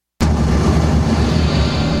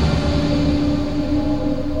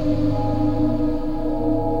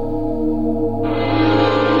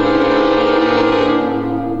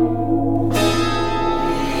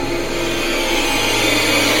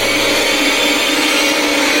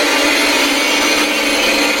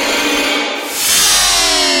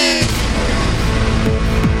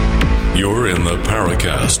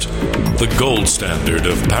the gold standard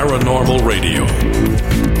of paranormal radio.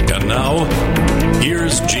 And now,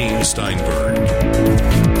 here's Gene Steinberg.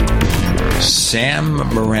 Sam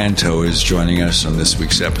Maranto is joining us on this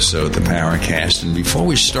week's episode of the Powercast. And before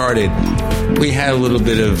we started, we had a little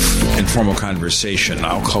bit of informal conversation.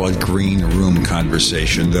 I'll call it green room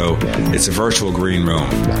conversation, though it's a virtual green room.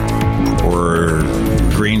 Or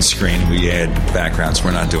green screen, we add backgrounds.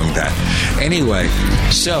 We're not doing that. Anyway,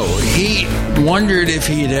 so he wondered if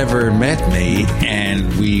he had ever met me, and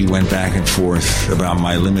we went back and forth about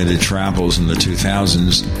my limited travels in the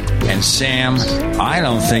 2000s. And Sam, I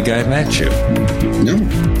don't think I've met you. No,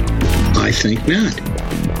 I think not.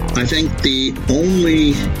 I think the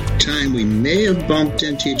only time we may have bumped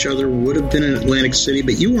into each other would have been in Atlantic City,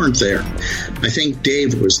 but you weren't there. I think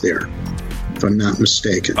Dave was there, if I'm not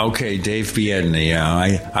mistaken. Okay, Dave Biedny.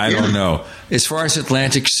 Yeah, I don't know. As far as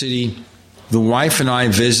Atlantic City, the wife and I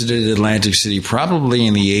visited Atlantic City probably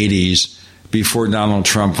in the 80s before Donald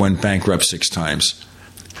Trump went bankrupt 6 times.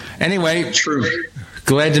 Anyway, true.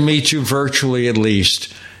 Glad to meet you virtually at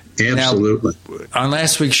least. Absolutely. Now, on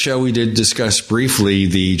last week's show, we did discuss briefly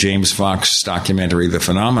the James Fox documentary, The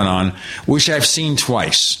Phenomenon, which I've seen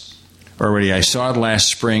twice already. I saw it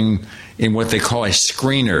last spring in what they call a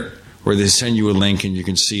screener, where they send you a link and you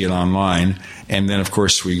can see it online. And then, of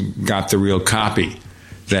course, we got the real copy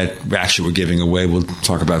that actually we're giving away. We'll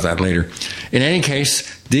talk about that later. In any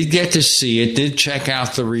case, did get to see it, did check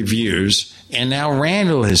out the reviews, and now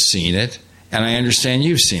Randall has seen it, and I understand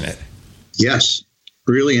you've seen it. Yes,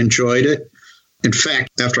 really enjoyed it. In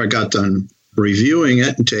fact, after I got done reviewing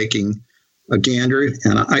it and taking a gander,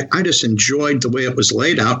 and I just enjoyed the way it was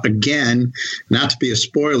laid out. Again, not to be a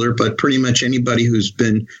spoiler, but pretty much anybody who's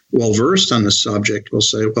been well-versed on the subject will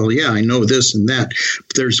say, well, yeah, I know this and that.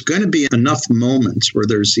 But there's going to be enough moments where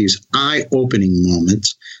there's these eye-opening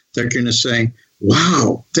moments that are going to say,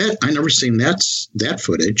 wow, I never seen that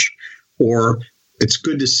footage, or it's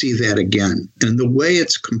good to see that again. And the way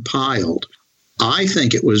it's compiled, I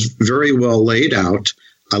think it was very well laid out.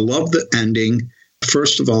 I love the ending.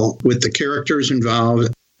 First of all, with the characters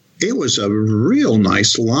involved, it was a real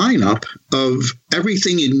nice lineup of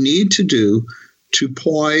everything you need to do to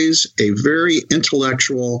poise a very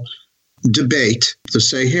intellectual debate to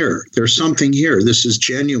say, here, there's something here. This is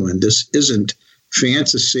genuine. This isn't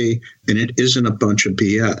fantasy, and it isn't a bunch of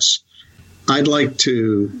BS. I'd like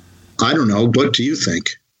to, I don't know, what do you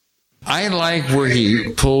think? I like where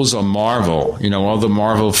he pulls a Marvel. You know, all the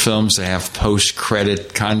Marvel films, they have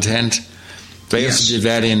post-credit content. They also did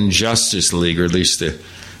that in Justice League, or at least the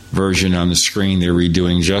version on the screen they're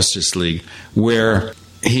redoing Justice League, where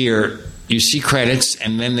here you see credits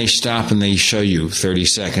and then they stop and they show you 30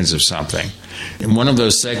 seconds of something. And one of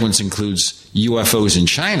those segments includes UFOs in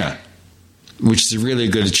China, which is a really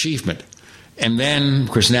good achievement. And then, of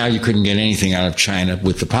course, now you couldn't get anything out of China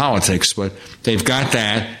with the politics, but they've got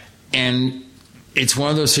that. And it's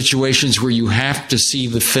one of those situations where you have to see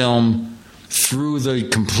the film through the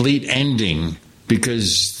complete ending,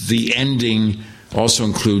 because the ending also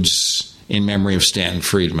includes In Memory of Stanton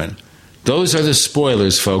Friedman. Those are the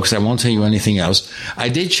spoilers, folks. I won't tell you anything else. I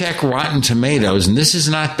did check Rotten Tomatoes, and this is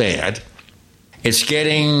not bad. It's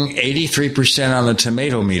getting 83% on the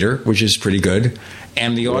tomato meter, which is pretty good,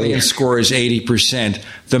 and the audience score is 80%.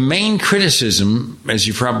 The main criticism, as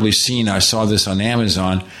you've probably seen, I saw this on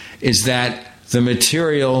Amazon, is that the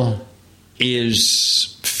material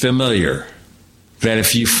is familiar. That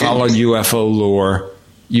if you follow UFO lore,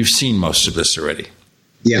 you've seen most of this already.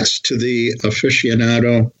 Yes, to the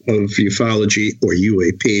aficionado of ufology, or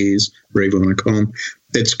UAPs, whatever you want to call them,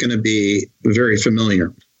 it's going to be very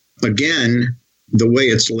familiar. Again, the way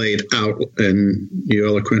it's laid out, and you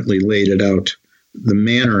eloquently laid it out, the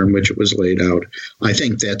manner in which it was laid out, I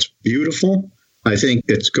think that's beautiful. I think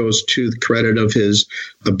it goes to the credit of his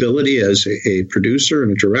ability as a producer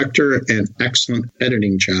and a director, and excellent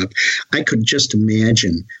editing job. I could just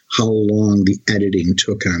imagine how long the editing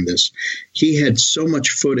took on this. He had so much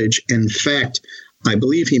footage. In fact, I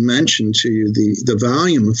believe he mentioned to you the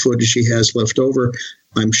volume of footage he has left over.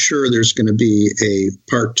 I'm sure there's going to be a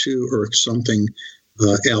part 2 or something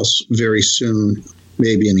else very soon,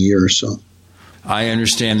 maybe in a year or so. I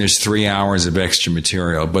understand there's 3 hours of extra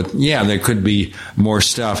material, but yeah, there could be more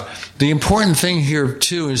stuff. The important thing here,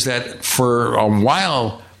 too, is that for a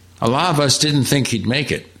while, a lot of us didn't think he'd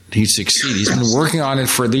make it. He'd succeed. He's been working on it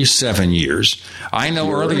for at least 7 years. I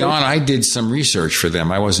know early on I did some research for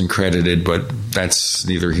them. I wasn't credited, but that's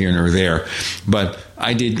neither here nor there. But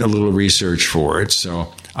I did a little research for it,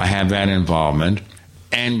 so I have that involvement.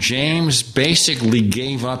 And James basically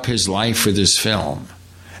gave up his life for this film.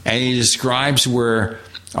 And he describes where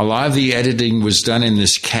A lot of the editing was done in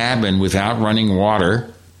this cabin without running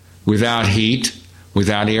water, without heat,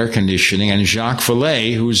 without air conditioning. And Jacques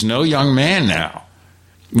Vallée, who's no young man now,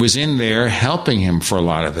 was in there helping him for a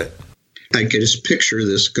lot of it. I could just picture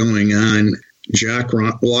this going on. Jacques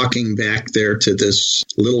walking back there to this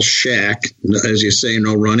little shack, as you say,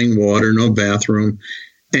 no running water, no bathroom,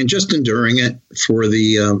 and just enduring it for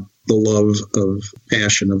the love of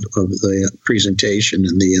passion of the presentation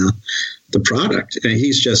and the product. And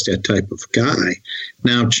he's just that type of guy.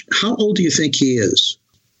 Now, how old do you think he is?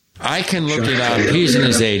 I can look it up. He's in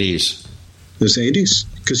his 80s. His 80s?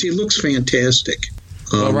 Because he looks fantastic.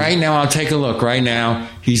 Well, right now, I'll take a look. Right now,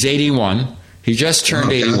 he's 81. He just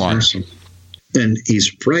turned 81. Awesome. And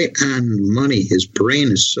he's right on money. His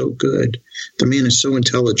brain is so good. The man is so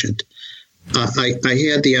intelligent. I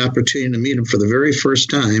had the opportunity to meet him for the very first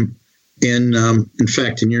time in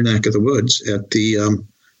fact, in your neck of the woods at the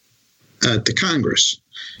Congress.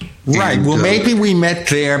 Right. And, well, maybe we met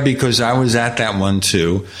there because I was at that one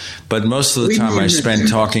too. But most of the time I spent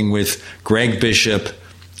talking with Greg Bishop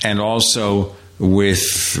and also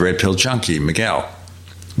with Red Pill Junkie, Miguel,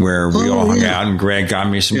 where we all hung out. And Greg got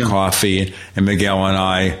me some coffee and Miguel and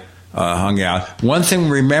I hung out. One thing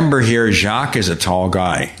to remember here, Jacques is a tall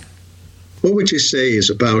guy. What would you say is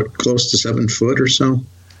about close to 7 foot or so?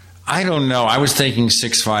 I don't know. I was thinking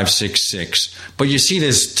 6'5", 6'6". But you see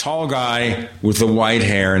this tall guy with the white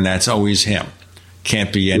hair, and that's always him.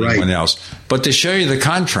 Can't be anyone else. But to show you the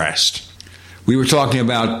contrast, we were talking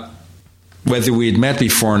about whether we had met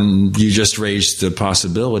before, and you just raised the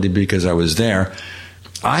possibility because I was there.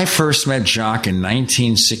 I first met Jacques in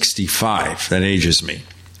 1965. That ages me.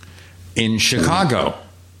 In Chicago,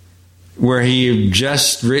 where he had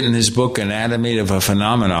just written his book, Anatomy of a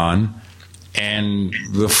Phenomenon. And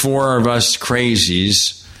the four of us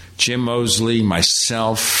crazies, Jim Moseley,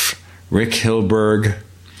 myself, Rick Hilberg,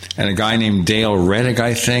 and a guy named Dale Reddick,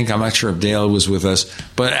 I think. I'm not sure if Dale was with us,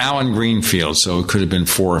 but Alan Greenfield, so it could have been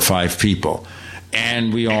 4 or 5 people.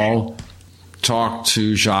 And we all talked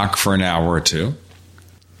to Jacques for an hour or two.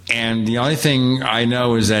 And the only thing I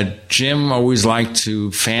know is that Jim always liked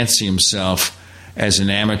to fancy himself as an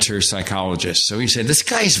amateur psychologist. So he said, "This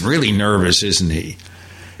guy's really nervous, isn't he?"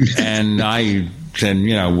 And I said,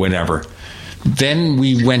 whatever. Then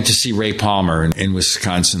we went to see Ray Palmer in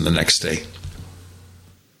Wisconsin the next day.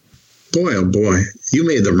 Boy, oh boy, you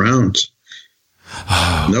made the rounds.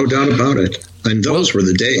 No doubt about it. And those were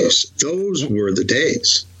the days. Those were the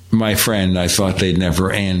days. My friend, I thought they'd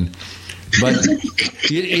never end. But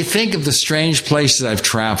you think of the strange places I've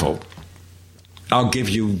traveled. I'll give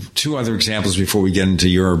you 2 other examples before we get into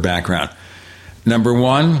your background. Number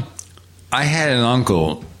 1, I had an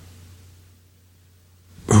uncle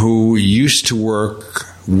who used to work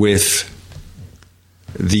with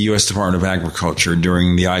the U.S. Department of Agriculture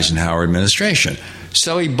during the Eisenhower administration.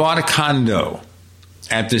 So he bought a condo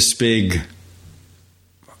at this big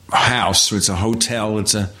house. It's a hotel.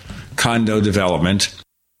 It's a condo development.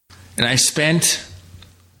 And I spent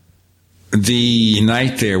the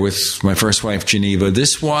night there with my first wife, Geneva.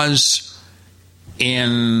 This was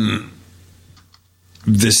in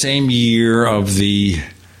the same year of the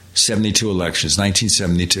 72 elections,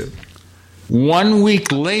 1972. 1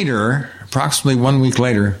 week later, approximately 1 week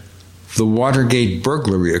later, the Watergate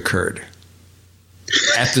burglary occurred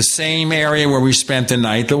at the same area where we spent the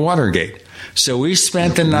night, the Watergate. So we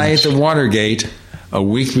spent the night at the Watergate a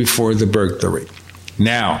week before the burglary.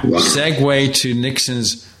 Now, segue to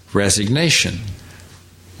Nixon's resignation.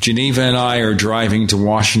 Geneva and I are driving to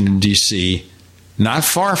Washington, D.C., not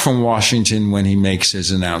far from Washington when he makes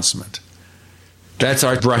his announcement. That's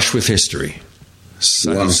our brush with history,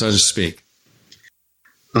 so to speak.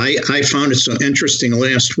 I found it so interesting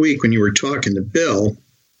last week when you were talking to Bill.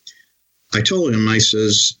 I told him, I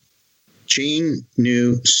says, Gene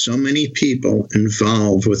knew so many people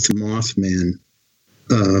involved with the Mothman,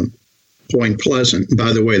 Point Pleasant.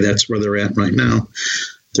 By the way, that's where they're at right now.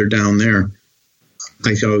 They're down there.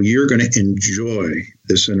 I go, you're going to enjoy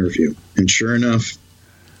this interview. And sure enough,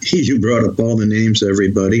 you brought up all the names of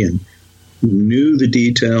everybody and knew the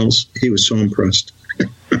details. He was so impressed.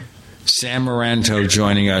 Sam Maranto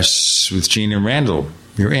joining us with Gene and Randall.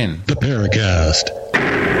 You're in. The Paracast.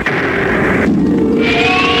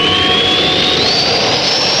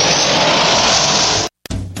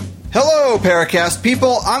 Hello, Paracast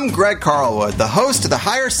people. I'm Greg Carlwood, the host of the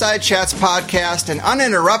Higher Side Chats podcast, an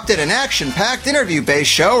uninterrupted and action-packed interview-based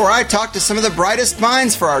show where I talk to some of the brightest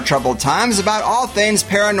minds for our troubled times about all things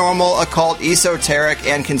paranormal, occult, esoteric,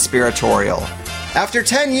 and conspiratorial. After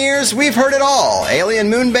 10 years, we've heard it all. Alien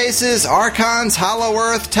moon bases, archons, hollow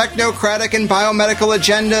earth, technocratic and biomedical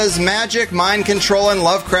agendas, magic, mind control, and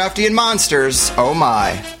Lovecraftian monsters. Oh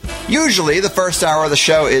my. Usually, the first hour of the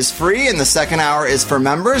show is free, and the second hour is for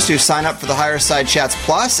members who sign up for the Higher Side Chats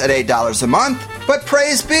Plus at $8 a month. But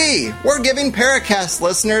praise be, we're giving Paracast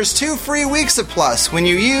listeners 2 free weeks of Plus when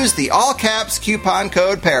you use the all-caps coupon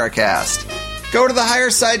code Paracast. Go to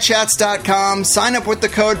thehighersidechats.com, sign up with the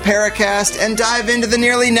code Paracast, and dive into the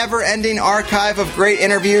nearly never-ending archive of great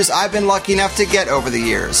interviews I've been lucky enough to get over the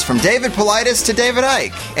years, from David Paulides to David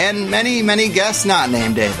Icke, and many, many guests not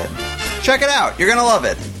named David. Check it out. You're going to love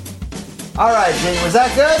it. All right, Gene, was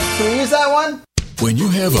that good? Can we use that one? When you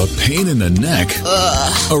have a pain in the neck,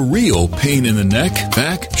 a real pain in the neck,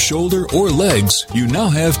 back, shoulder, or legs, you now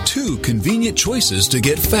have 2 convenient choices to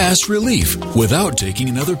get fast relief without taking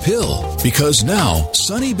another pill. Because now,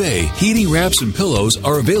 Sunny Bay heating wraps and pillows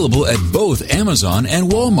are available at both Amazon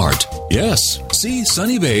and Walmart. Yes, see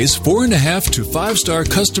Sunny Bay's 4.5 to 5-star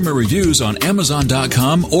customer reviews on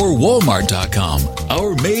Amazon.com or Walmart.com.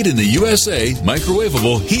 Our made in the USA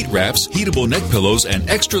microwavable heat wraps, heatable neck pillows, and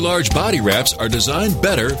extra large body wraps are designed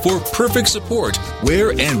better for perfect support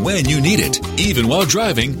where and when you need it. Even while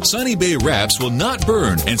driving, Sunny Bay wraps will not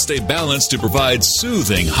burn and stay balanced to provide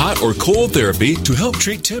soothing hot or cold therapy to help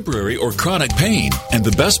treat temporary or chronic pain. And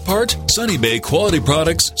the best part? Sunny Bay quality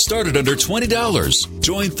products start at under $20.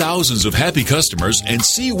 Join thousands of happy customers and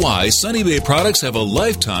see why Sunny Bay products have a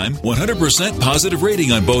lifetime 100% positive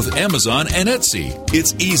rating on both Amazon and Etsy.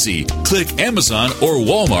 It's easy. Click Amazon or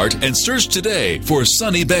Walmart and search today for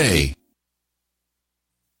Sunny Bay.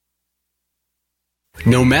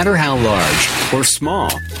 No matter how large or small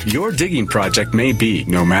your digging project may be,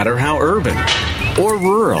 no matter how urban or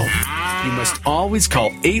rural, you must always call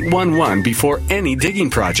 811 before any digging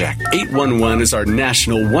project. 811 is our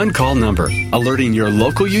national one-call number, alerting your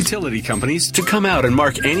local utility companies to come out and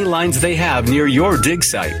mark any lines they have near your dig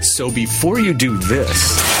site. So before you do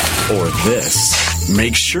this or this,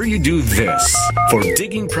 make sure you do this. For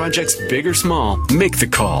digging projects big or small, make the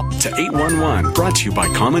call to 811. Brought to you by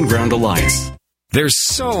Common Ground Alliance. There's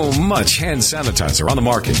so much hand sanitizer on the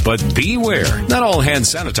market, but beware. Not all hand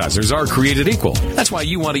sanitizers are created equal. That's why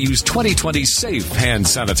you want to use 2020 Safe hand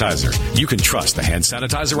sanitizer. You can trust the hand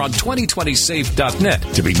sanitizer on 2020safe.net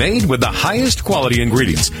to be made with the highest quality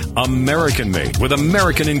ingredients. American made with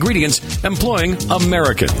American ingredients, employing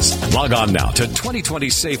Americans. Log on now to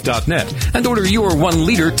 2020safe.net and order your 1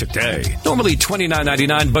 liter today. Normally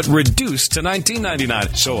 $29.99, but reduced to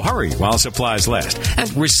 $19.99. So hurry while supplies last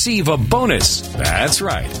and receive a bonus. That's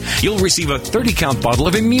right. You'll receive a 30-count bottle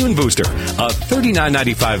of Immune Booster, a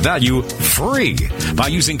 $39.95 value, free by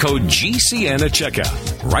using code GCN at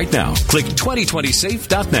checkout. Right now, click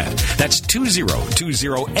 2020safe.net. That's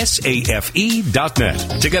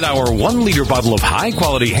 2020safe.net to get our 1 liter bottle of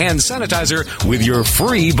high-quality hand sanitizer with your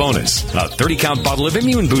free bonus. A 30-count bottle of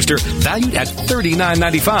Immune Booster valued at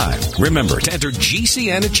 $39.95. Remember to enter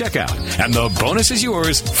GCN at checkout, and the bonus is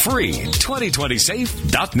yours, free.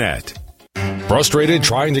 2020safe.net. Frustrated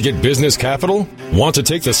trying to get business capital? Want to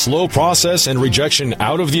take the slow process and rejection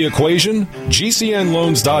out of the equation?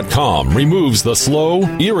 GCNloans.com removes the slow,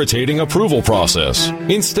 irritating approval process.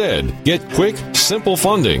 Instead, get quick, simple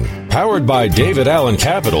funding. Powered by David Allen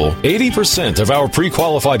Capital, 80% of our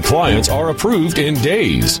pre-qualified clients are approved in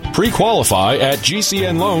days. Pre-qualify at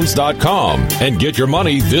GCNloans.com and get your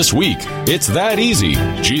money this week. It's that easy.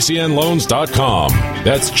 GCNloans.com.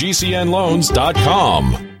 That's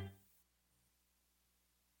GCNloans.com.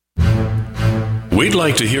 We'd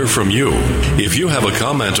like to hear from you. If you have a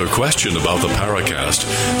comment or question about the Paracast,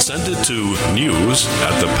 send it to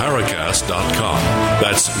news@theparacast.com.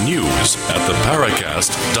 That's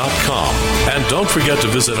news@theparacast.com. And don't forget to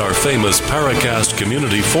visit our famous Paracast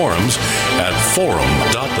community forums at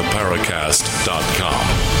forum.theparacast.com.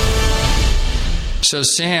 So,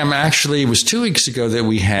 Sam, actually, it was 2 weeks ago that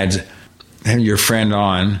we had your friend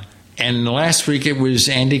on, and last week it was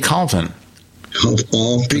Andy Colvin.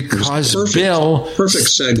 Because Bill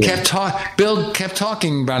segue. kept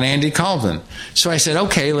talking about Andy Colvin. So I said,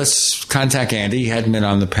 okay, let's contact Andy. He hadn't been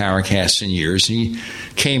on the Paracast in years. He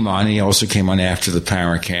came on. He also came on after the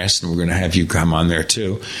Paracast, and we're going to have you come on there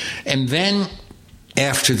too. And then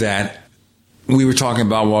after that, we were talking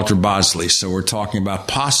about Walter Bosley. So we're talking about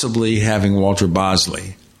possibly having Walter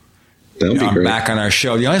Bosley back on our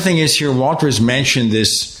show. The only thing is here, Walter has mentioned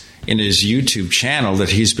this in his YouTube channel that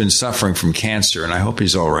he's been suffering from cancer, and I hope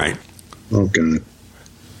he's all right. Oh, God.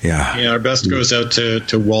 Yeah. Our best goes out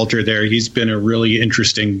to Walter there. He's been a really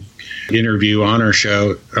interesting interview on our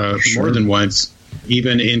show more than once.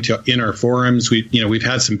 even in our forums. We've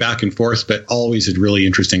had some back and forth, but always a really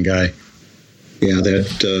interesting guy. Yeah,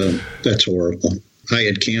 that's horrible. I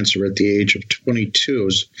had cancer at the age of 22. I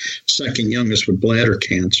was second youngest with bladder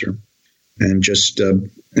cancer, and just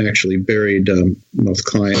actually buried a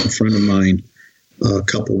client, a friend of mine, a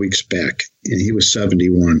couple weeks back, and he was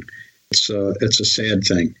 71. It's a sad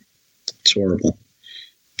thing. It's horrible.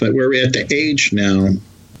 But we're at the age now,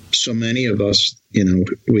 so many of us,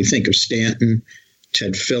 we think of Stanton,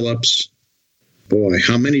 Ted Phillips. Boy,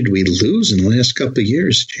 how many did we lose in the last couple of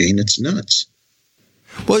years, Jane? It's nuts.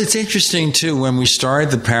 Well, it's interesting, too. When we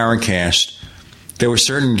started the Paracast, there were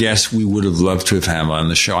certain guests we would have loved to have had on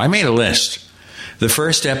the show. I made a list. The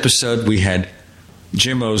first episode, we had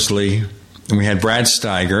Jim Moseley, and we had Brad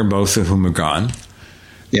Steiger, both of whom are gone.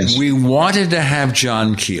 Yes. We wanted to have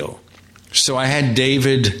John Keel. So I had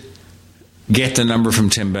David get the number from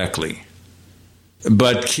Tim Beckley.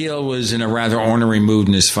 But Keel was in a rather ornery mood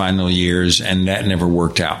in his final years, and that never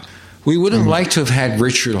worked out. We would have liked to have had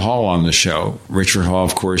Richard Hall on the show. Richard Hall,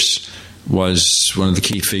 of course, was one of the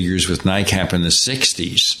key figures with NICAP in the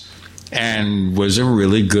 60s and was a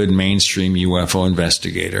really good mainstream UFO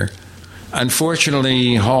investigator.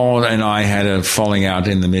 Unfortunately, Hall and I had a falling out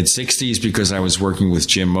in the mid-60s because I was working with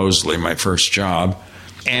Jim Moseley, my first job.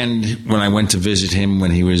 And when I went to visit him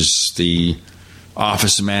when he was the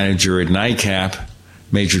office manager at NICAP,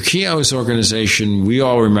 Major Keogh's organization, we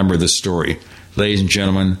all remember the story. Ladies and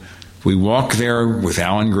gentlemen, we walked there with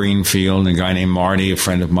Alan Greenfield and a guy named Marty, a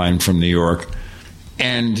friend of mine from New York.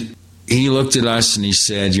 And he looked at us and he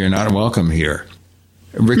said, "You're not welcome here."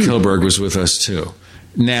 Rick Hilberg was with us too.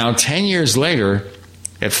 Now, 10 years later,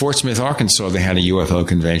 at Fort Smith, Arkansas, they had a UFO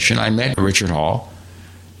convention. I met Richard Hall.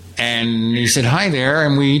 And he said, "Hi there."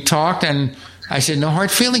 And we talked. And I said, "No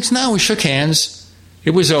hard feelings?" No, we shook hands.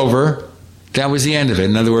 It was over. That was the end of it.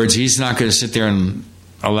 In other words, he's not going to sit there and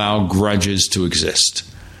allow grudges to exist.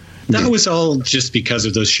 That was all just because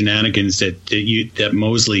of those shenanigans that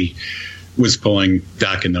Moseley was pulling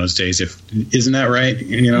back in those days. Isn't that right?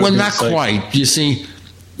 Well, not quite. You see,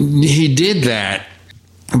 he did that,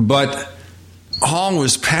 but Hall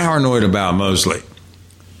was paranoid about Moseley.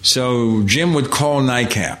 So Jim would call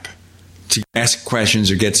NICAP to ask questions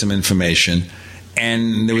or get some information.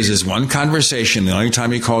 And there was this one conversation, the only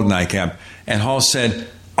time he called NICAP, and Hall said,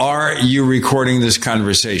 "Are you recording this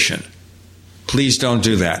conversation? Please don't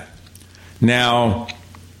do that." Now,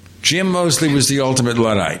 Jim Moseley was the ultimate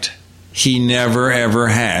Luddite. He never, ever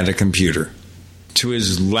had a computer to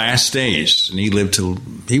his last days. And he lived till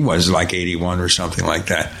he was like 81 or something like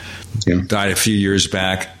that. Yeah. Died a few years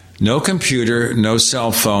back. No computer, no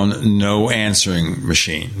cell phone, no answering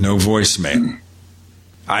machine, no voicemail.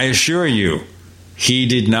 I assure you, he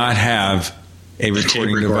did not have a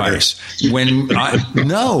recording device. When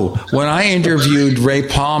I interviewed Ray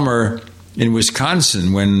Palmer in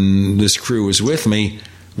Wisconsin, when this crew was with me,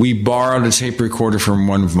 we borrowed a tape recorder from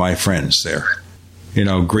one of my friends there.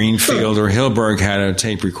 Greenfield or Hilberg had a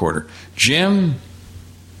tape recorder. Jim,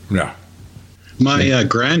 no. My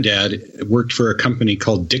granddad worked for a company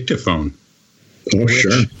called Dictaphone. Oh,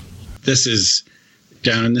 sure. This is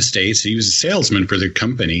down in the States. He was a salesman for the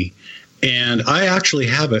company. And I actually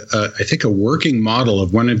have I think a working model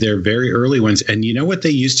of one of their very early ones. And you know what they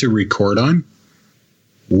used to record on?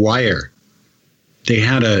 Wire. They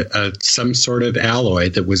had some sort of alloy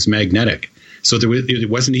that was magnetic. So it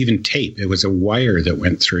wasn't even tape. It was a wire that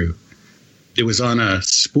went through. It was on a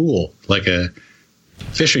spool, like a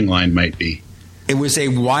fishing line might be. It was a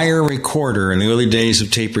wire recorder. In the early days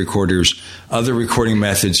of tape recorders, other recording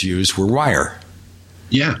methods used were wire.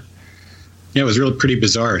 Yeah. Yeah, it was really pretty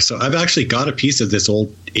bizarre. So I've actually got a piece of this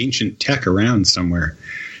old ancient tech around somewhere,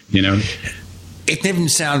 It didn't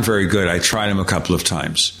sound very good. I tried them a couple of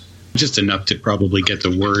times. Just enough to probably get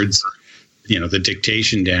the words, the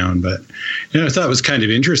dictation down. But, I thought it was kind of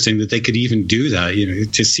interesting that they could even do that,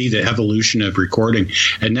 to see the evolution of recording.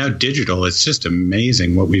 And now digital, it's just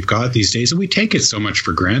amazing what we've got these days. And we take it so much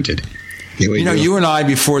for granted. You and I,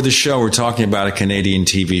 before the show, were talking about a Canadian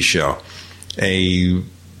TV show,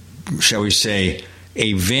 shall we say,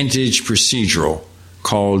 a vintage procedural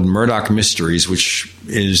called Murdoch Mysteries, which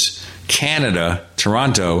is Canada,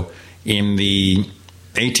 Toronto, in the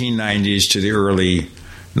 1890s to the early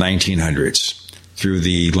 1900s through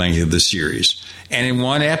the length of the series. And in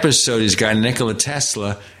one episode, he's got Nikola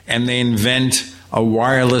Tesla, and they invent a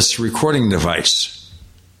wireless recording device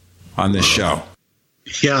on this show.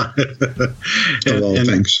 Yeah. and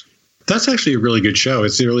thanks. That's actually a really good show.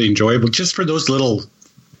 It's really enjoyable just for those little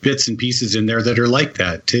bits and pieces in there that are like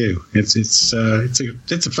that too. It's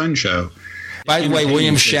a fun show. By the way,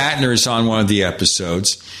 William Shatner is on one of the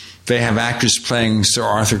episodes. They have actors playing Sir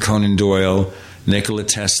Arthur Conan Doyle, Nikola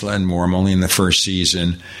Tesla, and more. I'm only in the first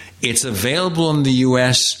season. It's available in the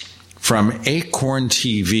U.S. from Acorn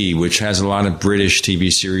TV, which has a lot of British TV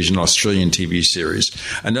series and Australian TV series.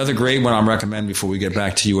 Another great one I'll recommend before we get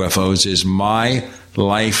back to UFOs is My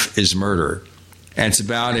Life is Murder. And it's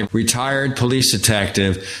about a retired police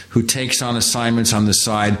detective who takes on assignments on the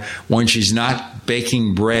side when she's not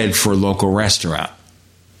baking bread for a local restaurant.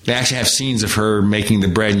 They actually have scenes of her making the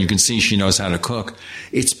bread, and you can see she knows how to cook.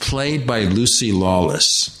 It's played by Lucy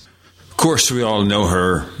Lawless. Of course, we all know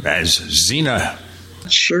her as Xena.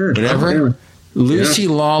 Sure. Whatever. Yeah. Lucy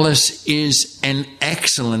Lawless is an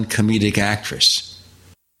excellent comedic actress.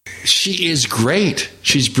 She is great.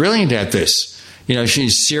 She's brilliant at this.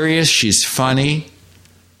 She's serious. She's funny.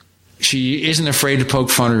 She isn't afraid to poke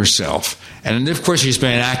fun at herself. And, of course, she's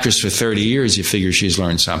been an actress for 30 years. You figure she's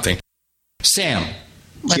learned something. Sam,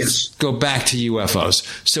 let's go back to UFOs.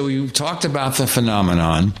 So we talked about the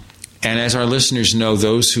phenomenon. And as our listeners know,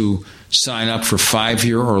 those who sign up for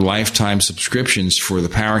 5-year or lifetime subscriptions for the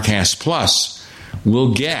Paracast Plus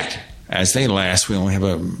will get, as they last, we only have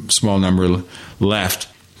a small number left,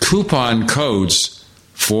 coupon codes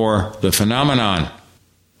for the phenomenon.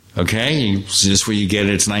 Okay? This is where you get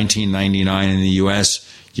it. It's $19.99 in the U.S.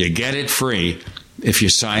 You get it free if you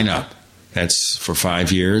sign up. That's for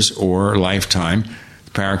 5 years or lifetime.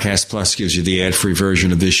 The Paracast Plus gives you the ad-free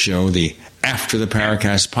version of this show, the After the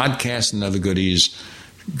Paracast podcast, and other goodies.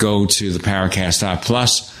 Go to the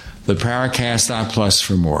Paracast.plus, the Paracast.plus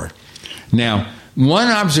for more. Now, one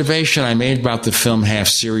observation I made about the film Half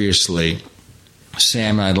Seriously,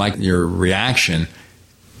 Sam, I'd like your reaction,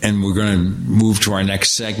 and we're going to move to our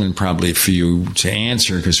next segment probably for you to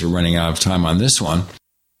answer because we're running out of time on this one,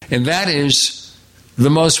 and that is the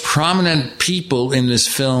most prominent people in this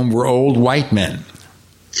film were old white men.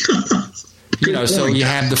 So you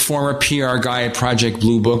have the former PR guy at Project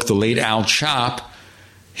Blue Book, the late Al Chop.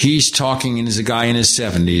 He's talking as a guy in his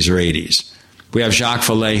 70s or 80s. We have Jacques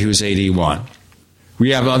Vallée, who's 81.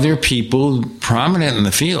 We have other people prominent in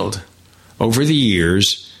the field over the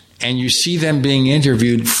years, and you see them being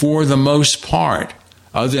interviewed for the most part,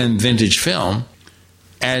 other than vintage film,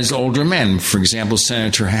 as older men. For example,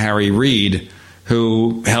 Senator Harry Reid,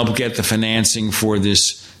 who helped get the financing for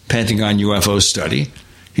this Pentagon UFO study.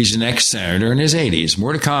 He's an ex-senator in his 80s.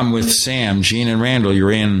 More to come with Sam, Gene, and Randall.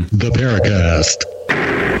 You're in The Paracast.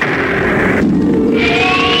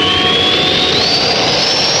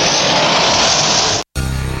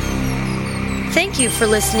 Thank you for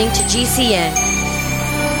listening to GCN.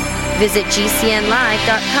 Visit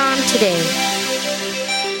GCNlive.com today.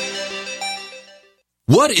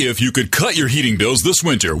 What if you could cut your heating bills this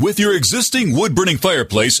winter with your existing wood-burning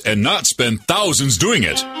fireplace and not spend thousands doing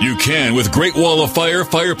it? You can with Great Wall of Fire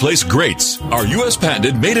fireplace grates. Our U.S.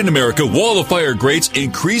 patented made-in-America Wall of Fire grates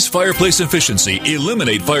increase fireplace efficiency,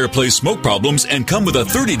 eliminate fireplace smoke problems, and come with a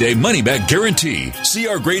 30-day money-back guarantee. See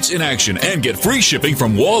our grates in action and get free shipping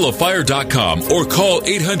from walloffire.com or call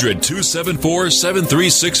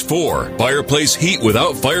 800-274-7364. Fireplace heat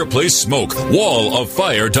without fireplace smoke.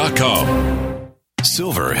 walloffire.com.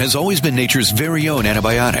 Silver has always been nature's very own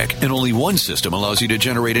antibiotic, and only one system allows you to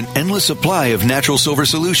generate an endless supply of natural silver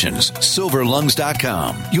solutions.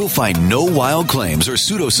 SilverLungs.com. You'll find no wild claims or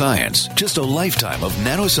pseudoscience, just a lifetime of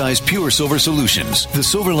nano-sized pure silver solutions. The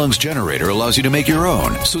Silver Lungs generator allows you to make your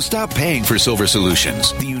own, so stop paying for silver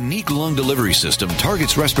solutions. The unique lung delivery system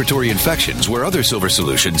targets respiratory infections where other silver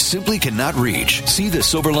solutions simply cannot reach. See the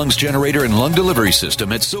Silver Lungs generator and lung delivery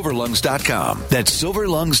system at SilverLungs.com. That's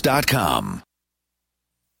SilverLungs.com.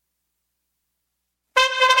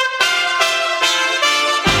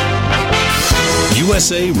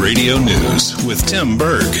 USA Radio News with Tim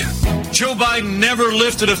Berg. Joe Biden never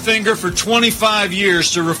lifted a finger for 25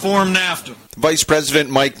 years to reform NAFTA. Vice President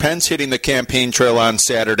Mike Pence hitting the campaign trail on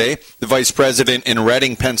Saturday. The vice president in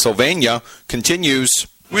Reading, Pennsylvania, continues.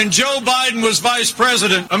 When Joe Biden was vice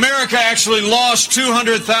president, America actually lost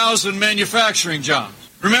 200,000 manufacturing jobs.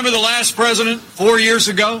 Remember the last president 4 years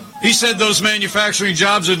ago? He said those manufacturing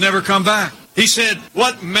jobs would never come back. He said,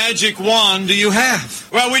 "What magic wand do you have?"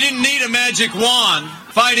 Well, we didn't need a magic wand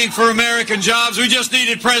fighting for American jobs. We just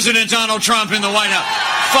needed President Donald Trump in the White House.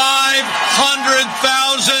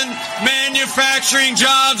 500,000 manufacturing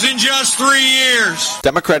jobs in just 3 years.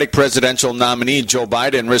 Democratic presidential nominee Joe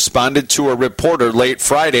Biden responded to a reporter late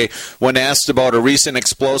Friday when asked about a recent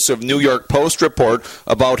explosive New York Post report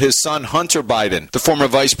about his son Hunter Biden. The former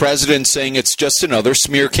vice president saying it's just another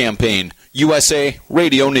smear campaign. USA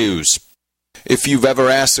Radio News. If you've ever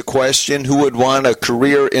asked the question, who would want a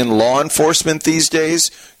career in law enforcement these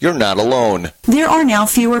days, you're not alone. There are now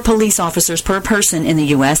fewer police officers per person in the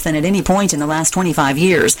U.S. than at any point in the last 25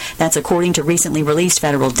 years. That's according to recently released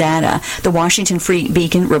federal data. The Washington Free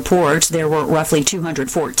Beacon reports there were roughly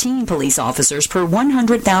 214 police officers per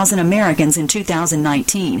 100,000 Americans in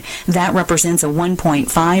 2019. That represents a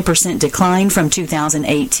 1.5% decline from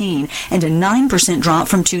 2018 and a 9% drop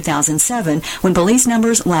from 2007 when police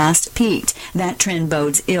numbers last peaked. That trend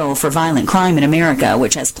bodes ill for violent crime in America,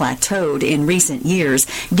 which has plateaued in recent years,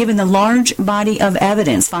 given the large body of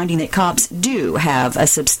evidence finding that cops do have a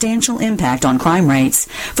substantial impact on crime rates.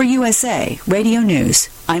 For USA Radio News,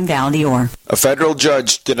 I'm Val Dior. A federal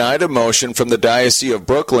judge denied a motion from the Diocese of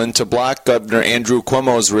Brooklyn to block Governor Andrew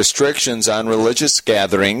Cuomo's restrictions on religious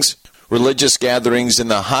gatherings. Religious gatherings in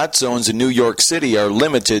the hot zones in New York City are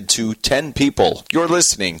limited to 10 people. You're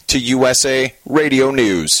listening to USA Radio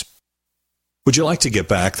News. Would you like to get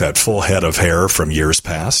back that full head of hair from years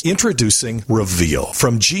past? Introducing Reveal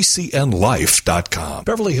from GCNLife.com.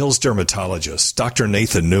 Beverly Hills dermatologist Dr.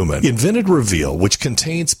 Nathan Newman invented Reveal, which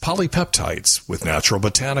contains polypeptides with natural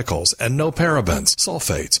botanicals and no parabens,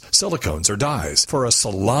 sulfates, silicones, or dyes for a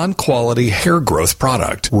salon-quality hair growth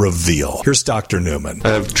product. Reveal. Here's Dr. Newman.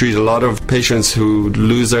 I've treated a lot of patients who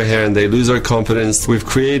lose their hair and they lose their confidence. We've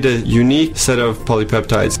created a unique set of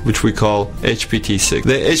polypeptides, which we call HPT6.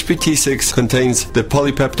 The HPT6 contains the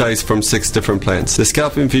polypeptides from 6 different plants. The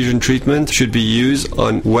scalp infusion treatment should be used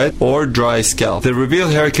on wet or dry scalp. The Reveal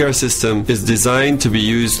hair care system is designed to be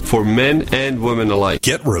used for men and women alike.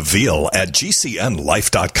 Get Reveal at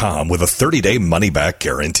GCNLife.com with a 30-day money-back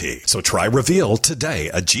guarantee. So try Reveal today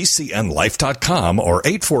at GCNLife.com or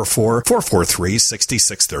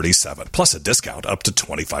 844-443-6637. Plus a discount up to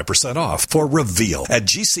 25% off for Reveal at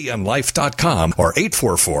GCNLife.com or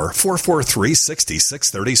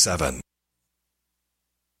 844-443-6637.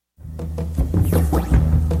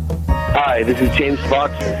 Hi, this is James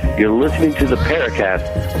Fox. You're listening to the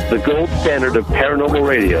Paracast, the gold standard of paranormal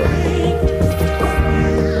radio.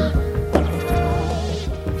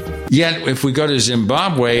 Yet, if we go to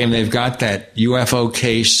Zimbabwe and they've got that UFO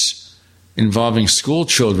case involving school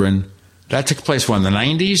children, that took place, in the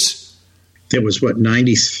 90s? It was,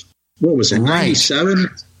 90? What was it, 97?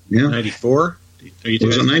 Yeah. 94?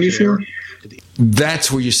 Was it 94?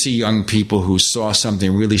 That's where you see young people who saw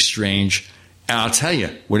something really strange. And I'll tell you,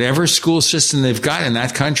 whatever school system they've got in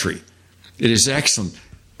that country, it is excellent.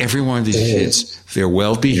 Every one of these kids, they're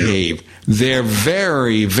well behaved. They're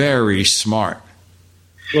very, very smart.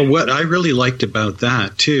 Well, what I really liked about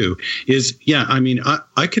that, too, is,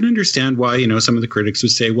 I can understand why, some of the critics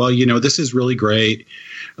would say, well, this is really great.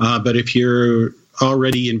 But if you're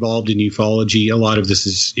already involved in ufology, a lot of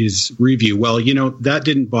this is review. Well, that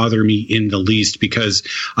didn't bother me in the least, because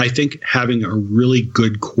I think having a really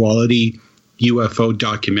good quality UFO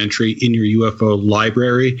documentary in your UFO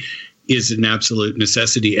library is an absolute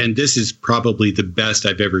necessity. And this is probably the best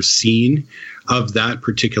I've ever seen of that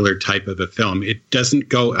particular type of a film. It doesn't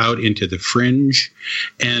go out into the fringe.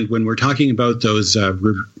 And when we're talking about those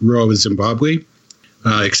rural Zimbabwe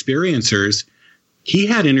experiencers, he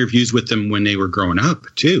had interviews with them when they were growing up,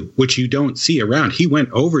 too, which you don't see around. He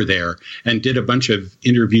went over there and did a bunch of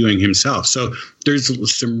interviewing himself. So there's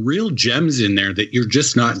some real gems in there that you're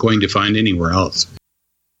just not going to find anywhere else.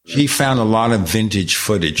 He found a lot of vintage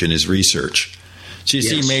footage in his research. So you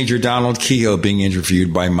see Major Donald Kehoe being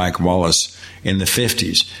interviewed by Mike Wallace in the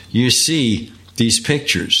 50s. You see these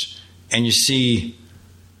pictures, and you see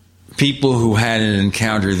people who had an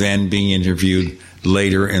encounter then being interviewed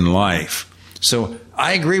later in life. So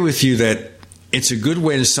I agree with you that it's a good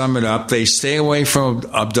way to sum it up. They stay away from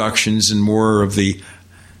abductions and more of the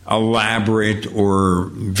elaborate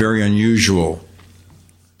or very unusual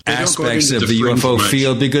aspects of the UFO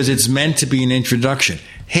field, because it's meant to be an introduction.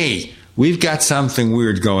 Hey, we've got something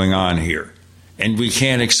weird going on here, and we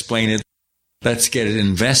can't explain it. Let's get it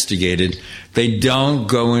investigated. They don't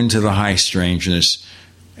go into the high strangeness.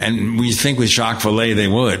 And we think with Jacques Vallée they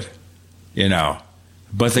would,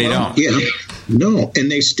 but they don't. Yeah, no,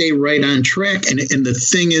 and they stay right on track. And the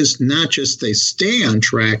thing is, not just they stay on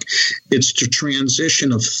track, it's the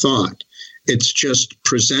transition of thought. It's just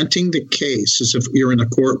presenting the case as if you're in a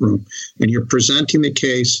courtroom and you're presenting the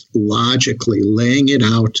case logically, laying it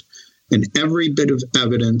out in every bit of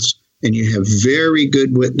evidence, and you have very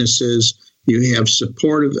good witnesses. You have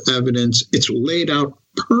supportive evidence. It's laid out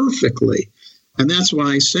perfectly. And that's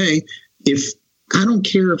why I say, if I don't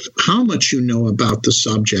care how much you know about the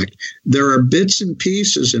subject. There are bits and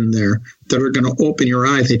pieces in there that are going to open your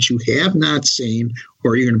eye that you have not seen,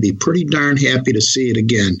 or you're going to be pretty darn happy to see it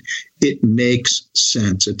again. It makes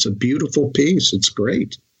sense. It's a beautiful piece. It's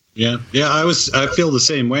great. Yeah. I feel the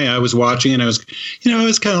same way. I was watching and I was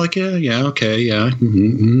kind of like, yeah, okay, yeah.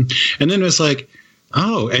 Mm-hmm. And then it was like,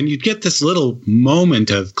 oh, and you'd get this little moment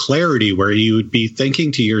of clarity where you would be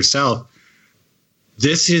thinking to yourself,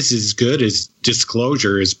 this is as good as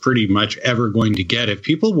disclosure is pretty much ever going to get. If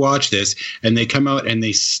people watch this and they come out and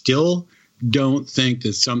they still don't think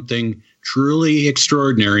that something truly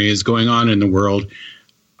extraordinary is going on in the world,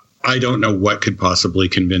 I don't know what could possibly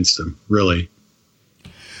convince them, really.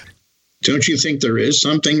 Don't you think there is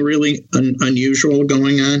something really unusual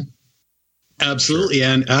going on? Absolutely.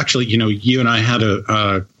 And actually, you and I had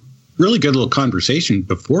a really good little conversation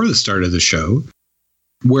before the start of the show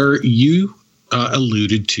where you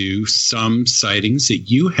alluded to some sightings that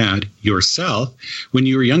you had yourself when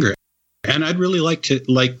you were younger. And I'd really like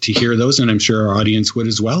to hear those, and I'm sure our audience would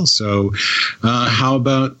as well. So how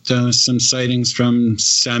about some sightings from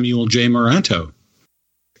Samuel J. Maranto?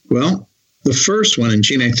 Well, the first one, and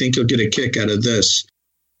Gene, I think you'll get a kick out of this,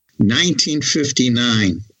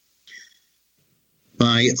 1959.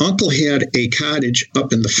 My uncle had a cottage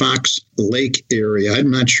up in the Fox Lake area. I'm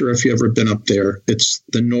not sure if you've ever been up there. It's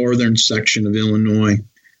the northern section of Illinois.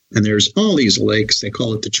 And there's all these lakes. They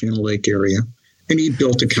call it the Channel Lake area. And he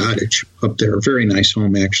built a cottage up there. A very nice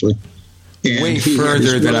home, actually. And way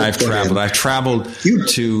further than I've traveled. I've traveled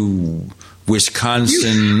to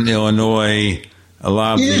Wisconsin, Illinois, a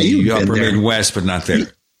lot of the upper Midwest, but not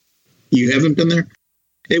there. You haven't been there?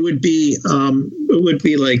 It would be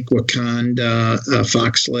like Wakanda,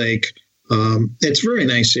 Fox Lake. It's a very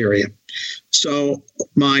nice area. So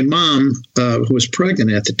my mom, who was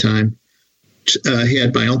pregnant at the time,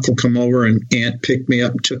 had my uncle come over, and Aunt picked me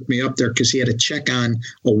up and took me up there because he had to check on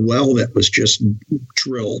a well that was just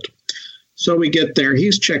drilled. So we get there.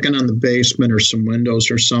 He's checking on the basement or some windows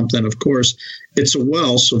or something. Of course, it's a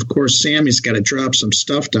well. So, of course, Sammy's got to drop some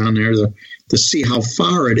stuff down there to see how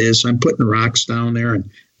far it is. I'm putting rocks down there, and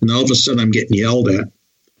all of a sudden I'm getting yelled at.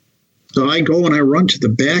 So I go and I run to the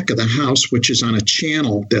back of the house, which is on a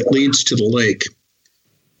channel that leads to the lake.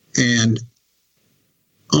 And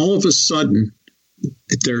all of a sudden,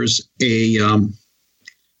 there's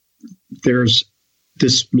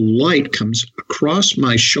this light comes across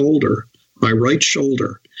my shoulder, my right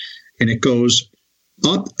shoulder, and it goes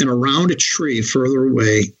up and around a tree further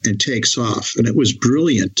away and takes off. And it was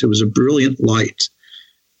brilliant. It was a brilliant light.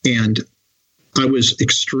 And I was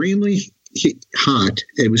extremely hot.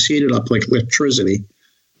 It was heated up like electricity.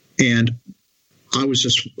 And I was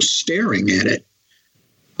just staring at it.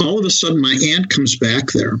 All of a sudden, my aunt comes back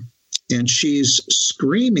there, and she's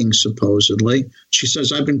screaming, supposedly. She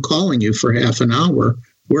says, "I've been calling you for half an hour.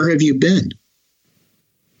 Where have you been?"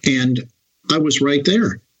 And I was right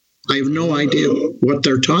there. I have no idea what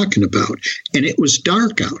they're talking about. And it was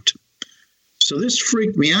dark out. So this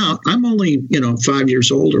freaked me out. I'm only, 5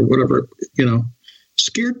 years old or whatever,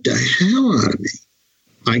 scared the hell out of me.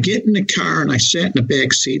 I get in the car and I sat in the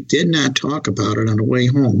back seat, did not talk about it on the way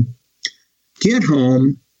home. Get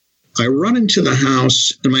home. I run into the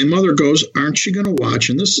house and my mother goes, "Aren't you going to watch?"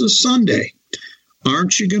 And this is a Sunday.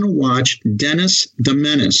 "Aren't you going to watch Dennis the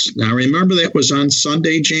Menace?" Now, remember that was on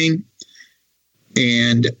Sunday, Jane?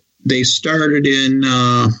 And they started in,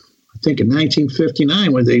 I think in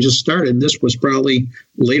 1959 when they just started. This was probably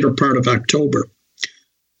later part of October.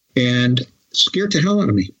 And scared the hell out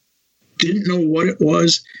of me. Didn't know what it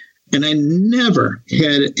was. And I never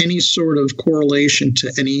had any sort of correlation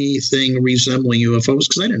to anything resembling UFOs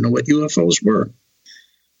because I didn't know what UFOs were.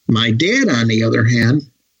 My dad, on the other hand,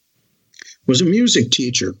 was a music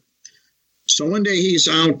teacher. So one day he's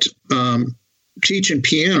out teaching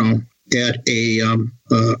piano at a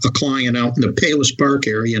client out in the Palos Park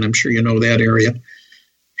area, and I'm sure you know that area.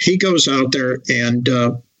 He goes out there, and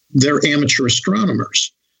they're amateur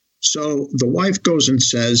astronomers. So the wife goes and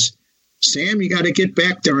says, "Sam, you got to get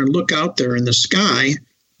back there and look out there in the sky.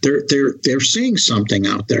 They're seeing something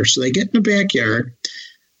out there." So they get in the backyard,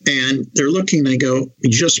 and they're looking. They go, "You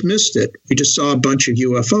just missed it. We just saw a bunch of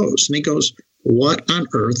UFOs." And he goes, "What on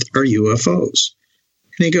earth are UFOs?"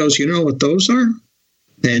 And he goes, "You know what those are?"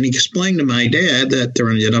 And he explained to my dad that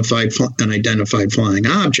they're unidentified flying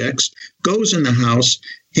objects, goes in the house,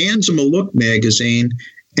 hands him a Look magazine,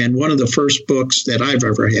 and one of the first books that I've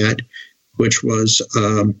ever had, which was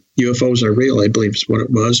UFOs Are Real, I believe is what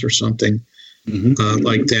it was, or something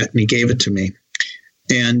like that. And he gave it to me.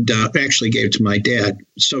 And actually gave it to my dad.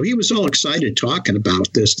 So he was all excited talking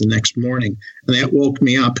about this the next morning. And that woke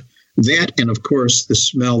me up. that, and of course, the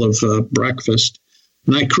smell of breakfast.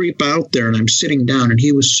 And I creep out there, and I'm sitting down, and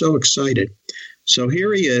he was so excited. So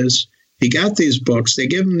here he is. He got these books. They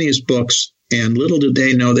give him these books, and little did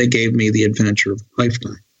they know they gave me the adventure of a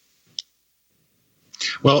lifetime.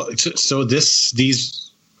 Well, so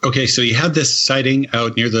you had this sighting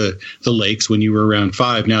out near the lakes when you were around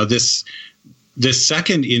 5. Now, this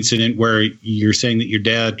second incident where you're saying that your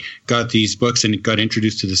dad got these books and got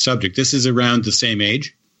introduced to the subject, this is around the same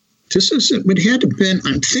age? It had to have been,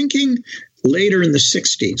 I'm thinking, later in the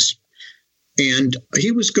 60s. And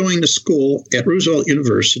he was going to school at Roosevelt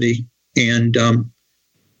University, and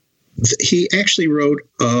he actually wrote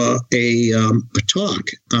a talk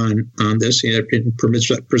on this. He had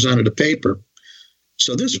presented a paper.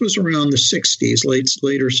 So this was around the 60s,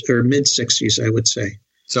 later or mid 60s, I would say.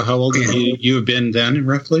 So how old would you have been then,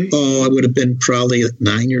 roughly? Oh, I would have been probably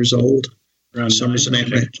 9 years old. Around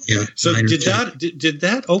 9? Okay. Yeah. So did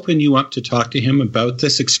that open you up to talk to him about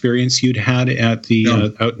this experience you'd had at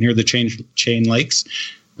the out near the Chain Lakes?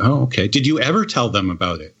 Oh, okay. Did you ever tell them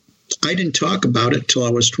about it? I didn't talk about it till I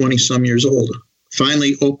was 20-some years old.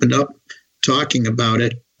 Finally opened up talking about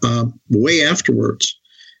it way afterwards.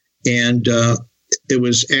 And it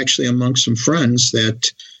was actually among some friends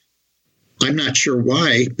that I'm not sure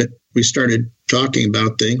why, but we started talking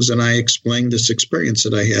about things, and I explained this experience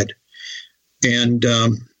that I had. And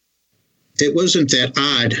it wasn't that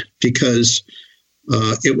odd because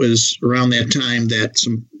it was around that time that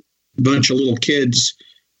some bunch of little kids,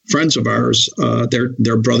 friends of ours,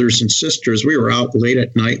 their brothers and sisters, we were out late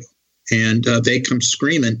at night, and they come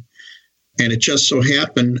screaming. And it just so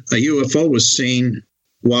happened a UFO was seen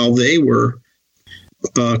while they were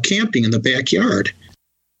camping in the backyard.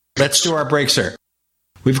 Let's do our break, sir.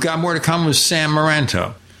 We've got more to come with Sam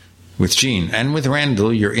Maranto. With Gene and with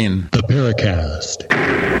Randall, you're in the Paracast.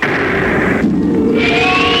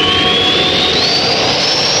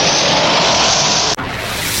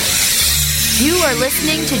 You are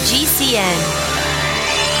listening to GCN.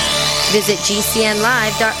 Visit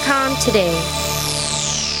GCNlive.com today.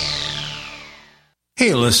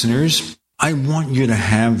 Hey, listeners. I want you to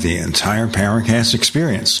have the entire Paracast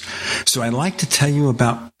experience. So I'd like to tell you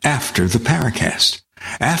about After the Paracast.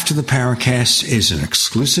 After the Paracast is an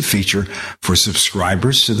exclusive feature for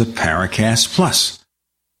subscribers to the Paracast Plus.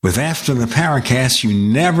 With After the Paracast, you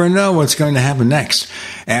never know what's going to happen next.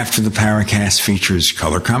 After the Paracast features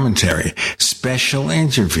color commentary, special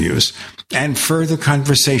interviews, and further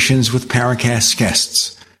conversations with Paracast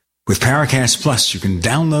guests. With Paracast Plus, you can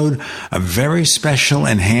download a very special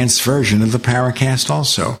enhanced version of the Paracast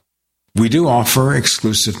also. We do offer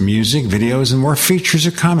exclusive music, videos, and more features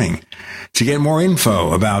are coming. To get more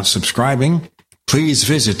info about subscribing, please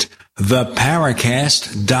visit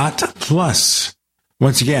theparacast.plus.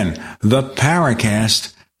 Once again,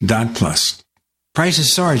 theparacast.plus.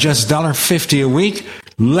 Prices are just $1.50 a week,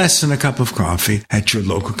 less than a cup of coffee at your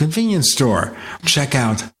local convenience store. Check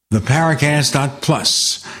out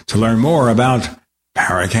theparacast.plus to learn more about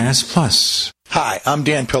Paracast Plus. Hi, I'm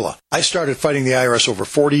Dan Pilla. I started fighting the IRS over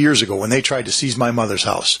 40 years ago when they tried to seize my mother's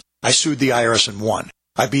house. I sued the IRS and won.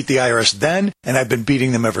 I beat the IRS then, and I've been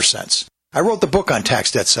beating them ever since. I wrote the book on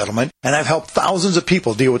tax debt settlement, and I've helped thousands of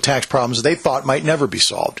people deal with tax problems they thought might never be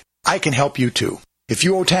solved. I can help you too. If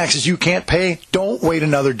you owe taxes you can't pay, don't wait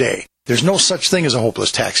another day. There's no such thing as a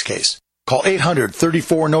hopeless tax case. Call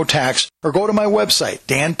 800-34-NO-TAX or go to my website,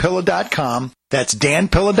 danpilla.com. That's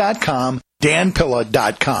danpilla.com,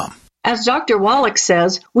 danpilla.com. As Dr. Wallach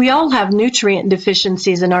says, we all have nutrient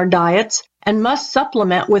deficiencies in our diets and must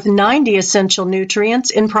supplement with 90 essential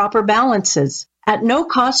nutrients in proper balances. At no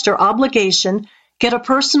cost or obligation, get a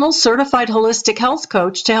personal certified holistic health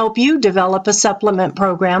coach to help you develop a supplement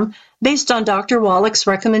program based on Dr. Wallach's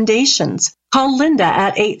recommendations. Call Linda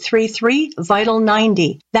at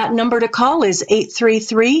 833-VITAL-90. That number to call is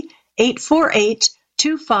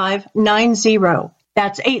 833-848-2590.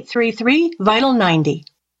 That's 833-VITAL-90.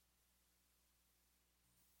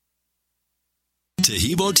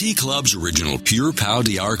 Tahibo Tea Club's original Pure Pau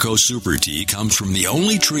d'Arco Super Tea comes from the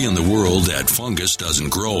only tree in the world that fungus doesn't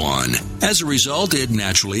grow on. As a result, it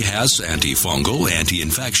naturally has antifungal,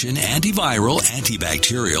 anti-infection, antiviral,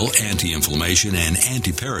 antibacterial, anti-inflammation, and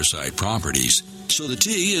anti-parasite properties. So the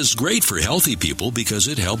tea is great for healthy people because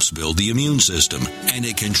it helps build the immune system, and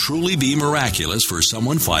it can truly be miraculous for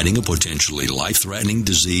someone fighting a potentially life-threatening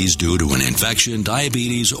disease due to an infection,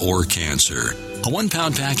 diabetes, or cancer. A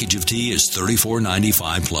 1-pound package of tea is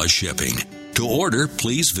 $34.95 plus shipping. To order,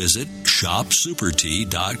 please visit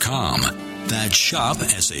shopsupertea.com. That's shop,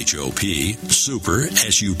 S-H-O-P, super,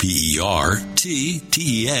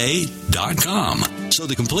 SUPERTTEA.com. So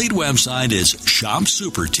the complete website is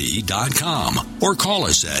shopsupertea.com, or call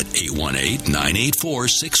us at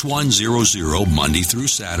 818-984-6100 Monday through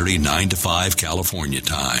Saturday, 9 to 5 California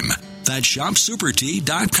time. That's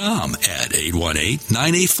shopsupertea.com at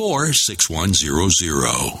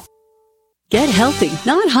 818-984-6100. Get healthy,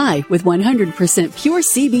 not high, with 100% pure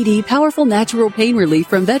CBD powerful natural pain relief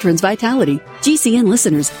from Veterans Vitality. GCN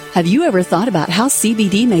listeners, have you ever thought about how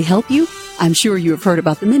CBD may help you? I'm sure you have heard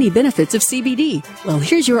about the many benefits of CBD. Well,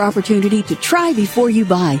 here's your opportunity to try before you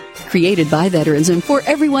buy. Created by veterans and for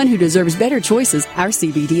everyone who deserves better choices, our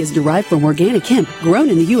CBD is derived from organic hemp, grown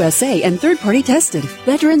in the USA, and third-party tested.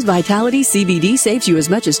 Veterans Vitality CBD saves you as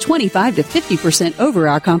much as 25 to 50% over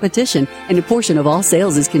our competition, and a portion of all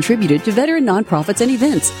sales is contributed to veteran nonprofits and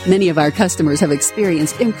events. Many of our customers have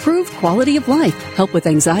experienced improved quality of life, help with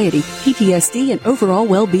anxiety, PTSD, and overall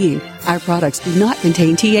well-being. Our products do not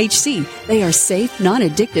contain THC. They are safe,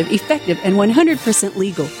 non-addictive, effective, and 100%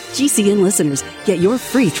 legal. GCN listeners, get your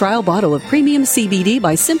free trial bottle of premium CBD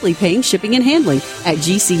by simply paying shipping and handling at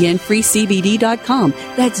GCNFreeCBD.com.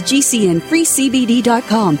 That's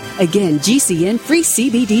GCNFreeCBD.com. Again,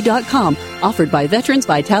 GCNFreeCBD.com. Offered by Veterans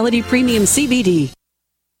Vitality Premium CBD.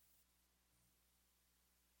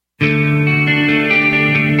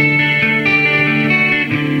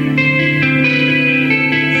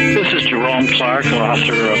 Clark,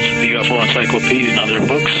 author of the UFO Encyclopedia and other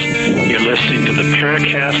books. You're listening to the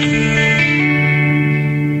Paracast.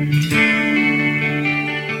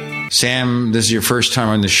 Sam, this is your first time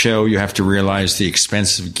on the show. You have to realize the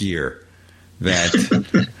expensive gear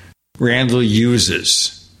that Randall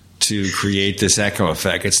uses to create this echo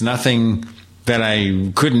effect. It's nothing that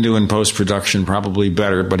I couldn't do in post-production, probably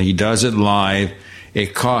better, but he does it live.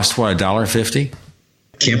 It costs, what, $1.50?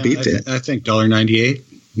 Can't beat that. I think $1.98.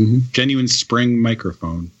 Mm-hmm. Genuine spring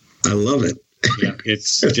microphone. I love it. Yeah,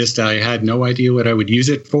 it's just I had no idea what I would use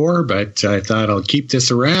it for, but I thought I'll keep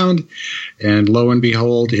this around. And lo and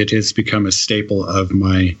behold, it has become a staple of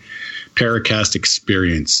my Paracast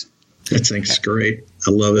experience. That thing's great.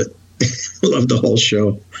 I love it. I love the whole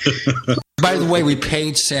show. By the way, we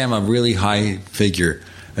paid Sam a really high figure,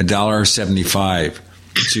 $1.75,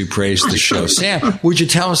 to praise the show. Sam, would you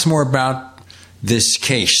tell us more about this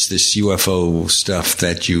case, this UFO stuff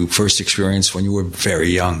that you first experienced when you were very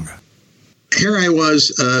young? Here I was.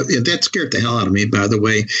 That scared the hell out of me, by the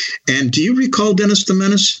way. And do you recall Dennis the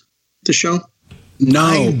Menace, the show?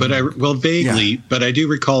 No, but vaguely, but I do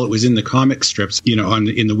recall it was in the comic strips,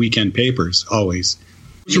 in the weekend papers, always.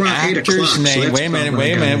 It was around 8 o'clock. Name,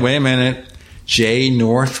 wait a minute. Jay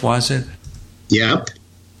North, was it? Yep.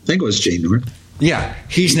 I think it was Jay North. Yeah.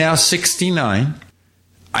 He's now 69.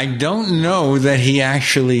 I don't know that he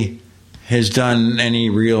actually has done any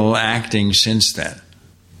real acting since then.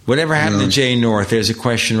 Whatever happened to Jay North? There's a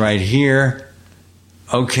question right here.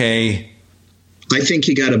 Okay. I think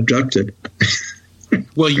he got abducted.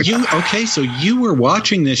 Well, so you were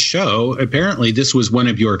watching this show. Apparently, this was one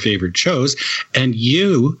of your favorite shows, and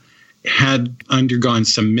you had undergone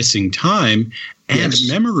some missing time and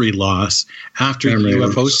memory loss after the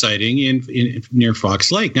UFO sighting in near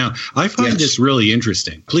Fox Lake. Now, I find this really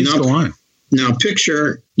interesting. Please go on. Now,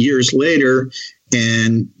 picture years later,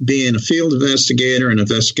 and being a field investigator and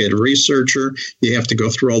investigative researcher, you have to go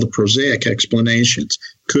through all the prosaic explanations.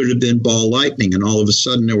 Could have been ball lightning, and all of a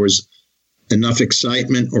sudden there was enough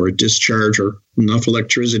excitement or a discharge or enough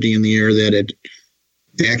electricity in the air that it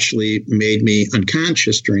actually made me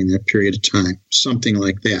unconscious during that period of time, something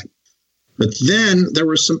like that. But then there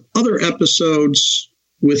were some other episodes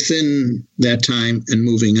within that time and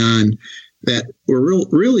moving on that were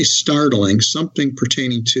really startling, something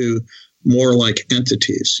pertaining to more like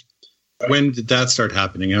entities. When did that start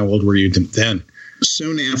happening? How old were you then?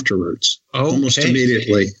 Soon afterwards. Okay. Almost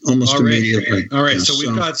immediately. Immediately. All right. So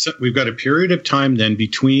we've got a period of time then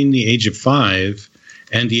between the age of 5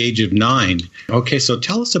 and the age of 9. Okay. So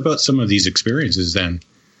tell us about some of these experiences then.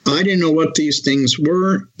 I didn't know what these things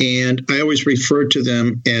were, and I always referred to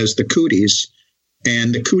them as the cooties.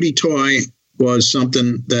 And the cootie toy was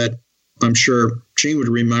something that I'm sure Gene would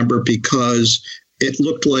remember because it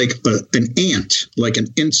looked like an ant, like an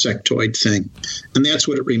insectoid thing. And that's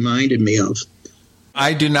what it reminded me of.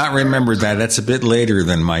 I do not remember that. That's a bit later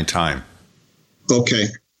than my time. Okay.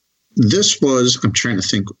 This was, I'm trying to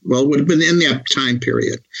think, well, it would have been in that time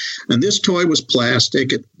period. And this toy was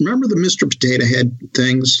plastic. Remember the Mr. Potato Head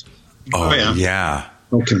things? Oh, yeah.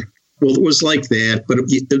 Okay. Well, it was like that, but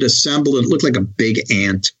it assembled. It looked like a big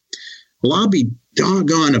ant. Well, I'll be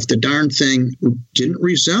doggone if the darn thing didn't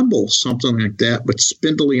resemble something like that with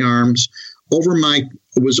spindly arms, over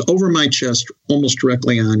my chest, almost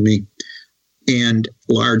directly on me, and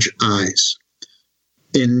large eyes.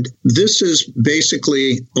 And this is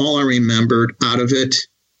basically all I remembered out of it.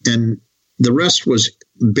 And the rest was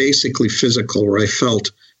basically physical, where I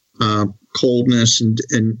felt coldness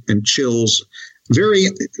and chills. Very,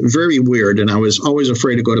 very weird. And I was always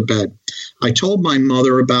afraid to go to bed. I told my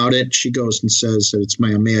mother about it. She goes and says that it's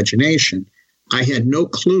my imagination. I had no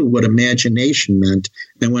clue what imagination meant.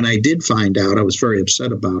 And when I did find out, I was very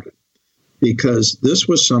upset about it, because this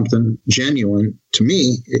was something genuine to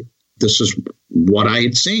me. This is what I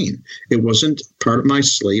had seen. It wasn't part of my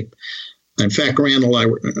sleep. In fact, Randall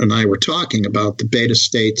and I were talking about the beta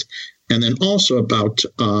state, and then also about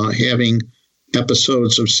having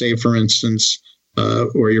episodes of, say, for instance,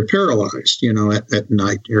 where you're paralyzed, at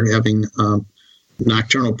night. You're having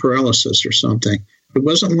nocturnal paralysis or something. It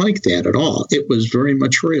wasn't like that at all. It was very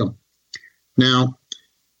much real. Now,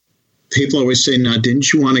 people always say, now,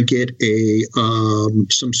 didn't you want to get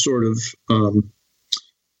some sort of,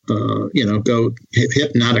 go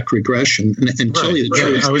hypnotic regression? And tell you the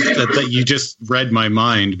truth. That you just read my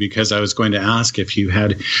mind, because I was going to ask if you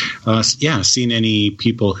had, seen any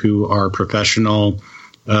people who are professional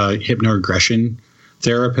hypnoregression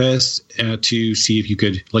therapists to see if you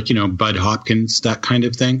could, Bud Hopkins, that kind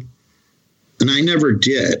of thing. And I never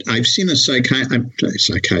did. I've seen a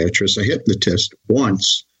psychiatrist, a hypnotist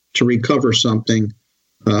once to recover something,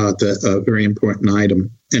 a very important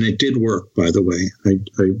item. And it did work, by the way. I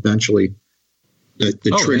eventually, the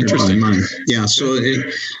trigger on my mind. Yeah, so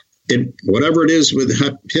it whatever it is with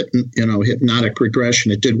hypnotic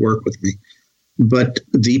regression, it did work with me. But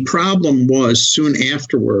the problem was soon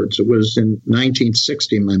afterwards, it was in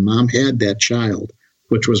 1960, my mom had that child,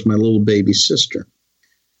 which was my little baby sister.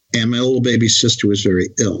 And my little baby sister was very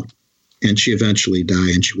ill, and she eventually died,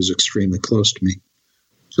 and she was extremely close to me.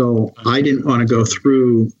 So I didn't want to go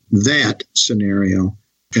through that scenario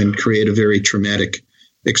and create a very traumatic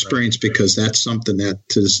experience, because that's something that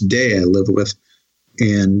to this day I live with.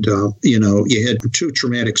 And, you had two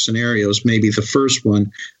traumatic scenarios. Maybe the first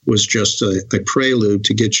one was just a prelude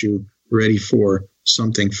to get you ready for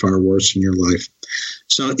something far worse in your life.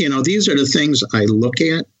 So, these are the things I look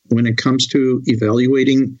at when it comes to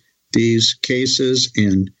evaluating these cases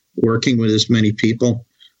and working with as many people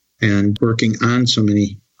and working on so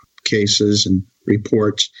many cases and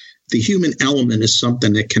reports. The human element is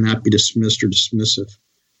something that cannot be dismissed or dismissive.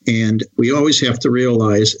 And we always have to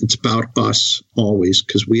realize it's about us always,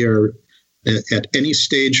 because we are at any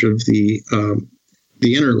stage of the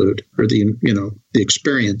interlude or the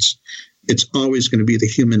experience, it's always going to be the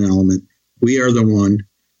human element. We are the one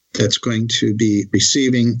that's going to be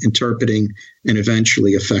receiving, interpreting, and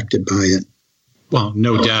eventually affected by it. Well,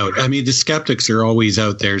 no doubt. I mean, the skeptics are always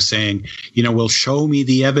out there saying, well, show me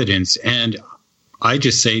the evidence. And I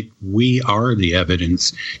just say, we are the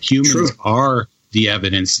evidence. Humans are the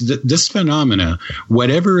evidence. This phenomena,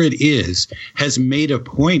 whatever it is, has made a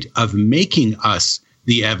point of making us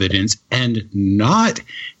the evidence and not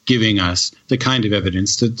giving us the kind of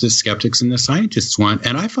evidence that the skeptics and the scientists want.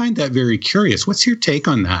 And I find that very curious. What's your take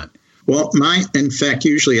on that? Well, in fact,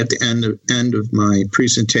 usually at the end of my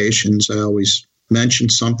presentations, I always mention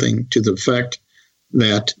something to the effect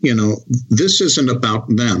that, this isn't about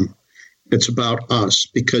them. It's about us.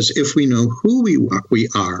 Because if we know who we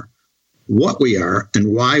are, what we are,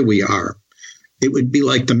 and why we are, it would be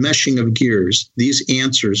like the meshing of gears. These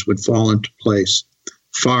answers would fall into place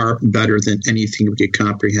far better than anything we could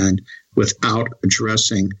comprehend without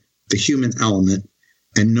addressing the human element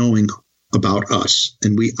and knowing about us.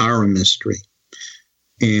 And we are a mystery.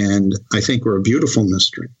 And I think we're a beautiful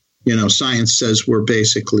mystery. Science says we're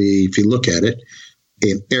basically, if you look at it,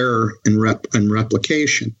 an error in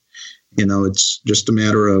replication. It's just a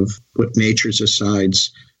matter of what nature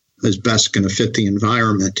decides is best going to fit the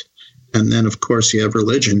environment. And then, of course, you have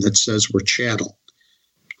religion that says we're chattel.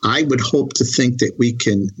 I would hope to think that we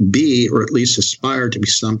can be, or at least aspire to be,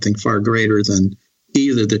 something far greater than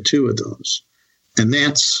either the two of those. And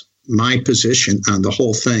that's my position on the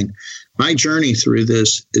whole thing. My journey through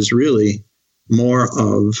this is really more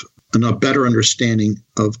of a better understanding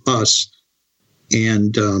of us,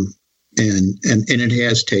 and it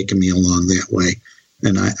has taken me along that way,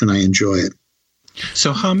 and I enjoy it.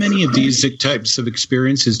 So how many of these types of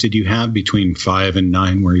experiences did you have between 5 and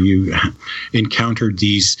 9 where you encountered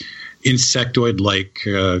these insectoid-like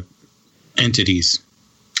entities?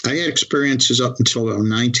 I had experiences up until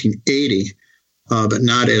 1980, but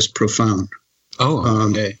not as profound. Oh,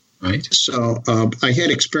 okay. Right. So I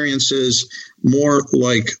had experiences more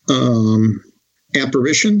like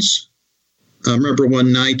apparitions. I remember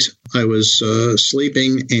one night I was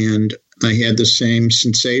sleeping, and I had the same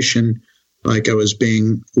sensation, like I was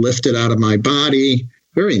being lifted out of my body,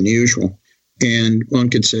 very unusual. And one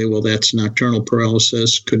could say, well, that's nocturnal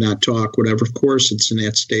paralysis, could not talk, whatever. Of course, it's in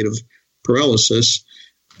that state of paralysis.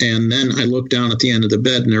 And then I looked down at the end of the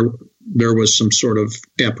bed, and there was some sort of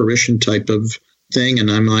apparition type of thing.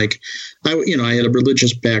 And I'm like, I had a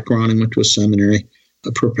religious background and went to a seminary,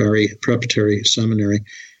 a preparatory seminary.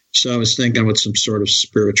 So I was thinking with some sort of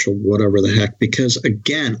spiritual whatever the heck, because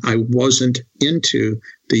again, I wasn't into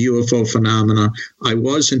the UFO phenomena. I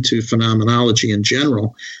was into phenomenology in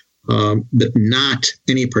general, but not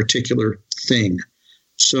any particular thing.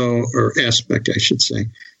 So, or aspect, I should say.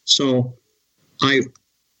 So I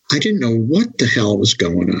didn't know what the hell was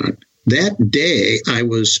going on. That day I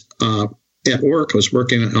was at work. I was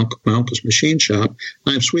working at my uncle's machine shop.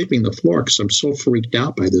 I'm sweeping the floor because I'm so freaked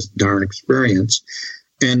out by this darn experience.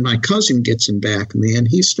 And my cousin gets in back of me, and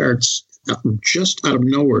he starts just out of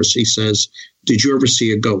nowhere. He says, "Did you ever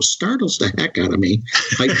see a ghost?" Startles the heck out of me.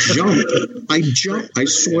 I jumped. I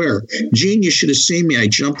swear. Gene, you should have seen me. I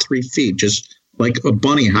jumped 3 feet, just like a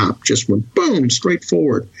bunny hop, just went boom, straight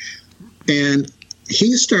forward. And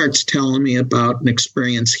he starts telling me about an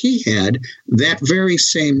experience he had that very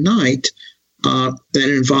same night that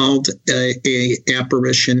involved a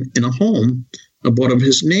apparition in a home of one of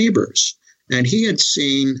his neighbors. And he had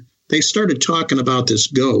seen, they started talking about this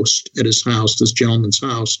ghost at his house, this gentleman's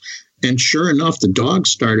house. And sure enough, the dog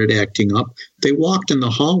started acting up. They walked in the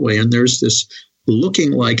hallway, and there's this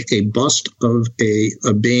looking like a bust of a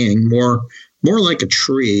being, more like a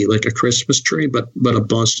tree, like a Christmas tree, but a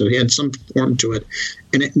bust. It had some form to it.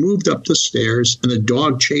 And it moved up the stairs, and the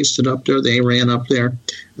dog chased it up there. They ran up there,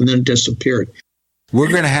 and then it disappeared. We're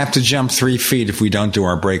going to have to jump 3 feet if we don't do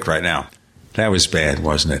our break right now. That was bad,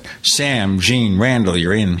 wasn't it? Sam, Gene, Randall,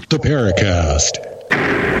 you're in the Paracast.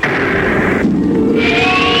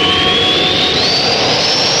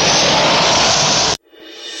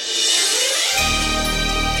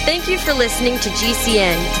 Thank you for listening to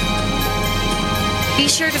GCN. Be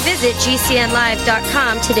sure to visit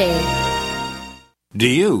GCNlive.com today. Do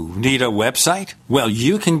you need a website? Well,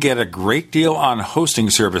 you can get a great deal on hosting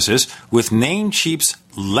services with Namecheap's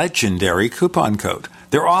legendary coupon code.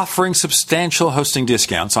 They're offering substantial hosting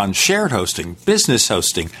discounts on shared hosting, business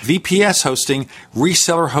hosting, VPS hosting,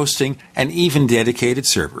 reseller hosting, and even dedicated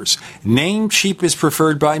servers. Namecheap is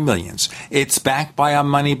preferred by millions. It's backed by a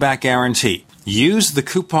money-back guarantee. Use the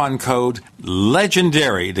coupon code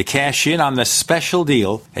LEGENDARY to cash in on the special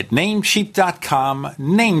deal at Namecheap.com,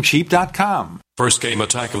 Namecheap.com. First came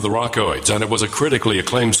Attack of the Rockoids, and it was a critically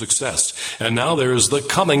acclaimed success. And now there's The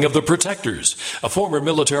Coming of the Protectors. A former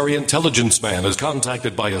military intelligence man is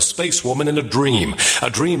contacted by a space woman in a dream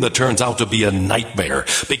that turns out to be a nightmare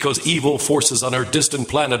because evil forces on her distant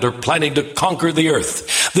planet are planning to conquer the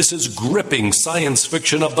Earth. This is gripping science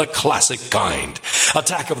fiction of the classic kind.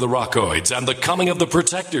 Attack of the Rockoids and The Coming of the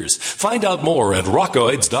Protectors. Find out more at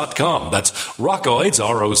rockoids.com. That's Rockoids,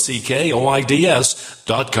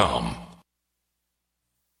 ROCKOIDS.com.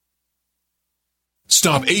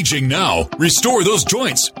 Stop aging now. Restore those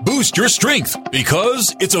joints. Boost your strength.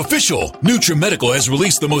 Because it's official. NutriMedical has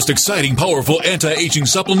released the most exciting, powerful anti-aging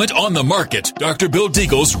supplement on the market. Dr. Bill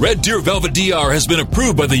Deagle's Red Deer Velvet DR has been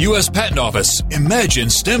approved by the U.S. Patent Office. Imagine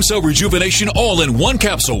stem cell rejuvenation all in one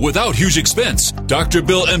capsule without huge expense. Dr.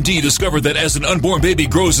 Bill MD discovered that as an unborn baby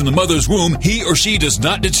grows in the mother's womb, he or she does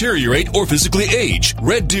not deteriorate or physically age.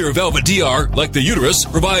 Red Deer Velvet DR, like the uterus,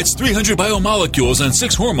 provides 300 biomolecules and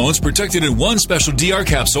 6 hormones protected in one special DR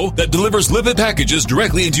capsule that delivers lipid packages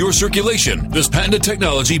directly into your circulation. This patented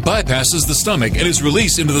technology bypasses the stomach and is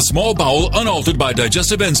released into the small bowel unaltered by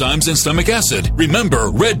digestive enzymes and stomach acid.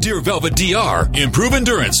 Remember, Red Deer Velvet DR. Improve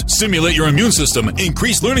endurance, stimulate your immune system,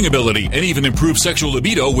 increase learning ability, and even improve sexual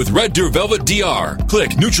libido with Red Deer Velvet DR.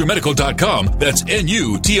 Click NutriMedical.com, that's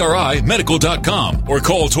NUTRI Medical.com, or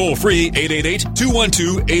call toll-free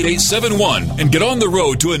 888-212-8871 and get on the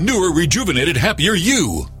road to a newer, rejuvenated, happier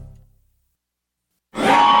you.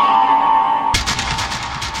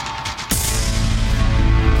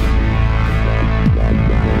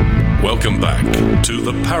 Welcome back to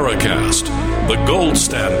the Paracast, the gold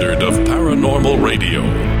standard of paranormal radio.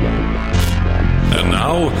 And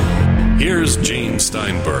now, here's Gene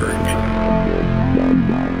Steinberg.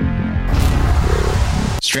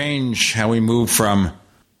 Strange how we move from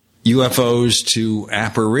UFOs to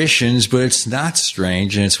apparitions, but it's not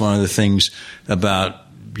strange, and it's one of the things about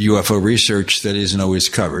UFO research that isn't always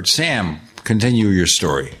covered. Sam, continue your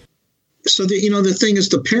story. So, the thing is,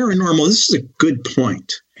 the paranormal, this is a good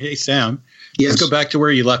point. Hey, Sam. Yes. Let's go back to where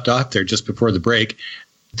you left off there just before the break.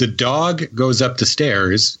 The dog goes up the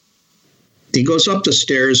stairs, He goes up the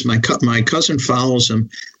stairs. My cousin follows him.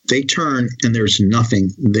 They turn, and there's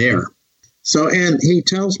nothing there. So, and he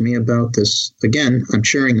tells me about this. Again, I'm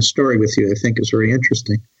sharing the story with you. I think it's very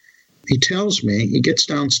interesting. He tells me, he gets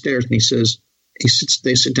downstairs, and he says,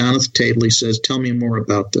 they sit down at the table. He says, tell me more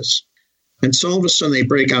about this. And so all of a sudden, they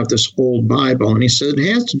break out this old Bible. And he said,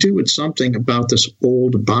 it has to do with something about this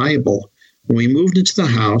old Bible. When we moved into the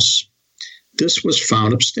house, this was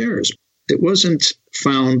found upstairs. It wasn't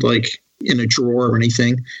found like in a drawer or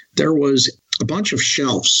anything. There was a bunch of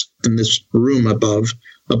shelves in this room above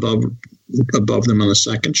them on the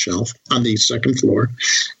second shelf, on the second floor.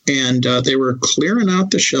 And they were clearing out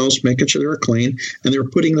the shelves, making sure they were clean, and they were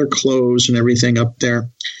putting their clothes and everything up there.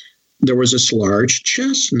 There was this large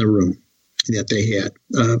chest in the room that they had,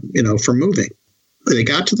 for moving. They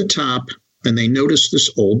got to the top, and they noticed this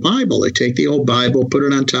old Bible. They take the old Bible, put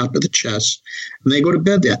it on top of the chest, and they go to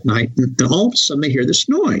bed that night, and all of a sudden they hear this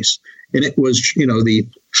noise. And it was,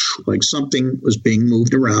 like something was being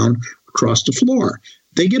moved around across the floor.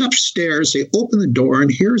 They get upstairs, they open the door,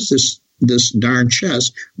 and here's this darn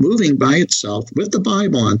chest moving by itself with the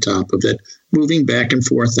Bible on top of it, moving back and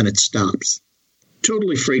forth, and it stops.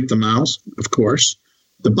 Totally freaked them out, of course.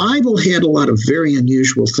 The Bible had a lot of very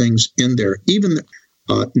unusual things in there, even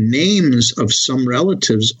names of some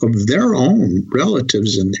relatives of their own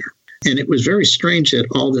relatives in there. And it was very strange that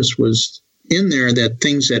all this was in there, that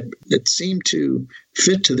things that seemed to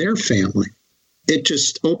fit to their family. It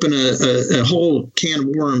just opened a whole can of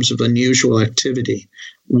worms of unusual activity.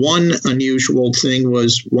 One unusual thing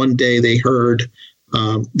was one day they heard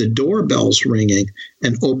the doorbells ringing,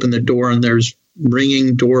 and opened the door, and there's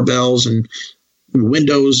ringing doorbells and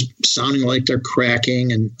windows sounding like they're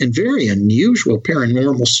cracking, and very unusual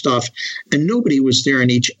paranormal stuff. And nobody was there in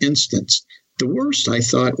each instance. The worst, I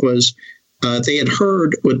thought, was they had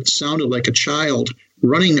heard what sounded like a child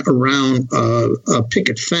running around a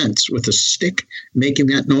picket fence with a stick, making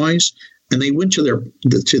that noise. And they went to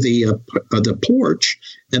the porch,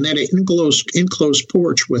 and that enclosed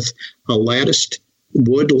porch with a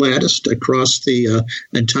wood latticed across the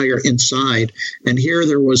entire inside. And here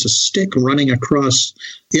there was a stick running across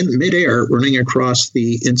in midair, running across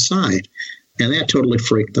the inside, and that totally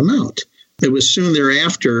freaked them out. It was soon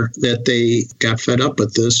thereafter that they got fed up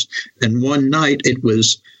with this, and one night it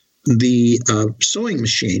was the sewing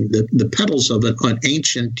machine, the pedals of an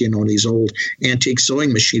ancient, these old antique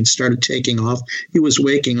sewing machines started taking off. He was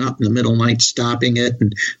waking up in the middle of the night, stopping it,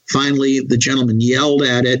 and finally the gentleman yelled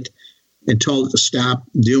at it and told it to stop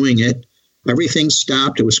doing it. Everything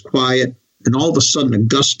stopped. It was quiet. And all of a sudden, a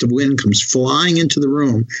gust of wind comes flying into the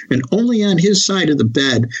room, and only on his side of the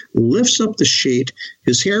bed lifts up the sheet.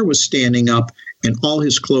 His hair was standing up, and all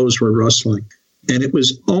his clothes were rustling. And it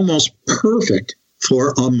was almost perfect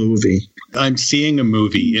for a movie. I'm seeing a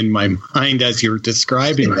movie in my mind as you're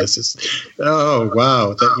describing this. Oh,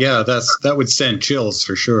 wow. That would send chills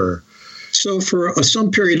for sure. So for some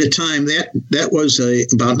period of time, that was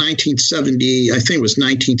about 1970, I think it was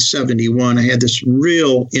 1971, I had this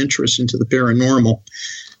real interest into the paranormal.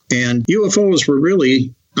 And UFOs were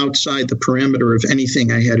really outside the parameter of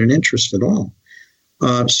anything I had an interest at all.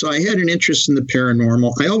 So I had an interest in the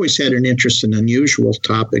paranormal. I always had an interest in unusual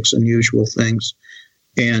topics, unusual things,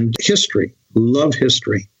 and history. Love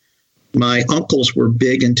history. My uncles were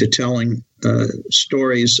big into telling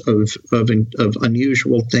stories of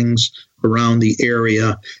unusual things around the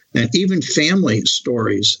area, and even family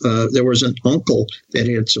stories. There was an uncle that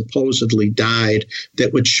had supposedly died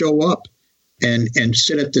that would show up and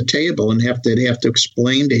sit at the table, and they'd have to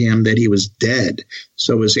explain to him that he was dead.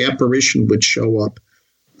 So his apparition would show up.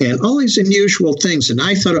 And all these unusual things. And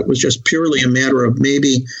I thought it was just purely a matter of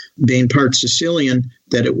maybe being part Sicilian,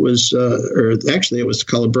 that it was, or actually it was the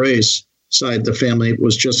Calabrese side of the family. It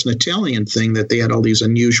was just an Italian thing that they had all these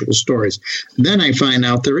unusual stories. Then I find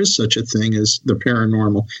out there is such a thing as the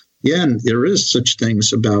paranormal. Yeah, and there is such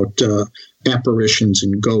things about apparitions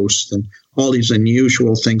and ghosts and all these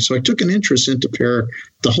unusual things. So I took an interest into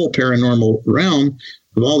the whole paranormal realm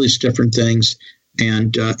of all these different things.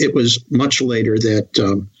 And it was much later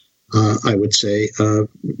that I would say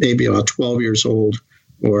maybe about 12 years old,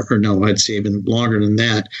 or no, I'd say even longer than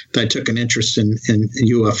that I took an interest in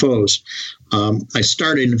UFOs. I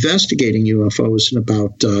started investigating UFOs in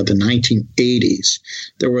about the 1980s.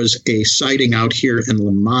 There was a sighting out here in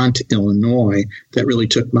Lamont, Illinois, that really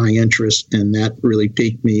took my interest, and that really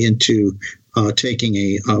piqued me into taking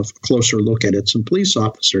a closer look at it. Some police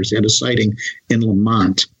officers had a sighting in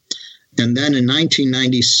Lamont. And then in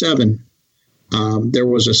 1997, there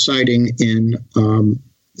was a sighting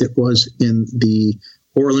it was in the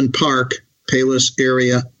Orland Park, Palos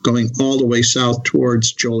area, going all the way south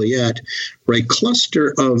towards Joliet, where a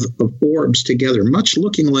cluster of orbs together, much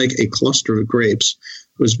looking like a cluster of grapes,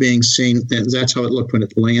 was being seen. And that's how it looked when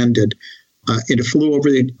it landed. It flew over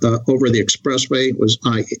the expressway. It was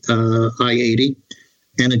I-80,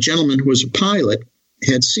 and a gentleman who was a pilot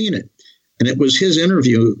had seen it. And it was his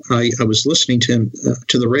interview. I was listening to him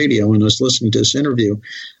to the radio, and I was listening to this interview.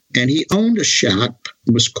 And he owned a shop.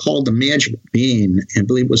 It was called the Magic Bean, and I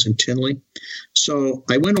believe it was in Tinley. So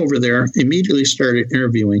I went over there, immediately started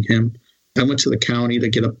interviewing him. I went to the county to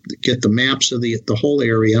get the maps of the whole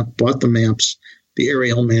area, bought the maps, the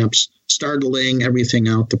aerial maps, started laying everything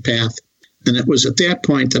out, the path. And it was at that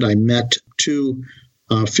point that I met two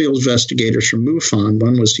field investigators from MUFON.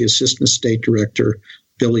 One was the Assistant State Director,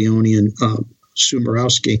 Bill Leone, and Sue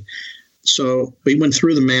Borowski. So we went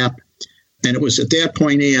through the map, and it was at that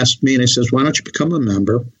point he asked me, and he says, why don't you become a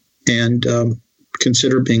member and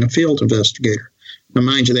consider being a field investigator? Now,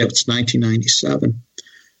 mind you, that was 1997.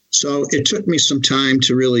 So it took me some time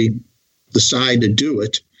to really decide to do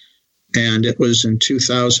it. And it was in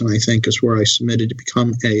 2000, I think, is where I submitted to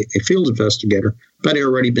become a field investigator. But I'd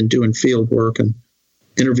already been doing field work and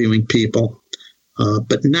interviewing people,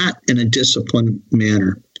 but not in a disciplined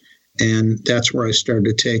manner. And that's where I started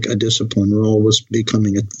to take a disciplined role, was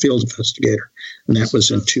becoming a field investigator. And that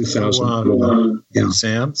was in 2004.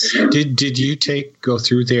 Sam, did you go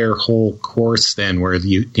through their whole course then, where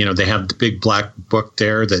they have the big black book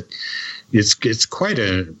there that it's quite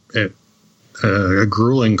a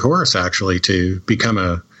grueling course, actually, to become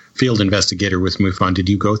a field investigator with MUFON. Did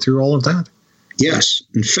you go through all of that? Yes.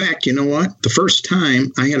 In fact, you know what? The first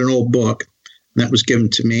time I had an old book that was given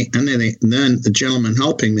to me, and then the gentleman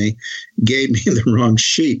helping me gave me the wrong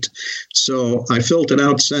sheet. So I filled it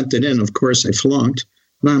out, sent it in. Of course, I flunked.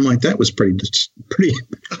 And I'm like, that was pretty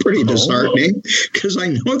disheartening, because I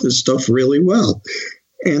know this stuff really well.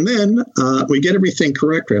 And then we get everything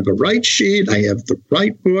correct. I have the right sheet. I have the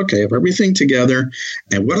right book. I have everything together.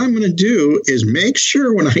 And what I'm going to do is make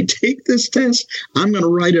sure when I take this test, I'm going to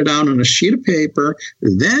write it out on a sheet of paper,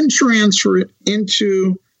 then transfer it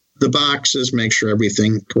into the boxes, make sure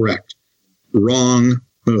everything correct. Wrong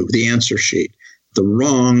move, the answer sheet. The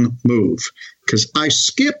wrong move, because I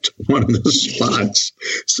skipped one of the spots.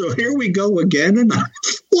 So here we go again, and I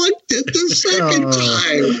flunked it the second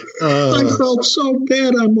time. I felt so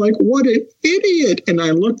bad. I'm like, what an idiot. And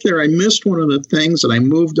I looked there, I missed one of the things, and I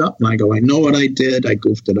moved up, and I go, I know what I did. I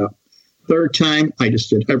goofed it up. Third time, I just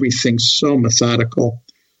did everything so methodical,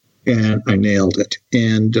 and I nailed it.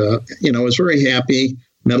 And, I was very happy,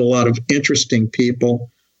 met a lot of interesting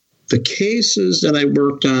people. The cases that I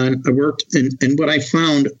worked on, and what I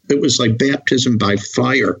found, it was like baptism by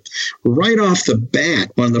fire. Right off the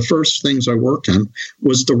bat, one of the first things I worked on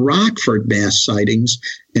was the Rockford mass sightings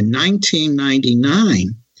in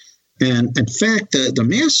 1999. And in fact, the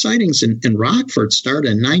mass sightings in Rockford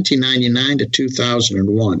started in 1999 to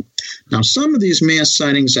 2001. Now, some of these mass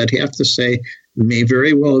sightings, I'd have to say, may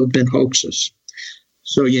very well have been hoaxes.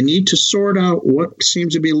 So you need to sort out what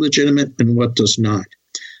seems to be legitimate and what does not.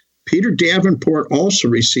 Peter Davenport also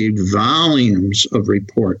received volumes of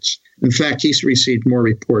reports. In fact, he's received more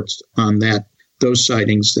reports on those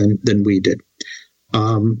sightings than we did.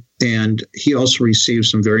 And he also received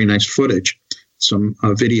some very nice footage, some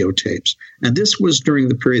videotapes. And this was during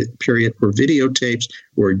the period where videotapes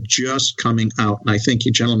were just coming out. And I think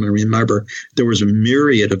you gentlemen remember there was a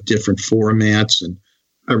myriad of different formats, and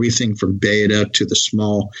everything from beta to the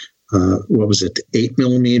small, 8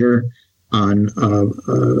 millimeter on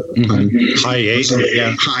high 8,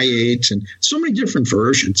 high 8, and so many different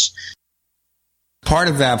versions. Part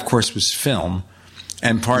of that, of course, was film,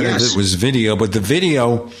 and part of it was video. But the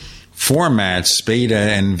video formats, beta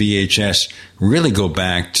and VHS, really go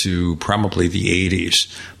back to probably the 80s.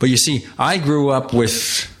 But you see, I grew up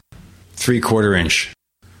with 3/4 inch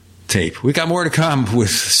tape. We got more to come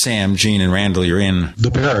with Sam, Gene, and Randall. You're in the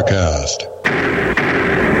Paracast.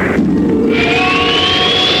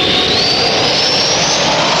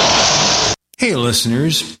 Hey,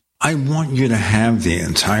 listeners. I want you to have the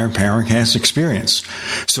entire Paracast experience.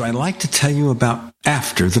 So I'd like to tell you about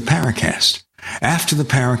After the Paracast. After the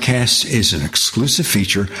Paracast is an exclusive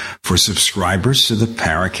feature for subscribers to the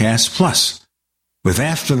Paracast Plus. With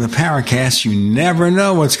After the Paracast, you never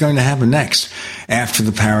know what's going to happen next. After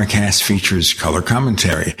the Paracast features color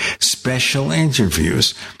commentary, special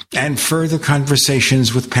interviews, and further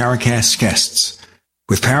conversations with Paracast guests.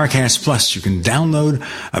 With Paracast Plus, you can download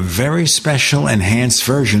a very special enhanced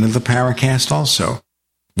version of the Paracast also.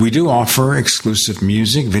 We do offer exclusive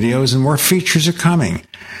music, videos, and more features are coming.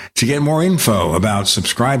 To get more info about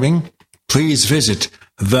subscribing, please visit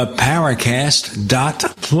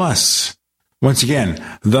theparacast.plus. Once again,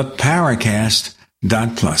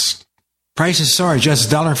 theparacast.plus. Prices are just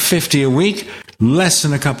 $1.50 a week, less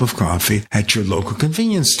than a cup of coffee at your local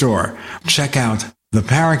convenience store. Check out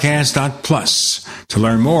theparacast.plus to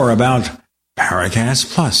learn more about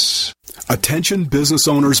Paracast Plus. Attention business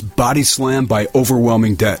owners body slammed by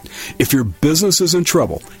overwhelming debt. If your business is in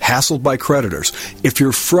trouble, hassled by creditors, if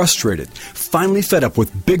you're frustrated, finally fed up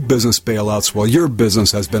with big business bailouts while your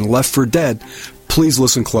business has been left for dead, please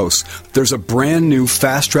listen close. There's a brand new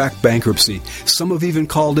fast-track bankruptcy. Some have even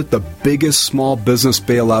called it the biggest small business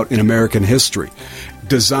bailout in American history.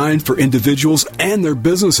 Designed for individuals and their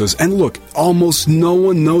businesses. And look, almost no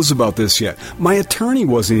one knows about this yet. My attorney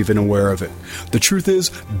wasn't even aware of it. The truth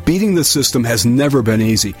is, beating the system has never been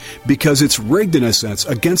easy because it's rigged in a sense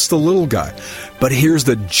against the little guy. But here's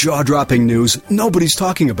the jaw-dropping news nobody's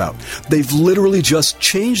talking about. They've literally just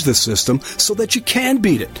changed the system so that you can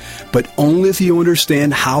beat it, but only if you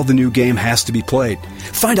understand how the new game has to be played.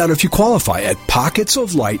 Find out if you qualify at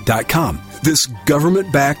pocketsoflight.com. This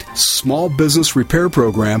government-backed small business repair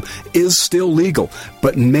program is still legal,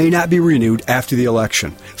 but may not be renewed after the election.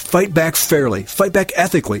 Fight back fairly, fight back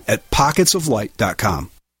ethically at pocketsoflight.com.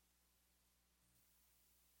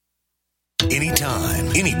 Anytime,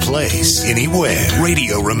 any place, anywhere.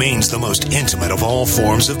 Radio remains the most intimate of all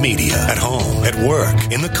forms of media. At home, at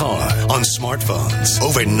work, in the car, on smartphones.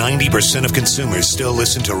 Over 90% of consumers still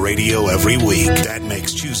listen to radio every week. That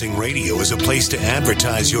makes choosing radio as a place to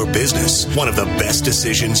advertise your business one of the best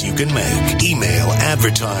decisions you can make. Email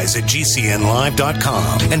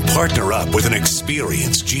advertise@gcnlive.com and partner up with an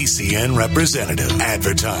experienced GCN representative.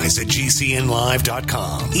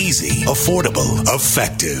 Advertise@gcnlive.com. Easy, affordable,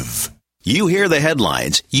 effective. You hear the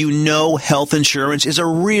headlines. You know health insurance is a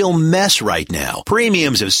real mess right now.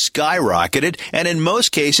 Premiums have skyrocketed, and in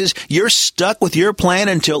most cases, you're stuck with your plan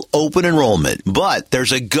until open enrollment. But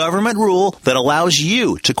there's a government rule that allows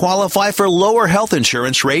you to qualify for lower health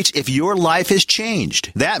insurance rates if your life has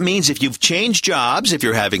changed. That means if you've changed jobs, if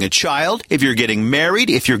you're having a child, if you're getting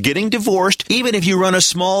married, if you're getting divorced, even if you run a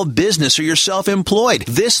small business or you're self-employed,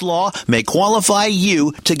 this law may qualify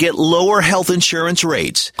you to get lower health insurance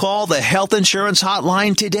rates. Call the Health Insurance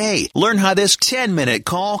Hotline today. Learn how this 10-minute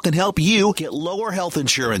call can help you get lower health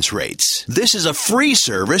insurance rates. This is a free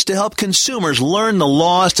service to help consumers learn the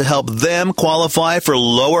laws to help them qualify for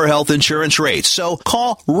lower health insurance rates. So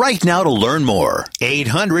call right now to learn more.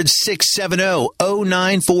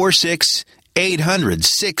 800-670-0946.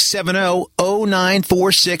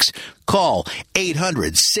 800-670-0946. Call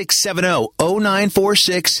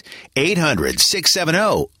 800-670-0946.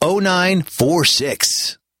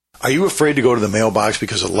 800-670-0946. Are you afraid to go to the mailbox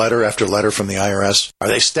because of letter after letter from the IRS? Are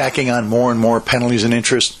they stacking on more and more penalties and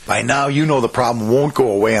interest? By now, you know the problem won't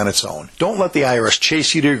go away on its own. Don't let the IRS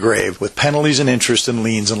chase you to your grave with penalties and interest and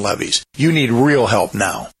liens and levies. You need real help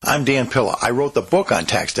now. I'm Dan Pilla. I wrote the book on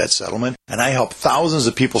tax debt settlement, and I help thousands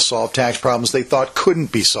of people solve tax problems they thought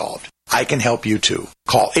couldn't be solved. I can help you too.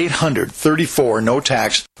 Call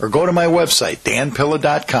 800-34-NO-TAX or go to my website,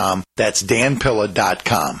 danpilla.com. That's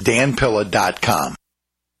danpilla.com. danpilla.com.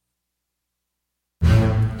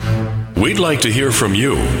 We'd like to hear from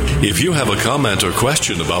you. If you have a comment or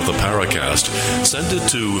question about the Paracast, send it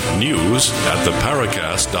to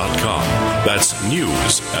news@theparacast.com. That's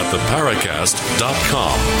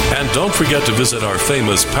news@theparacast.com. And don't forget to visit our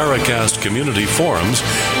famous Paracast community forums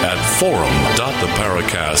at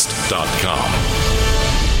forum.theparacast.com.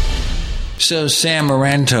 So Sam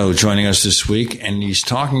Maranto joining us this week, and he's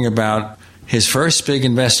talking about his first big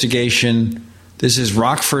investigation. This is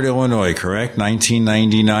Rockford, Illinois, correct?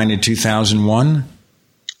 1999 to 2001?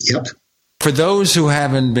 Yep. For those who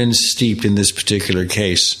haven't been steeped in this particular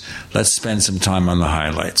case, let's spend some time on the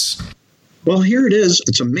highlights. Well, here it is.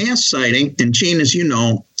 It's a mass sighting. And, Gene, as you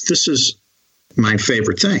know, this is my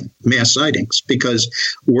favorite thing, mass sightings, because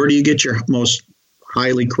where do you get your most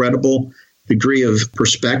highly credible degree of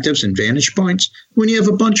perspectives and vantage points? When you have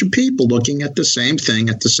a bunch of people looking at the same thing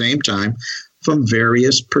at the same time from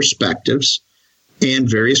various perspectives and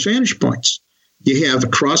various vantage points. You have a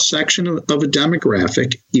cross-section of a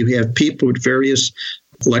demographic. You have people with various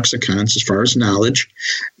lexicons as far as knowledge.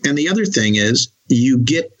 And the other thing is you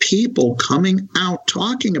get people coming out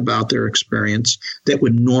talking about their experience that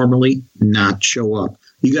would normally not show up.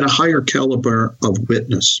 You get a higher caliber of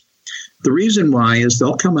witness. The reason why is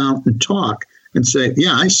they'll come out and talk and say,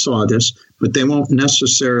 yeah, I saw this, but they won't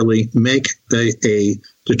necessarily make a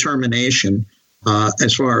determination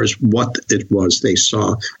as far as what it was they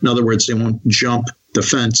saw. In other words, they won't jump the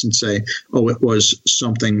fence and say, oh, it was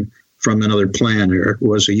something from another planet or it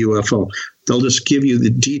was a UFO. They'll just give you the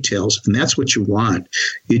details, and that's what you want.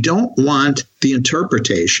 You don't want the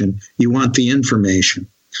interpretation. You want the information.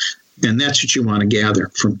 And that's what you want to gather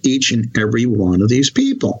from each and every one of these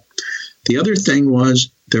people. The other thing was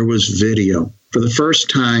there was video. For the first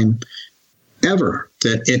time ever,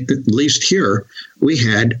 that at least here, we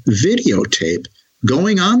had videotape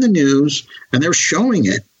going on the news, and they're showing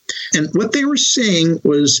it. And what they were seeing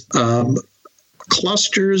was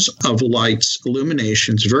clusters of lights,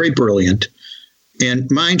 illuminations, very brilliant. And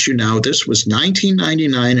mind you now, this was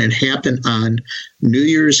 1999 and happened on New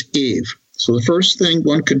Year's Eve. So the first thing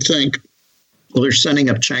one could think, well, they're sending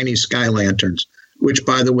up Chinese sky lanterns, which,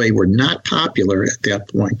 by the way, were not popular at that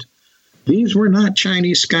point. These were not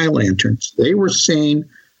Chinese sky lanterns. They were seen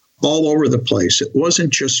all over the place. It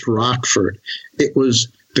wasn't just Rockford. It was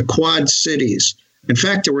the Quad Cities. In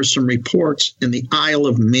fact, there were some reports in the Isle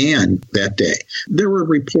of Man that day. There were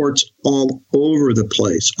reports all over the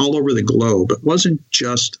place, all over the globe. It wasn't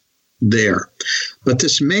just there. But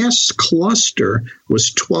this mass cluster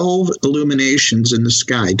was 12 illuminations in the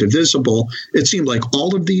sky, divisible. It seemed like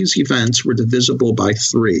all of these events were divisible by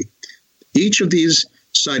 3. Each of these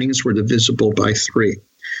sightings were divisible by 3.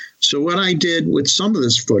 So what I did with some of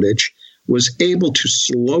this footage was able to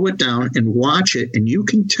slow it down and watch it, and you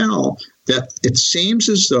can tell that it seems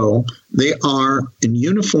as though they are in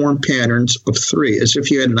uniform patterns of 3, as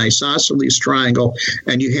if you had an isosceles triangle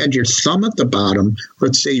and you had your thumb at the bottom,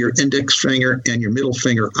 let's say your index finger and your middle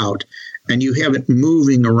finger out, and you have it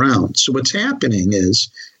moving around. So what's happening is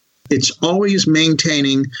it's always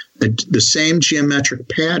maintaining the same geometric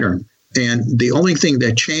pattern, and the only thing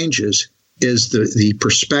that changes is the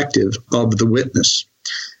perspective of the witness.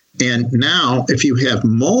 And now, if you have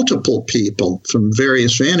multiple people from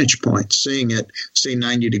various vantage points seeing it, say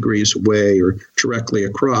 90 degrees away or directly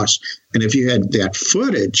across, and if you had that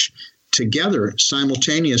footage together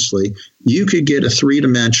simultaneously, you could get a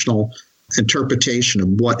 3-dimensional interpretation of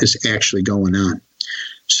what is actually going on.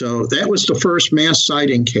 So that was the first mass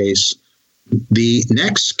sighting case. The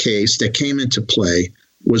next case that came into play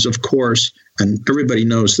was, of course, and everybody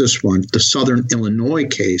knows this one, the Southern Illinois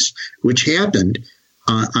case, which happened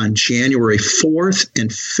on January 4th and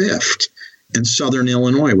 5th in Southern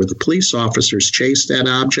Illinois, where the police officers chased that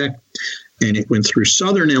object, and it went through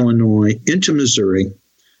Southern Illinois into Missouri.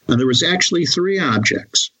 And there was actually 3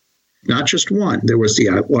 objects, not just one. There was the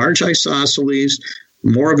large isosceles,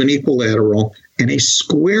 more of an equilateral, and a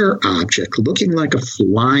square object looking like a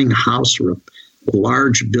flying house or a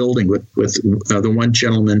large building with the one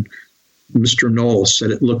gentleman, Mr. Knowles, said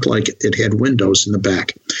it looked like it had windows in the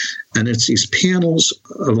back. And it's these panels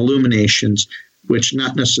of illuminations, which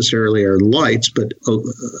not necessarily are lights, but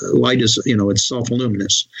light is, it's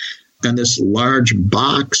self-luminous. And this large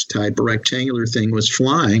box type rectangular thing was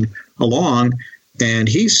flying along, and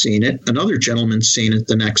he's seen it. Another gentleman's seen it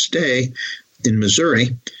the next day in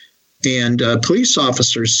Missouri. And police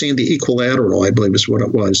officers seen the equilateral, I believe is what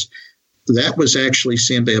it was. That was actually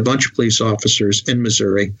seen by a bunch of police officers in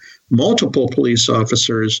Missouri. Multiple police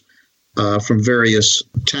officers from various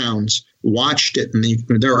towns watched it, and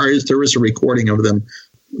there is a recording of them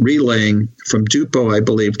relaying from Dupo, I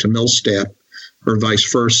believe, to Millstadt, or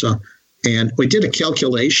vice versa. And we did a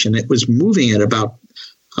calculation. It was moving at about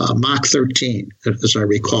Mach 13, as I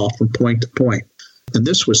recall, from point to point. And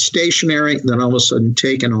this was stationary, then all of a sudden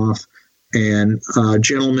taken off. And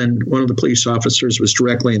gentleman, one of the police officers, was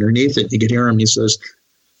directly underneath it. You could hear him, he says,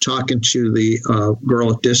 talking to the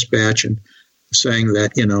girl at dispatch and saying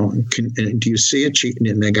that, do you see it?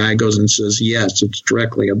 And the guy goes and says, yes, it's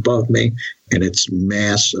directly above me, and it's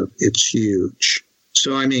massive. It's huge.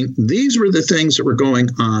 So, these were the things that were going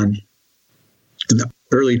on in the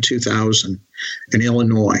early 2000s in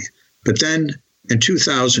Illinois. But then in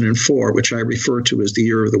 2004, which I refer to as the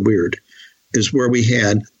year of the weird, is where we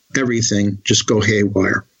had everything just go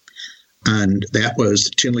haywire. And that was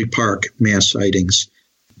the Tinley Park mass sightings.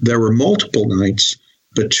 There were multiple nights,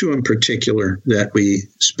 but 2 in particular that we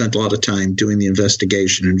spent a lot of time doing the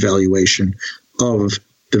investigation and valuation of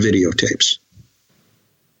the videotapes.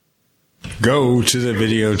 Go to the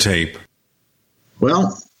videotape.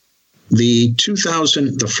 Well, the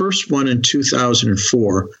first one in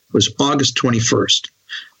 2004 was August 21st.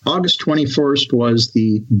 August 21st was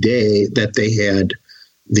the day that they had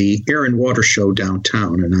the Air and Water Show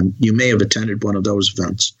downtown, and you may have attended one of those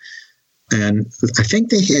events. And I think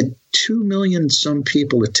they had 2 million some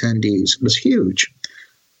people attendees. It was huge.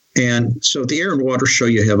 And so the Air and Water Show,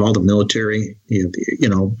 you have all the military,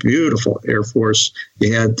 beautiful Air Force.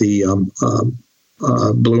 You had the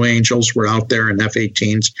Blue Angels were out there in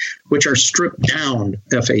F-18s, which are stripped down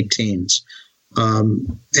F-18s.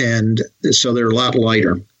 And so they're a lot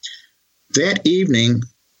lighter. That evening,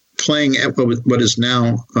 playing at what is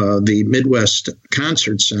now the Midwest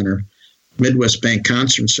Bank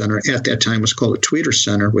Concert Center, at that time was called the Tweeter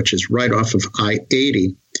Center, which is right off of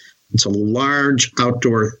I-80. It's a large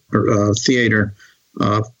outdoor theater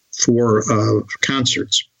for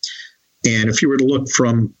concerts. And if you were to look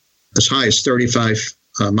from as high as 35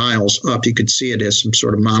 miles up, you could see it as some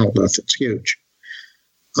sort of monolith. It's huge.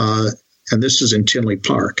 And this is in Tinley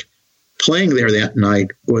Park. Playing there that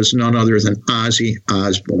night was none other than Ozzy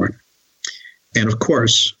Osbourne. And of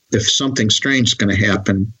course, if something strange is going to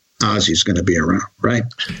happen, Ozzy's going to be around, right?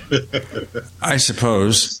 I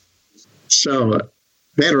suppose. So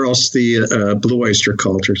that or else the Blue Oyster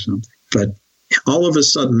Cult or something. But all of a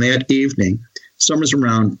sudden that evening, summer's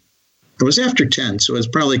around, it was after 10, so it was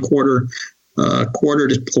probably quarter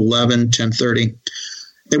to 11, 10:30.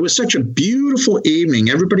 It was such a beautiful evening.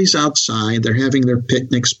 Everybody's outside. They're having their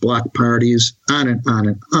picnics, block parties, on and on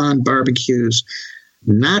and on, barbecues.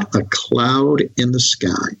 Not a cloud in the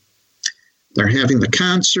sky. They're having the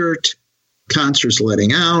concert. Concert's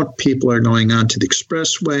letting out. People are going onto the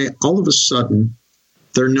expressway. All of a sudden,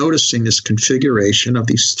 they're noticing this configuration of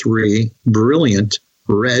these three brilliant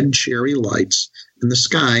red cherry lights in the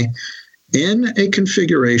sky in a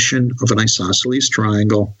configuration of an isosceles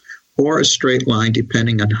triangle or a straight line,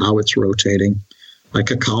 depending on how it's rotating, like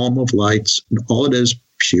a column of lights. And all it is,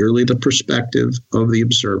 purely the perspective of the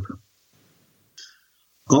observer.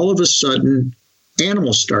 All of a sudden,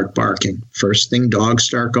 animals start barking. First thing, dogs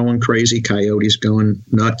start going crazy, coyotes going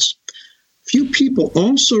nuts. Few people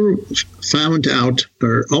also found out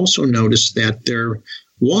or also noticed that their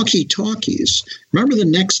walkie-talkies, remember the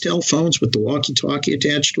Nextel phones with the walkie-talkie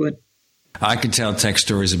attached to it? I can tell tech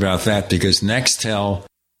stories about that because Nextel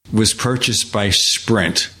was purchased by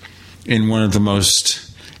Sprint in one of the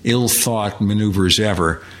most ill-thought maneuvers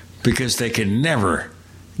ever because they could never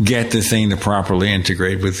get the thing to properly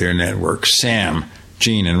integrate with their network. Sam,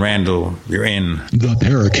 Gene, and Randall, you're in the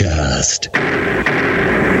Paracast.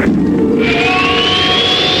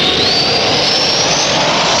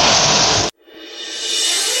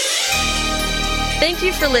 Thank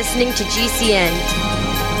you for listening to GCN.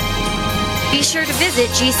 Be sure to visit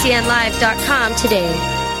GCNlive.com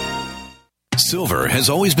today. Silver has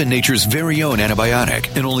always been nature's very own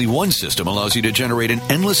antibiotic, and only one system allows you to generate an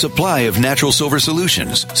endless supply of natural silver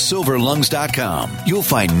solutions. SilverLungs.com. You'll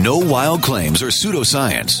find no wild claims or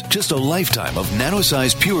pseudoscience, just a lifetime of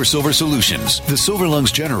nano-sized pure silver solutions. The Silver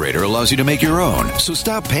Lungs generator allows you to make your own, so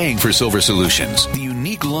stop paying for silver solutions. The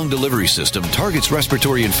unique lung delivery system targets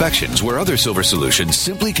respiratory infections where other silver solutions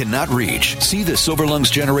simply cannot reach. See the Silver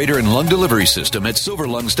Lungs generator and lung delivery system at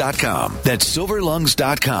SilverLungs.com. That's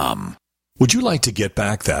SilverLungs.com. Would you like to get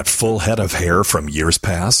back that full head of hair from years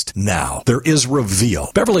past? Now, there is Reveal.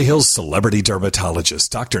 Beverly Hills celebrity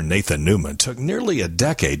dermatologist Dr. Nathan Newman took nearly a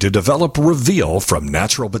decade to develop Reveal from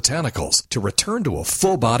natural botanicals to return to a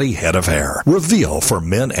full-body head of hair. Reveal for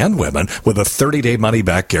men and women with a 30-day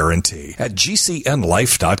money-back guarantee at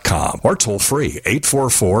GCNlife.com or toll-free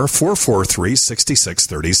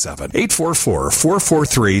 844-443-6637.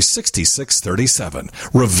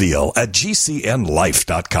 844-443-6637. Reveal at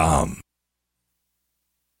GCNlife.com.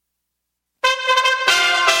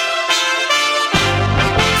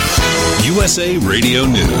 USA Radio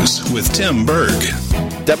News with Tim Berg.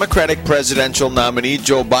 Democratic presidential nominee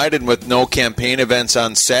Joe Biden with no campaign events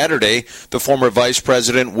on Saturday. The former vice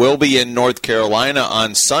president will be in North Carolina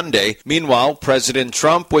on Sunday. Meanwhile, President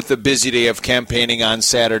Trump with a busy day of campaigning on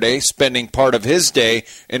Saturday, spending part of his day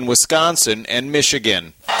in Wisconsin and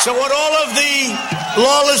Michigan. So what all of the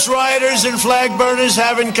lawless rioters and flag burners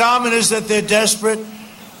have in common is that they're desperate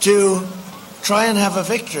to try and have a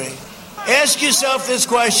victory. Ask yourself this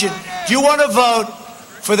question. Do you want to vote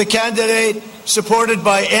for the candidate supported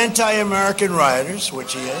by anti-American rioters,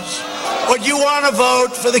 which he is? Or do you want to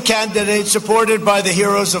vote for the candidate supported by the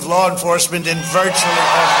heroes of law enforcement in virtually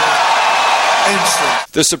every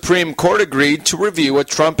instance? The Supreme Court agreed to review a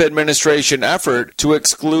Trump administration effort to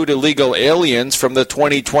exclude illegal aliens from the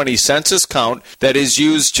 2020 census count that is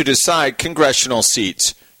used to decide congressional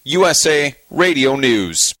seats. USA Radio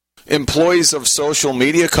News. Employees of social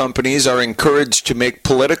media companies are encouraged to make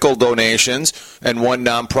political donations, and one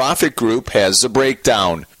nonprofit group has a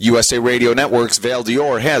breakdown. USA Radio Network's Val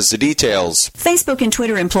Dior has the details. Facebook and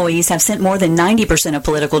Twitter employees have sent more than 90% of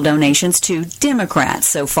political donations to Democrats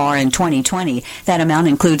so far in 2020. That amount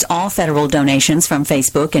includes all federal donations from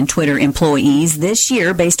Facebook and Twitter employees this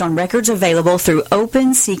year based on records available through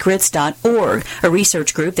OpenSecrets.org, a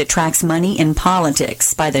research group that tracks money in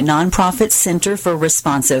politics by the nonprofit Center for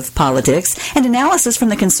Responsive politics. And analysis from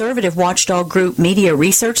the conservative watchdog group Media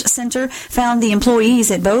Research Center found the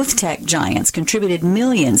employees at both tech giants contributed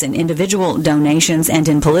millions in individual donations and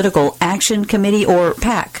in political action committee or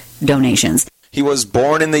PAC donations. He was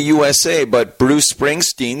born in the USA, but Bruce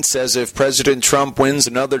Springsteen says if President Trump wins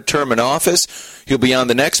another term in office, he'll be on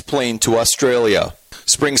the next plane to Australia.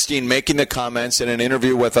 Springsteen making the comments in an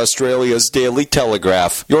interview with Australia's Daily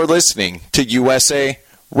Telegraph. You're listening to USA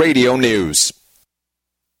Radio News.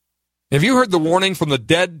 Have you heard the warning from the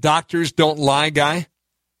Dead Doctors Don't Lie guy?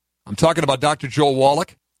 I'm talking about Dr. Joel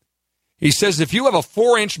Wallach. He says if you have a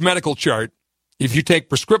 4-inch medical chart, if you take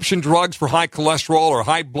prescription drugs for high cholesterol or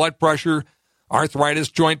high blood pressure, arthritis,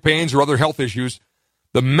 joint pains, or other health issues,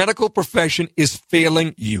 the medical profession is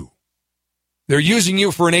failing you. They're using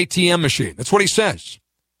you for an ATM machine. That's what he says.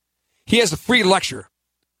 He has a free lecture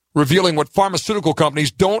revealing what pharmaceutical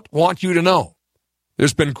companies don't want you to know.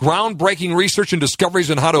 There's been groundbreaking research and discoveries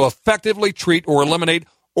on how to effectively treat or eliminate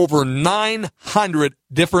over 900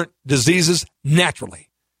 different diseases naturally.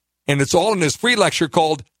 And it's all in his free lecture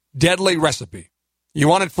called Deadly Recipe. You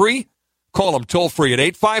want it free? Call him toll free at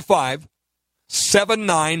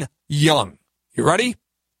 855-79-YOUNG. You ready?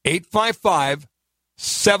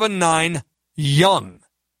 855-79-YOUNG.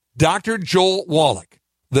 Dr. Joel Wallach,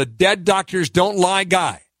 the Dead Doctors Don't Lie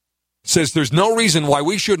guy, says there's no reason why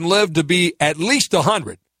we shouldn't live to be at least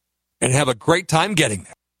 100 and have a great time getting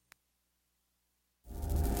there.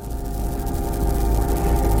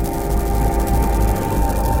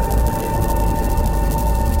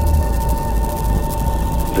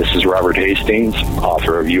 This is Robert Hastings,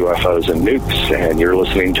 author of UFOs and Nukes, and you're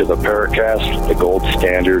listening to the Paracast, the gold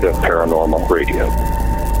standard of paranormal radio.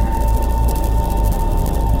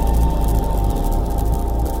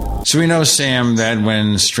 So we know, Sam, that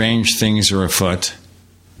when strange things are afoot,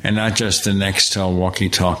 and not just the Nextel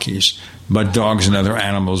walkie-talkies, but dogs and other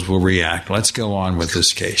animals will react. Let's go on with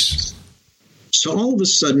this case. So all of a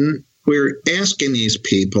sudden, we're asking these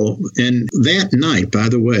people, and that night, by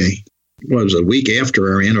the way, was a week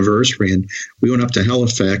after our anniversary, and we went up to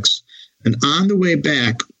Halifax. And on the way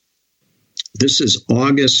back, this is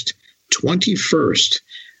August 21st,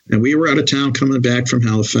 and we were out of town coming back from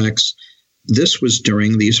Halifax. This was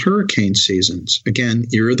during these hurricane seasons. Again,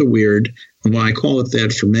 Year of the Weird, and why I call it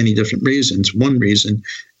that for many different reasons. One reason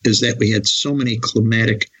is that we had so many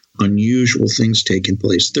climatic, unusual things taking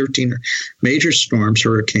place. 13 major storms,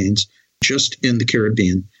 hurricanes, just in the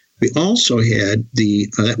Caribbean. We also had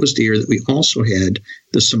that was the year that we also had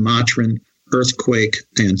the Sumatran earthquake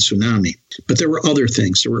and tsunami. But there were other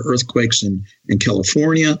things. There were earthquakes in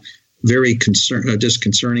California, very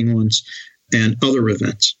disconcerting ones, and other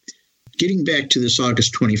events. Getting back to this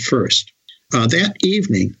August 21st, that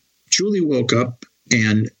evening, Julie woke up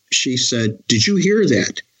and she said, "Did you hear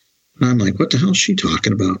that?" And I'm like, what the hell is she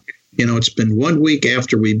talking about? You know, it's been 1 week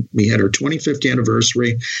after we had our 25th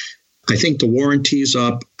anniversary. I think the warranty's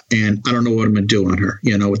up. And I don't know what I'm going to do on her.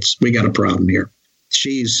 You know, we got a problem here.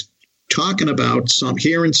 She's talking about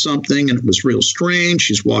hearing something, and it was real strange.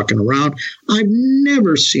 She's walking around. I've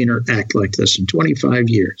never seen her act like this in 25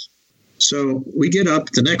 years. So we get up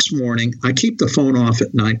the next morning. I keep the phone off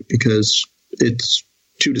at night because it's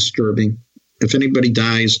too disturbing. If anybody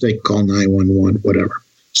dies, they call 911, whatever.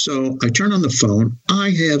 So I turn on the phone. I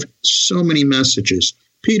have so many messages.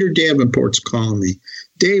 Peter Davenport's calling me.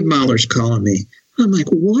 Dave Mahler's calling me. I'm like,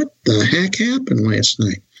 what the heck happened last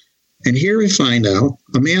night? And here I find out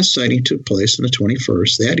a mass sighting took place on the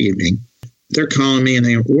 21st that evening. They're calling me and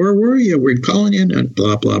they go, where were you? We're calling you and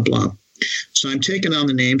blah, blah, blah. So I'm taking down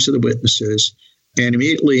the names of the witnesses, and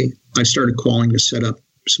immediately I started calling to set up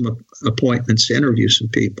some appointments to interview some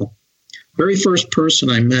people. Very first person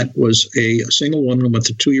I met was a single woman with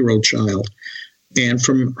a 2-year-old child. And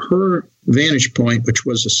from her vantage point, which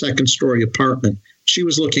was a second-story apartment, she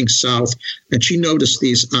was looking south, and she noticed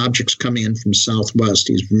these objects coming in from southwest,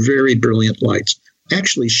 these very brilliant lights.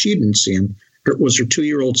 Actually, she didn't see them. It was her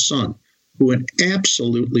 2-year-old son, who went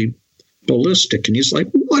absolutely ballistic. And he's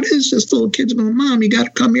like, what is this? Little kid's going, Mom, you got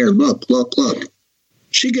to come here. Look, look, look.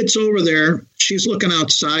 She gets over there. She's looking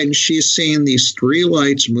outside, and she's seeing these 3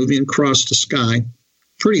 lights moving across the sky,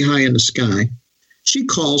 pretty high in the sky. She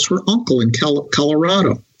calls her uncle in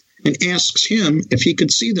Colorado and asks him if he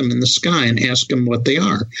could see them in the sky and ask him what they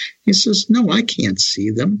are. He says, no, I can't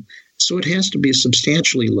see them. So it has to be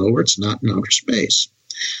substantially lower. It's not in outer space.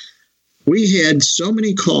 We had so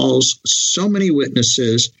many calls, so many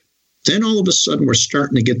witnesses. Then all of a sudden, we're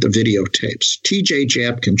starting to get the videotapes. TJ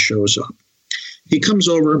Japkin shows up. He comes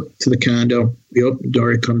over to the condo. We open the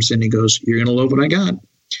door. He comes in. He goes, you're going to love what I got.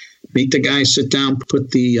 Meet the guy, sit down,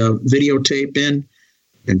 put the videotape in.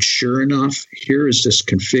 And sure enough, here is this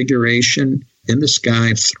configuration in the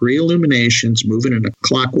sky, 3 illuminations moving in a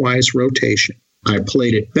clockwise rotation. I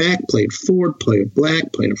played it back, played forward, played it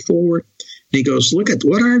back, played it forward. And he goes, look at,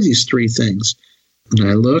 what are these 3 things? And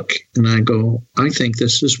I look and I go, I think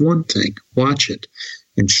this is one thing. Watch it.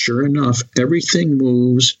 And sure enough, everything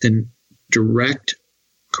moves in directly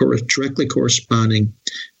corresponding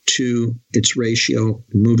to its ratio,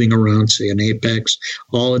 moving around, say, an apex.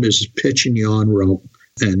 All it is pitch and yaw and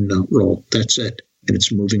roll. That's it. And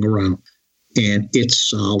it's moving around. And it's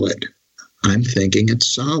solid. I'm thinking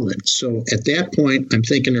it's solid. So at that point, I'm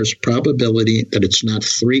thinking there's a probability that it's not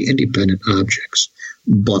 3 independent objects,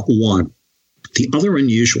 but 1. The other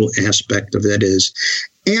unusual aspect of that is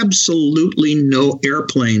absolutely no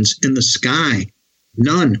airplanes in the sky.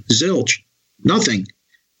 None. Zilch. Nothing.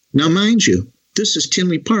 Now, mind you, this is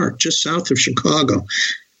Tinley Park, just south of Chicago.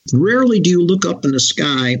 Rarely do you look up in the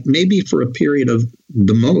sky, maybe for a period of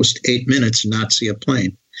the most 8 minutes, and not see a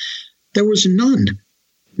plane. There was none.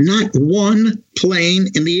 Not one plane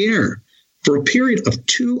in the air for a period of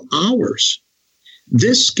 2 hours.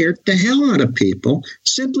 This scared the hell out of people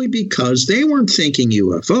simply because they weren't thinking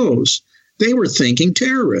UFOs. They were thinking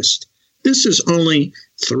terrorists. This is only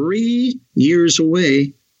 3 years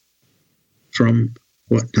away from,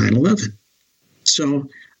 9/11. So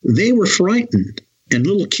they were frightened, and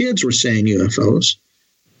little kids were saying UFOs,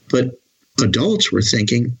 but adults were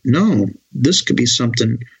thinking, no, this could be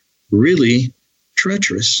something really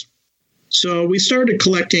treacherous. So we started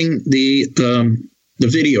collecting the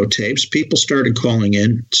videotapes. People started calling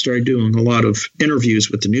in, started doing a lot of interviews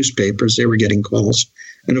with the newspapers. They were getting calls.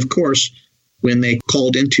 And of course, when they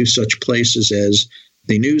called into such places as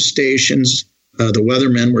the news stations, the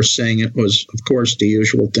weathermen were saying it was, of course, the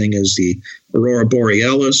usual thing is the Aurora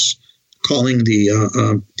Borealis, calling the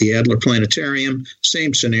Adler Planetarium.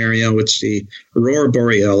 Same scenario. It's the Aurora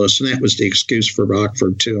Borealis, and that was the excuse for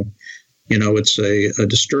Rockford, too. You know, it's a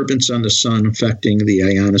disturbance on the sun affecting the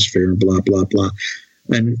ionosphere, blah, blah, blah.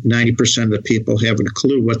 And 90% of the people haven't a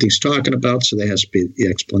clue what he's talking about, so that has to be the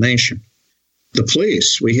explanation. The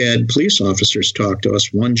police, we had police officers talk to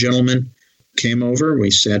us. One gentleman came over,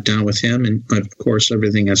 we sat down with him, and of course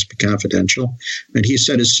everything has to be confidential. And he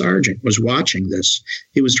said his sergeant was watching this.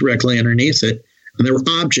 He was directly underneath it, and there were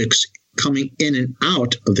objects coming in and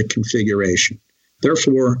out of the configuration.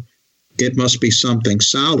 Therefore, it must be something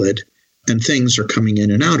solid, and things are coming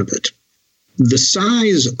in and out of it. The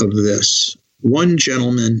size of this, one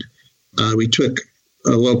gentleman, we took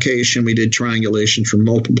a location, we did triangulation from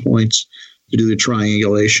multiple points to do the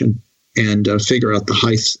triangulation and figure out the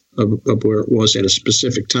height of where it was at a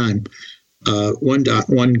specific time. One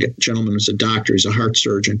gentleman was a doctor, he's a heart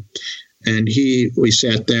surgeon, and we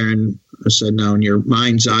sat there and I said, now in your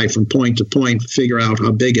mind's eye from point to point, figure out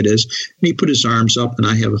how big it is. And he put his arms up, and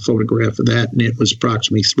I have a photograph of that, and it was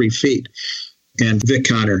approximately 3 feet. And Vic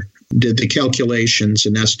Connor did the calculations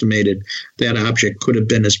and estimated that object could have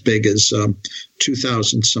been as big as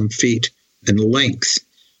 2,000 some feet in length.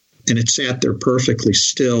 And it sat there perfectly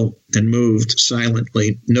still and moved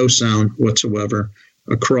silently, no sound whatsoever,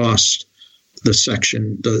 across the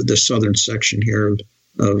section, the southern section here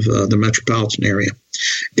of the metropolitan area.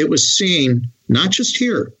 It was seen not just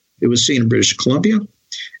here. It was seen in British Columbia.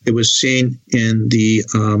 It was seen in the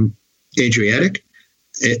Adriatic.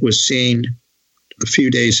 It was seen a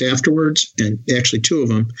few days afterwards, and actually 2 of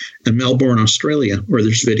them, in Melbourne, Australia, where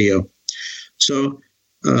there's video. So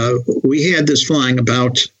we had this flying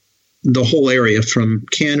about the whole area from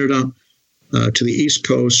Canada to the East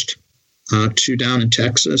Coast to down in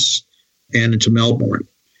Texas and into Melbourne.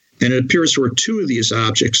 And it appears there were 2 of these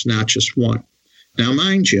objects, not just one. Now,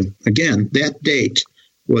 mind you, again, that date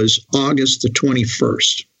was August the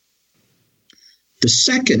 21st. The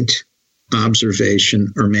second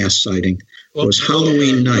observation or mass sighting was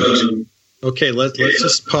Halloween night. Okay, let's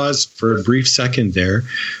just pause for a brief second there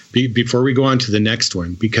before we go on to the next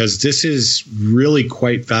one, because this is really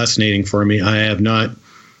quite fascinating for me. I have not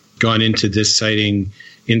gone into this sighting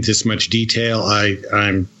in this much detail.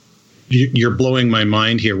 You're blowing my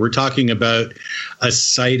mind here. We're talking about a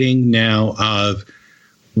sighting now of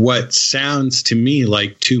what sounds to me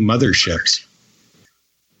like 2 motherships.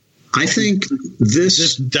 I think this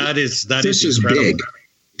is big.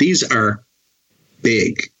 These are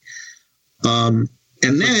big. And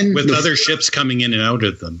then with other ships coming in and out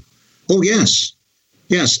of them. Oh, yes.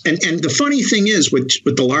 Yes. And the funny thing is with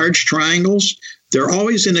the large triangles, they're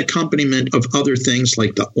always in accompaniment of other things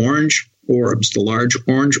like the orange orbs, the large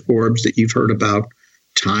orange orbs that you've heard about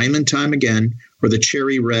time and time again, or the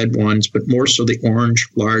cherry red ones, but more so the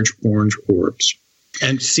large orange orbs.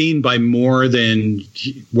 And seen by more than,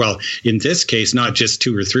 well, in this case, not just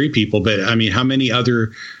 2 or 3 people, but I mean, how many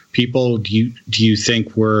other people do you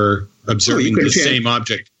think were observing the same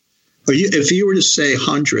object? If you were to say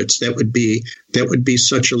hundreds, that would be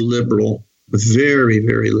such a liberal, very,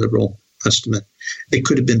 very liberal estimate. It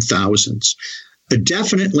could have been thousands.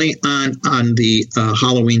 Definitely on the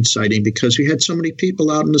Halloween sighting, because we had so many people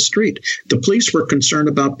out in the street. The police were concerned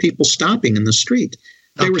about people stopping in the street.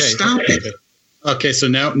 They were stopping. Okay, so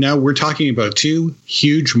now we're talking about 2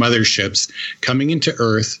 huge motherships coming into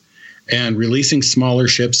Earth and releasing smaller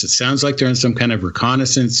ships. It sounds like they're on some kind of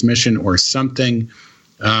reconnaissance mission or something.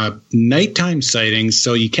 Nighttime sightings,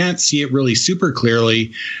 so you can't see it really super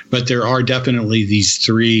clearly, but there are definitely these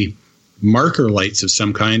 3 marker lights of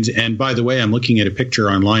some kind. And by the way, I'm looking at a picture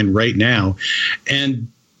online right now, and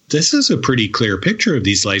this is a pretty clear picture of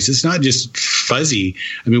these lights. It's not just fuzzy.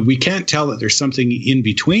 I mean, we can't tell that there's something in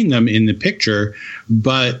between them in the picture,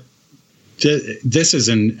 but this is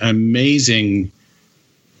an amazing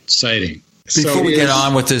sighting. Before we get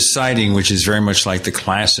on with this sighting, which is very much like the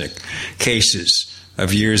classic cases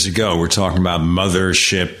of years ago, we're talking about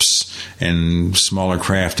motherships and smaller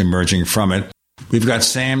craft emerging from it. We've got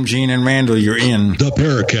Sam, Gene, and Randall. You're in the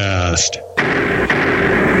Paracast.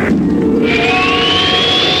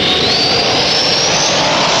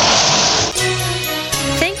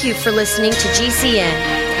 Thank you for listening to GCN.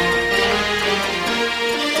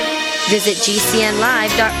 Visit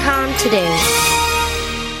GCNlive.com today.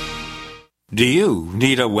 Do you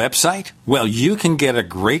need a website? Well, you can get a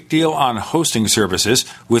great deal on hosting services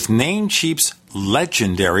with Namecheap's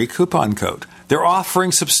legendary coupon code. They're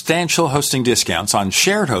offering substantial hosting discounts on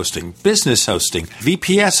shared hosting, business hosting,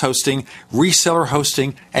 VPS hosting, reseller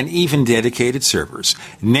hosting, and even dedicated servers.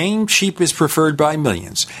 Namecheap is preferred by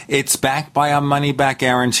millions. It's backed by a money-back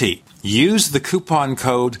guarantee. Use the coupon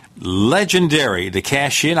code LEGENDARY to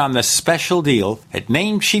cash in on the special deal at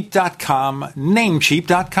Namecheap.com,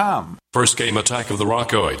 Namecheap.com. First came Attack of the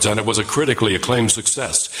Rockoids, and it was a critically acclaimed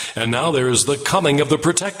success. And now there is The Coming of the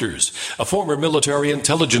Protectors. A former military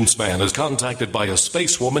intelligence man is contacted by a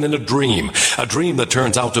space woman in a dream that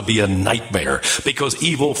turns out to be a nightmare because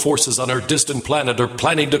evil forces on her distant planet are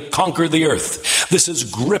planning to conquer the Earth. This is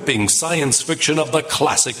gripping science fiction of the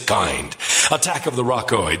classic kind. Attack of the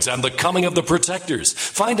Rockoids and The Coming of the Protectors.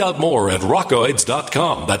 Find out more at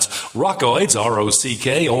rockoids.com. That's Rockoids,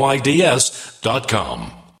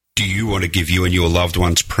 ROCKOIDS.com. Do you want to give you and your loved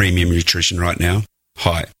ones premium nutrition right now?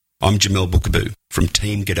 Hi, I'm Jamel Bookaboo from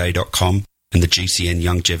TeamG'day.com and the GCN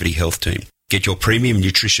Longevity Health Team. Get your premium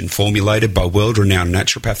nutrition formulated by world-renowned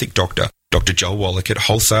naturopathic doctor, Dr. Joel Wallach at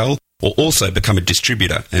wholesale, or also become a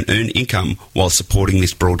distributor and earn income while supporting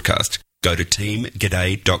this broadcast. Go to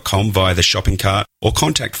TeamG'day.com via the shopping cart or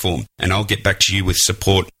contact form, and I'll get back to you with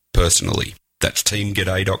support personally. That's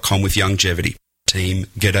TeamG'day.com with longevity.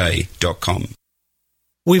 TeamG'day.com.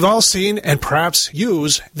 We've all seen and perhaps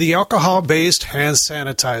use the alcohol-based hand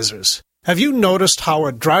sanitizers. Have you noticed how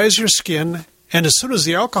it dries your skin, and as soon as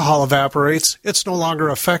the alcohol evaporates, it's no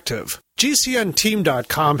longer effective?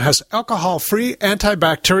 GCNteam.com has alcohol-free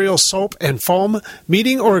antibacterial soap and foam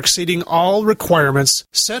meeting or exceeding all requirements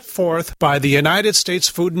set forth by the United States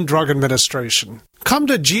Food and Drug Administration. Come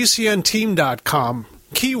to GCNteam.com.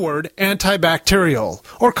 Keyword antibacterial,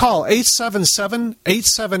 or call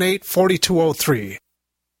 877-878-4203.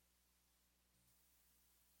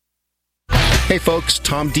 Hey folks,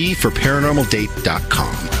 Tom D for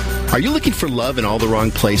ParanormalDate.com. Are you looking for love in all the wrong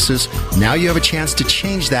places? Now you have a chance to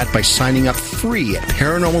change that by signing up free at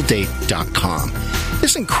ParanormalDate.com.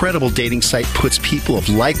 This incredible dating site puts people of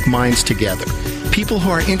like minds together. People who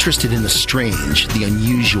are interested in the strange, the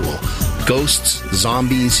unusual, ghosts,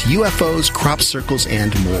 zombies, UFOs, crop circles,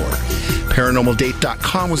 and more.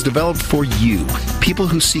 ParanormalDate.com was developed for you, people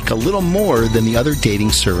who seek a little more than the other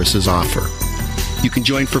dating services offer. You can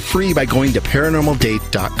join for free by going to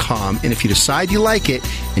ParanormalDate.com, and if you decide you like it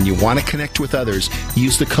and you want to connect with others,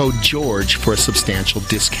 use the code GEORGE for a substantial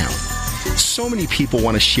discount. So many people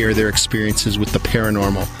want to share their experiences with the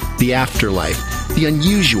paranormal, the afterlife, the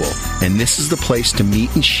unusual, and this is the place to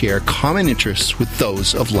meet and share common interests with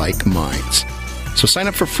those of like minds. So sign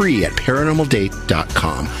up for free at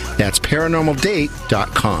ParanormalDate.com. That's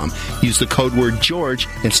ParanormalDate.com. Use the code word George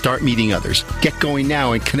and start meeting others. Get going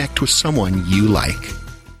now and connect with someone you like.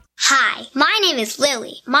 Hi, my name is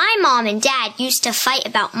Lily. My mom and dad used to fight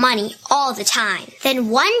about money all the time. Then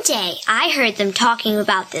one day, I heard them talking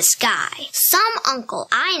about this guy, some uncle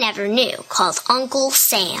I never knew, called Uncle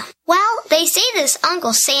Sam. Well, they say this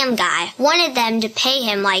Uncle Sam guy wanted them to pay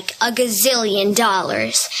him like $1 gazillion,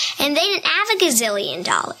 and they didn't have $1 gazillion.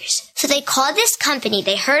 So they called this company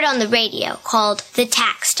they heard on the radio called the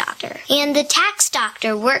Tax Doctor. And the Tax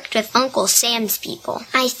Doctor worked with Uncle Sam's people.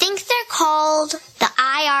 I think they're called the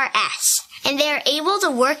IRS. And they were able to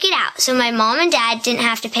work it out so my mom and dad didn't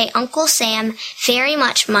have to pay Uncle Sam very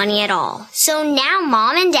much money at all. So now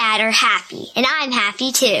mom and dad are happy, and I'm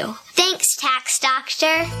happy too. Thanks, Tax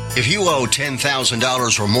Doctor. If you owe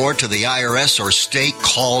 $10,000 or more to the IRS or state,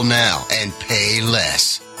 call now and pay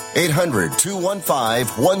less.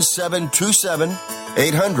 800-215-1727.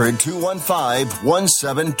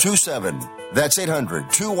 800-215-1727. That's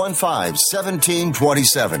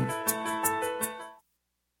 800-215-1727.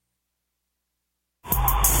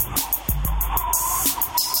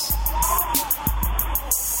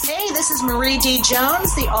 Hey, this is Marie D.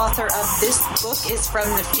 Jones, the author of This Book is from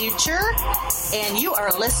the Future, and you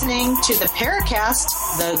are listening to the Paracast,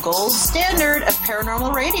 the gold standard of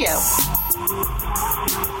paranormal radio.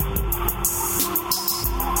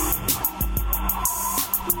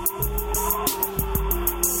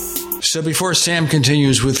 So before Sam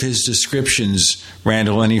continues with his descriptions,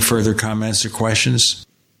 Randall, any further comments or questions?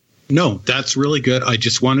 No, that's really good. I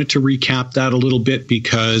just wanted to recap that a little bit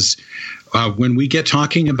because when we get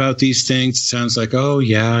talking about these things, it sounds like, oh,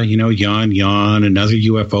 yeah, yawn, another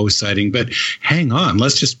UFO sighting. But hang on,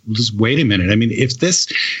 let's just wait a minute. I mean, if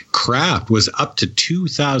this craft was up to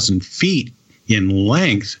 2,000 feet in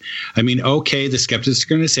length, I mean, okay, the skeptics are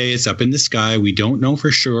going to say it's up in the sky. We don't know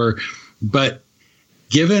for sure. But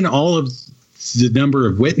given all of the number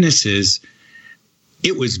of witnesses,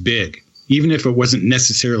 it was big. Even if it wasn't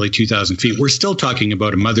necessarily 2,000 feet, we're still talking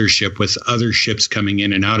about a mothership with other ships coming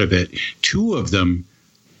in and out of it. Two of them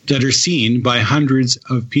that are seen by hundreds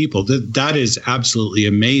of people. That is absolutely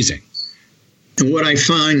amazing. And what I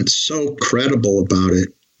find so credible about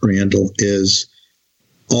it, Randall, is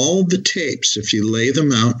all the tapes, if you lay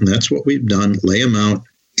them out, and that's what we've done, lay them out,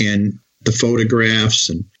 and the photographs,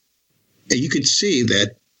 and you could see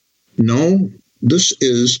that, no, this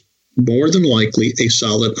is more than likely a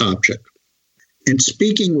solid object. And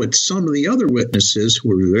speaking with some of the other witnesses who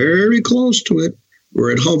were very close to it, where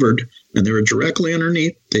it hovered, and they were directly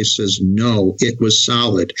underneath, they says, no, it was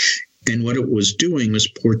solid. And what it was doing was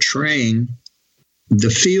portraying the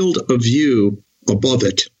field of view above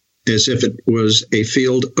it, as if it was a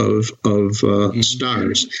field of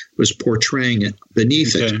stars, it was portraying it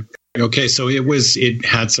beneath it. Okay, so it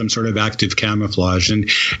had some sort of active camouflage, and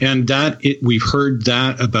that we've heard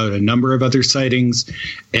that about a number of other sightings,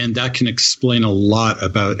 and that can explain a lot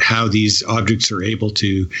about how these objects are able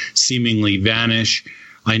to seemingly vanish.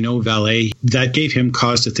 I know Valet, that gave him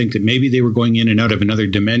cause to think that maybe they were going in and out of another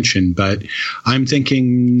dimension, but I'm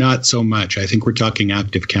thinking not so much. I think we're talking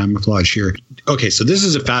active camouflage here. Okay, so this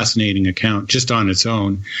is a fascinating account just on its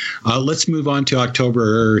own. Let's move on to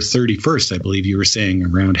October 31st, I believe you were saying,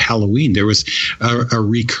 around Halloween. There was a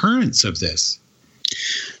recurrence of this.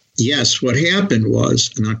 Yes, what happened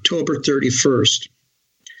was on October 31st,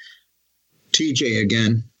 TJ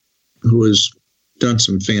again, who was done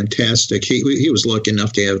some fantastic. He was lucky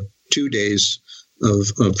enough to have 2 days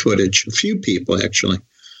of footage, a few people actually.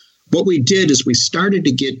 What we did is we started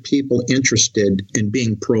to get people interested in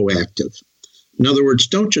being proactive. In other words,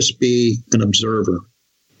 don't just be an observer.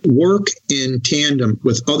 Work in tandem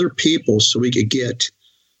with other people so we could get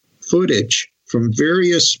footage from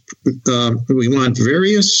various, we want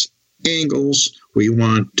various angles, we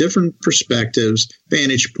want different perspectives,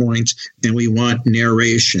 vantage points, and we want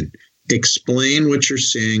narration. Explain what you're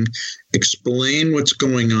seeing, explain what's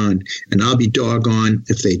going on, and I'll be doggone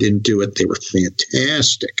if they didn't do it. They were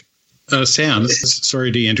fantastic. Sam,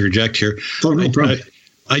 sorry to interject here. Oh, no problem.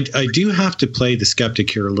 I do have to play the skeptic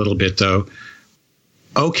here a little bit, though.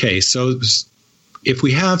 Okay, so if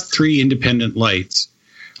we have 3 independent lights,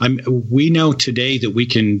 we know today that we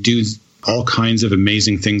can do all kinds of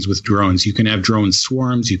amazing things with drones. You can have drone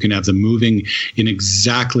swarms. You can have them moving in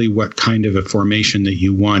exactly what kind of a formation that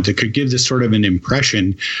you want. It could give this sort of an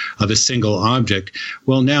impression of a single object.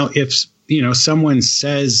 Well, now if someone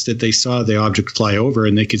says that they saw the object fly over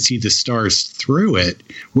and they could see the stars through it,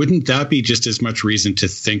 wouldn't that be just as much reason to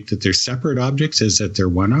think that they're separate objects as that they're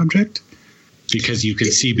one object? Because you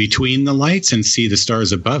could see between the lights and see the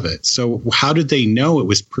stars above it. So how did they know it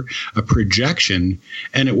was a projection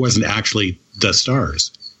and it wasn't actually the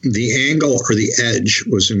stars? The angle or the edge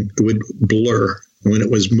would blur When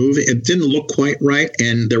it was moving, it didn't look quite right,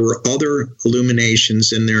 and there were other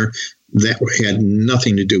illuminations in there that had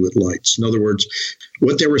nothing to do with lights. In other words,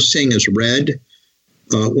 what they were seeing as red,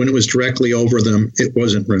 when it was directly over them, it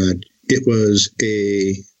wasn't red. It was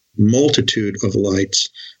a multitude of lights,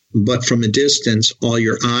 but from a distance, all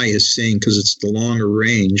your eye is seeing, because it's the longer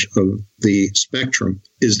range of the spectrum,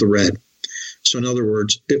 is the red. So in other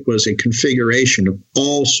words, it was a configuration of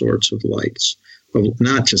all sorts of lights, of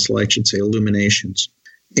not just lights, I should say illuminations,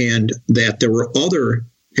 and that there were other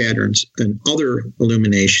patterns and other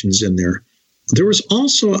illuminations in there. There was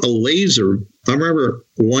also a laser. I remember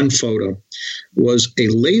one photo was a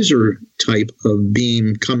laser type of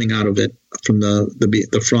beam coming out of it from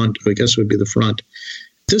the front. I guess it would be the front.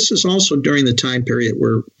 This is also during the time period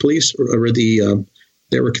where police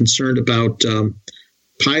they were concerned about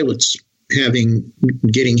pilots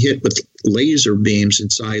getting hit with laser beams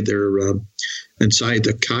inside the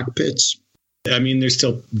cockpits. I mean, there's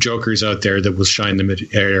still jokers out there that will shine them at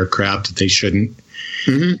aircraft that they shouldn't.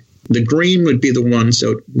 Mm-hmm. The green would be the ones that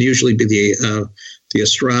would usually be the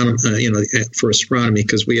astronomy, for astronomy,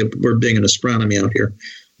 because we're big in astronomy out here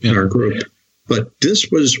in our group. But this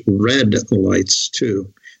was red lights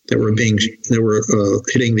too that were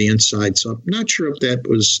hitting the inside. So I'm not sure if that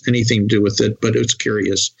was anything to do with it, but it's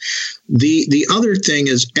curious. The other thing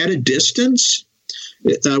is, at a distance,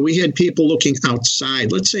 we had people looking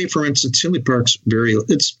outside. Let's say, for instance, Tinley Park's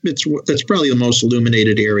it's probably the most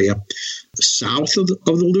illuminated area south of the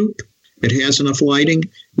loop. It has enough lighting.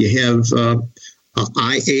 You have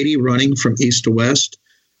I-80 running from east to west,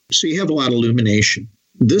 so you have a lot of illumination.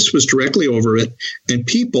 This was directly over it, and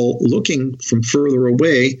people looking from further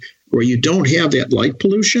away, where you don't have that light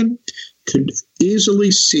pollution, could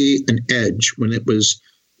easily see an edge when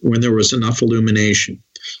there was enough illumination.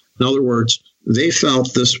 In other words, they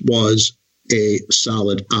felt this was a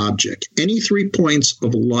solid object. Any 3 points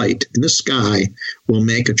of light in the sky will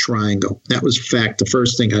make a triangle. That was, in fact, the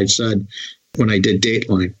first thing I said when I did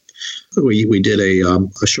Dateline. We did a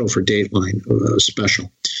show for Dateline, a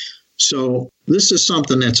special. So this is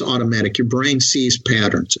something that's automatic. Your brain sees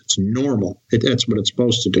patterns. It's normal. That's what it's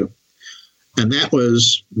supposed to do. And that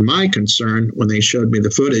was my concern when they showed me the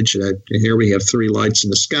footage. That here we have 3 lights in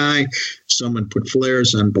the sky. Someone put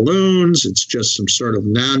flares on balloons. It's just some sort of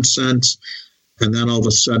nonsense. And then all of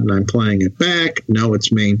a sudden I'm playing it back. No,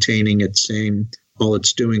 it's maintaining its same. All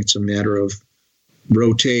it's doing, it's a matter of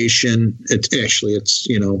rotation. It's pitch,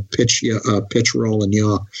 roll, and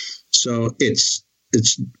yaw. So it's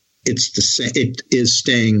the same. It is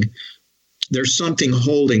staying. There's something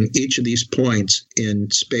holding each of these points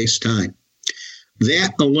in space-time.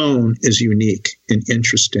 That alone is unique and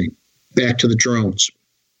interesting. Back to the drones.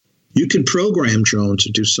 You can program drones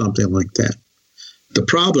to do something like that. The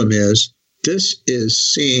problem is, this is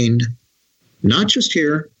seen not just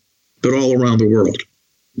here, but all around the world.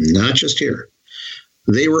 Not just here.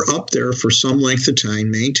 They were up there for some length of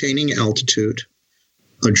time, maintaining altitude.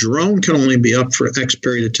 A drone can only be up for X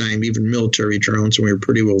period of time, even military drones, and we were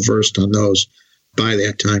pretty well versed on those by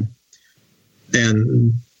that time.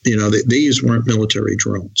 And these weren't military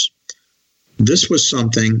drones. This was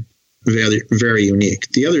something very, very unique.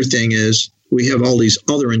 The other thing is, we have all these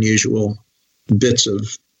other unusual bits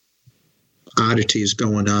of oddities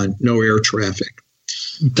going on. No air traffic.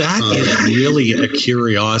 That is really a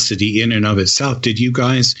curiosity in and of itself. Did you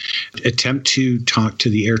guys attempt to talk to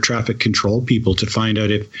the air traffic control people to find out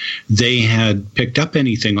if they had picked up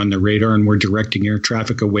anything on the radar and were directing air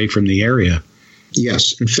traffic away from the area?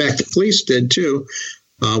 Yes. In fact, the police did too.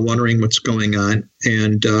 Wondering what's going on.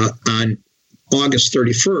 And on August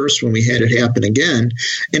 31st, when we had it happen again,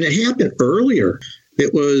 and it happened earlier,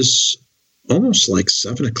 it was almost like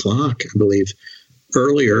 7 o'clock, I believe,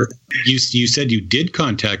 earlier. You said you did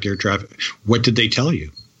contact air traffic. What did they tell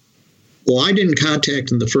you? Well, I didn't contact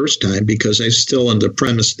them the first time because I was still on the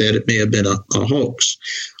premise that it may have been a hoax.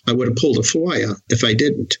 I would have pulled a FOIA if I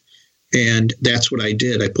didn't. And that's what I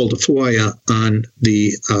did. I pulled a FOIA on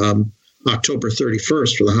the October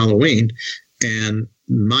 31st for the Halloween, and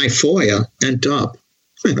my FOIA ended up,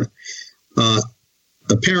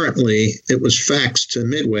 apparently it was faxed to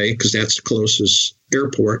Midway, because that's the closest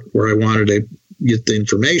airport where I wanted to get the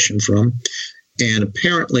information from, and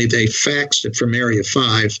apparently they faxed it from Area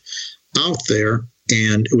 5 out there,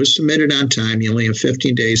 and it was submitted on time. You only have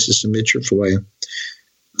 15 days to submit your FOIA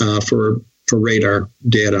for radar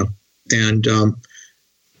data, and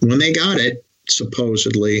when they got it,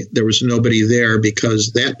 supposedly there was nobody there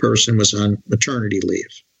because that person was on maternity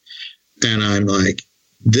leave. And I'm like,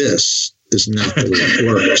 this is not the way it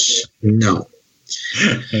works. No.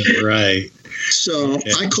 Right. So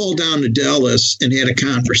I called down to Dallas and had a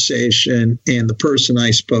conversation, and the person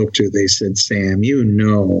I spoke to, they said, Sam,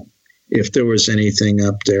 if there was anything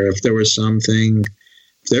up there, if there was something,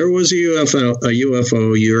 if there was a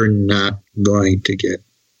UFO, you're not going to get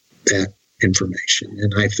that information.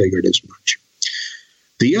 And I figured as much.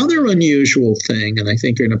 The other unusual thing, and I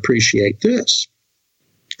think you're going to appreciate this,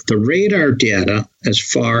 the radar data as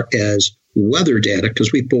far as weather data,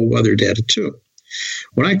 because we pull weather data too.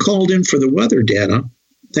 When I called in for the weather data,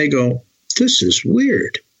 they go, this is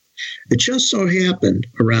weird. It just so happened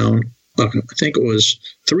around, I think it was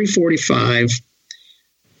 3:45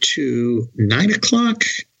 to 9 o'clock,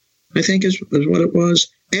 I think is what it was.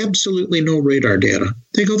 Absolutely no radar data.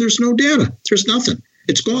 They go, there's no data. There's nothing.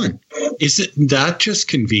 It's gone. Isn't that just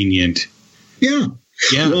convenient? Yeah.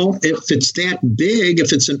 Well, if it's that big,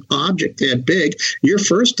 if it's an object that big, you're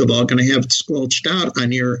first of all going to have it squelched out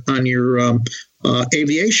on your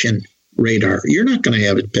aviation radar. You're not going to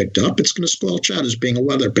have it picked up. It's going to squelch out as being a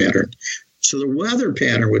weather pattern. So the weather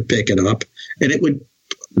pattern would pick it up, and it would,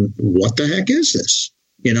 what the heck is this?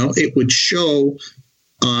 It would show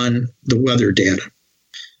on the weather data,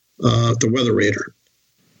 the weather radar.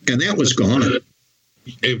 And that was gone.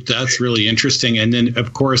 That's really interesting. And then,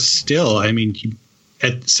 of course, still,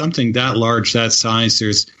 at something that large, that size,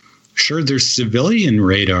 there's civilian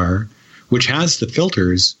radar, which has the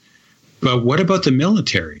filters. But what about the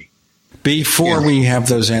military? Before we have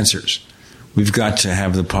those answers, we've got to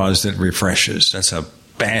have the pause that refreshes. That's a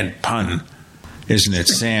bad pun, isn't it?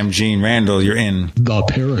 Sam, Gene, Randall, you're in the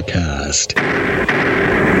Paracast.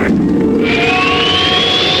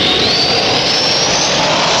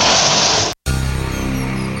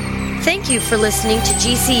 Thank you for listening to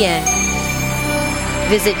GCN.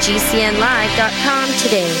 Visit GCNlive.com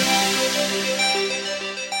today.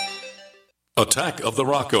 Attack of the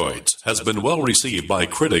Rockoids has been well received by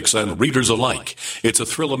critics and readers alike. It's a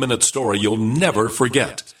thrill-a-minute story you'll never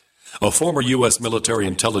forget. A former U.S. military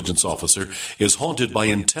intelligence officer is haunted by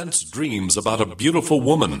intense dreams about a beautiful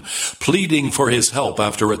woman pleading for his help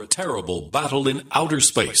after a terrible battle in outer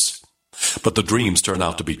space. But the dreams turn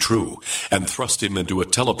out to be true and thrust him into a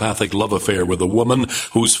telepathic love affair with a woman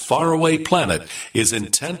whose faraway planet is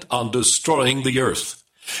intent on destroying the Earth.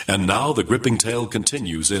 And now the gripping tale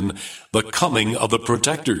continues in The Coming of the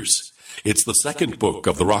Protectors. It's the second book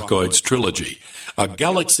of the Rockoids trilogy, a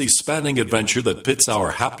galaxy-spanning adventure that pits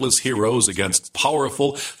our hapless heroes against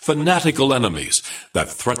powerful, fanatical enemies that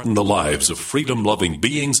threaten the lives of freedom-loving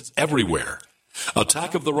beings everywhere.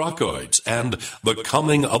 Attack of the Rockoids and The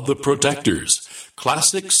Coming of the Protectors.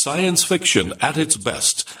 Classic science fiction at its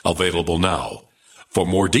best, available now. For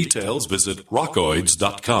more details, visit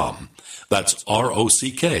rockoids.com. That's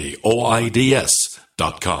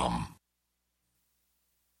ROCKOIDS.com.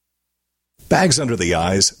 Bags under the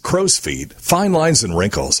eyes, crow's feet, fine lines and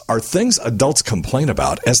wrinkles are things adults complain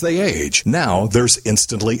about as they age. Now there's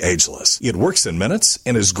Instantly Ageless. It works in minutes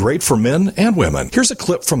and is great for men and women. Here's a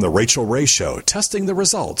clip from The Rachel Ray Show testing the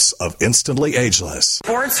results of Instantly Ageless.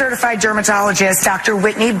 Board-certified dermatologist Dr.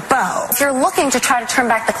 Whitney Bowe. If you're looking to try to turn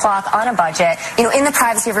back the clock on a budget, in the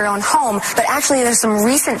privacy of your own home, but actually there's some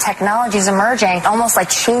recent technologies emerging, almost like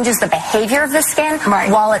changes the behavior of the skin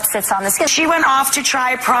while it sits on the skin. She went off to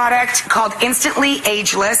try a product called Instantly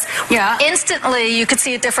Ageless. Yeah, instantly you could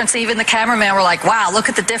see a difference. Even the cameraman were like, wow, look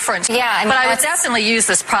at the difference. Yeah, but I would definitely use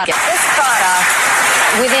this product. This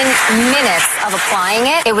product, within minutes of applying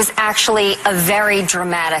it, it was actually a very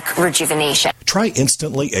dramatic rejuvenation. Try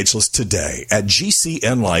Instantly Ageless today at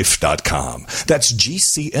GCNlife.com. That's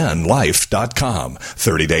GCNlife.com.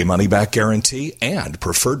 30-day money-back guarantee and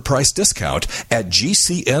preferred price discount at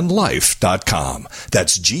GCNlife.com.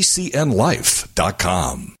 That's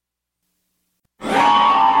GCNlife.com.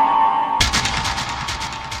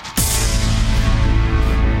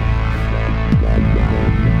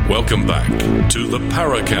 Welcome back to the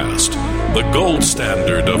Paracast, the gold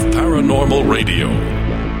standard of paranormal radio.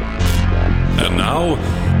 And now,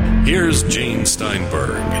 here's Gene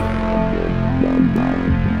Steinberg.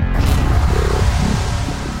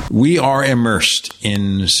 We are immersed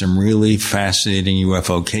in some really fascinating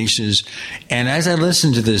UFO cases. And as I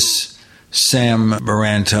listen to this, Sam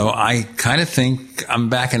Maranto, I kind of think I'm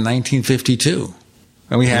back in 1952.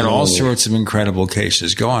 And we had all sorts of incredible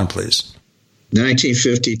cases. Go on, please.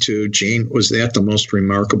 1952, Gene, was that the most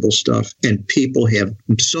remarkable stuff? And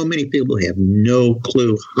so many people have no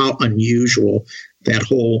clue how unusual that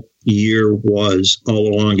whole year was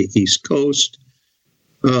all along the East Coast.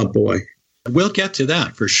 Oh, boy. We'll get to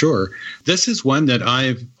that for sure. This is one that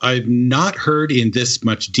I've not heard in this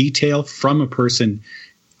much detail from a person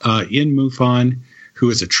in MUFON who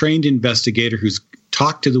is a trained investigator who's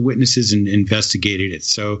talked to the witnesses and investigated it.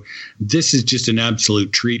 So this is just an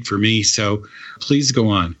absolute treat for me. So please go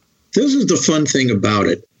on. This is the fun thing about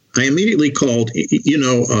it. I immediately called,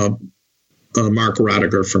 Mark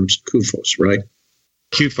Rodiger from CUFOS, right?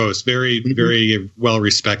 CUFOS, very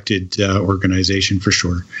well-respected organization for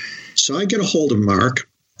sure. So I get a hold of Mark.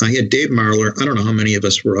 I had Dave Marler. I don't know how many of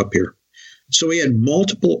us were up here. So we had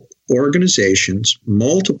multiple organizations,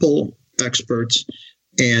 multiple experts,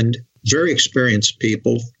 and very experienced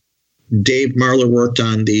people. Dave Marler worked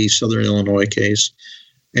on the Southern Illinois case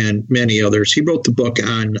and many others. He wrote the book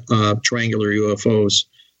on triangular UFOs,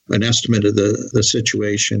 an estimate of the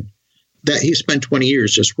situation. That he spent 20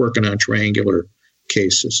 years just working on triangular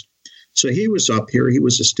cases. So he was up here. He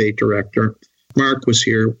was a state director. Mark was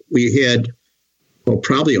here. We had,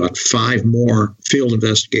 probably about 5 more field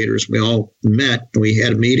investigators. We all met and we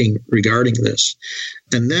had a meeting regarding this.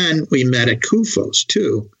 And then we met at CUFOS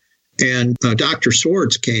too. And Dr.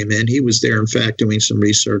 Swords came in. He was there, in fact, doing some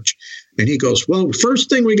research. And he goes, well, the first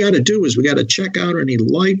thing we got to do is we got to check out any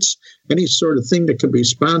lights, any sort of thing that could be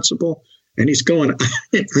responsible. And he's going on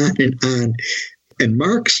and on and on. And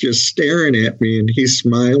Mark's just staring at me and he's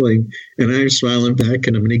smiling. And I'm smiling back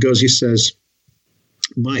at him. And he says,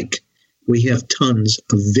 Mike, we have tons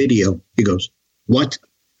of video. He goes, what?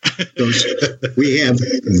 He goes, we have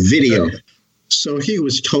video. So he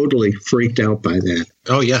was totally freaked out by that.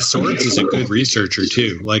 Oh, yeah. Swords is a good researcher,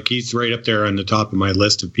 too. Like, he's right up there on the top of my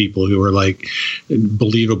list of people who are, like,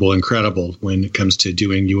 believable, incredible when it comes to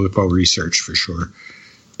doing UFO research, for sure.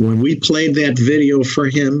 When we played that video for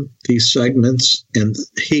him, these segments, and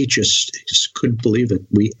he just couldn't believe it.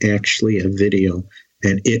 We actually have video,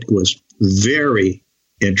 and it was very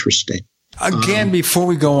interesting. Again, before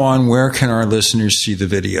we go on, where can our listeners see the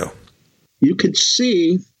video? You could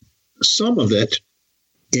see some of it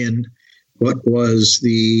in what was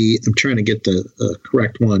I'm trying to get the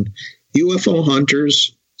correct one, UFO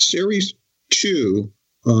Hunters, Series 2,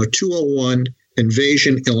 201,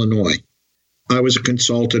 Invasion, Illinois. I was a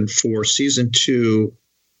consultant for season 2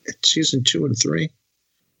 and 3,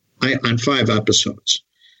 on 5 episodes.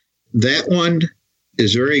 That one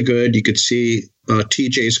is very good. You could see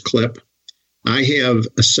TJ's clip. I have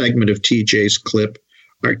a segment of TJ's clip.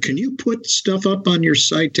 Can you put stuff up on your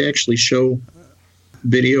site to actually show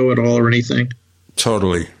video at all or anything?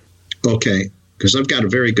 Totally. Okay, because I've got a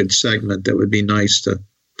very good segment that would be nice to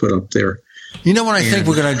put up there. You know what I think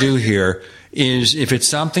we're going to do here is if it's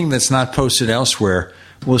something that's not posted elsewhere,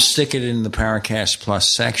 we'll stick it in the Paracast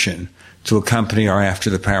Plus section to accompany our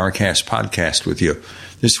After the Paracast podcast with you.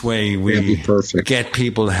 This way we get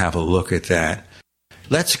people to have a look at that.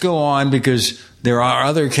 Let's go on because there are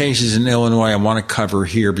other cases in Illinois I want to cover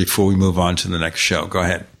here before we move on to the next show. Go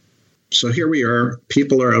ahead. So here we are.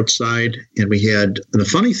 People are outside, and the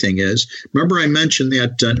funny thing is, remember I mentioned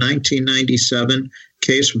that 1997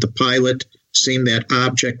 case with the pilot seeing that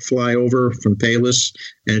object fly over from Palos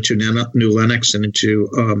and into New Lenox and into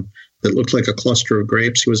that looked like a cluster of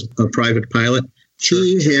grapes. He was a private pilot. Sure.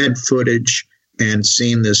 He had footage and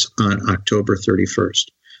seen this on October 31st.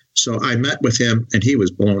 So I met with him, and he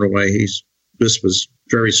was blown away. This was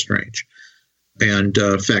very strange. And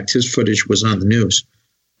in fact, his footage was on the news.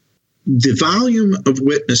 The volume of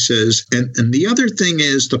witnesses, and the other thing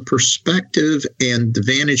is the perspective and the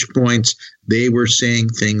vantage points, they were seeing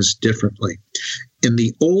things differently. In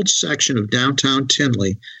the old section of downtown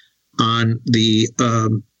Tinley, on the,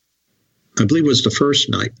 I believe it was the first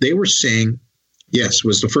night, they were seeing, yes, it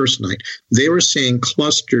was the first night, they were seeing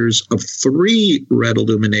clusters of 3 red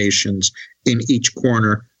illuminations in each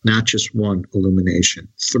corner, not just one illumination,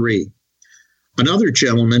 3. Another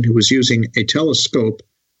gentleman who was using a telescope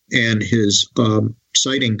and his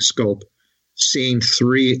sighting scope, seeing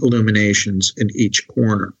 3 illuminations in each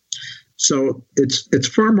corner. So it's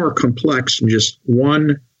far more complex than just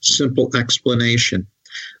one simple explanation.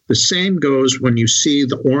 The same goes when you see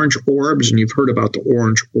the orange orbs, and you've heard about the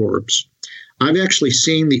orange orbs. I've actually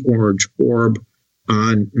seen the orange orb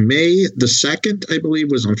on May the 2nd, I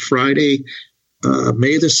believe was on Friday,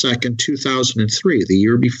 May the 2nd, 2003, the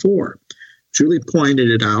year before. Julie pointed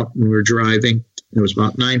it out when we were driving. It was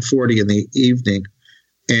about 9:40 in the evening,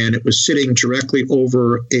 and it was sitting directly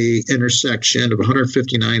over a intersection of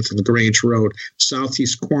 159th and LaGrange Road,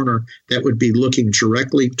 southeast corner, that would be looking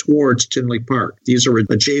directly towards Tinley Park. These are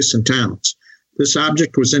adjacent towns. This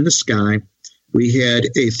object was in the sky. We had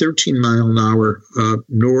a 13-mile-an-hour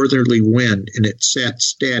northerly wind, and it sat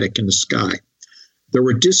static in the sky. There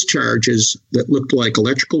were discharges that looked like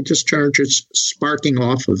electrical discharges sparking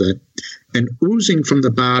off of it, and oozing from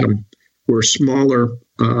the bottom were smaller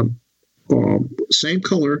same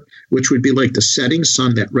color, which would be like the setting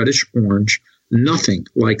sun, that reddish orange. Nothing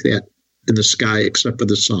like that in the sky except for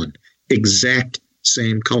the sun. Exact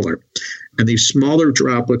same color. And these smaller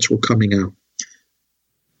droplets were coming out.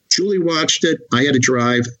 Julie watched it. I had to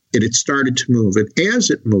drive. It had started to move. And as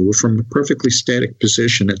it moved from a perfectly static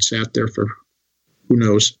position, it sat there for, who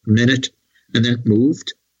knows, a minute, and then it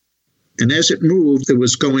moved. And as it moved, it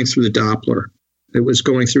was going through the Doppler. It was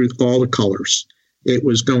going through all the colors. It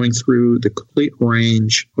was going through the complete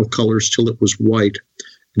range of colors till it was white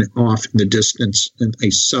and off in the distance in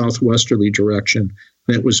a southwesterly direction.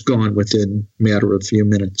 And it was gone within a matter of a few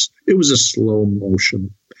minutes. It was a slow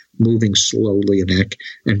motion, moving slowly and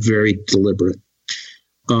very deliberate.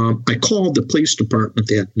 I called the police department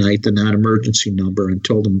that night, the non-emergency number, and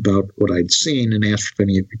told them about what I'd seen and asked if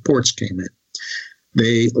any reports came in.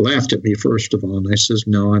 They laughed at me, first of all, and I says,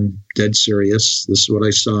 no, I'm dead serious. This is what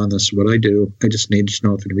I saw, and this is what I do. I just needed to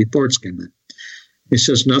know if any reports came in. He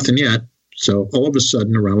says, nothing yet. So all of a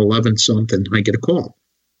sudden, around 11-something, I get a call.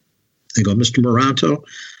 They go, Mr. Maranto,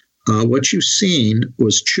 what you've seen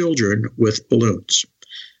was children with balloons.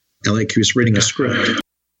 And like he was reading a script.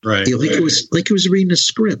 Right. Like he was reading a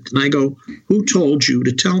script. And I go, who told you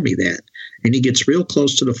to tell me that? And he gets real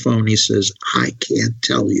close to the phone. He says, I can't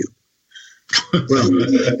tell you. Well,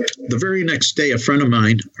 the very next day, a friend of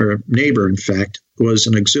mine, or a neighbor, in fact, was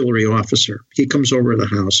an auxiliary officer. He comes over to the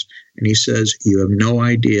house and he says, you have no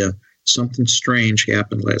idea. Something strange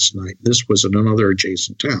happened last night. This was in another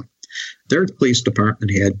adjacent town. Their police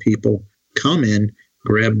department had people come in,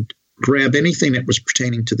 grab anything that was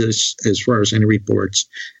pertaining to this as far as any reports,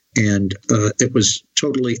 and it was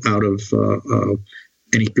totally out of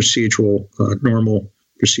any procedural, normal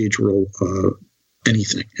procedural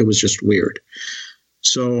anything. It was just weird.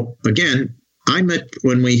 So again,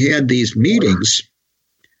 when we had these meetings,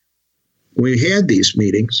 we had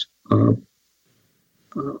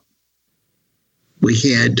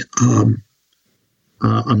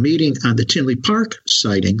a meeting on the Tinley Park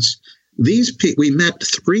sightings. We met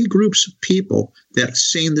 3 groups of people that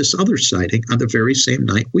seen this other sighting on the very same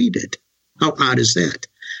night we did. How odd is that?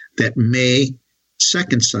 That May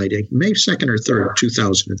 2nd sighting, May 2nd or 3rd,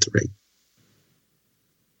 2003.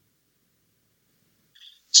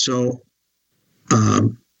 So,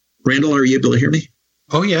 Randall, are you able to hear me?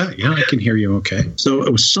 Oh, yeah, I can hear you okay. So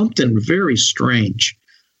it was something very strange.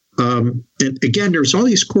 And again, there's all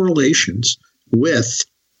these correlations with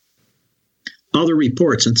other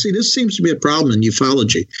reports. And see, this seems to be a problem in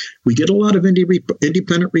ufology. We get a lot of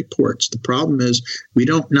independent reports. The problem is we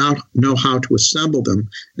don't now know how to assemble them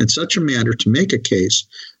in such a manner to make a case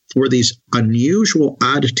for these unusual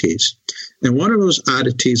oddities. And one of those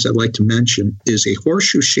oddities I'd like to mention is a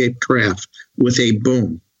horseshoe-shaped craft with a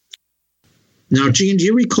boom. Now, Gene, do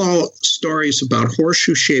you recall stories about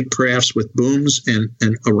horseshoe-shaped crafts with booms and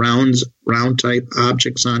round-type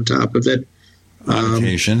objects on top of it? On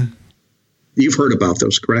occasion. You've heard about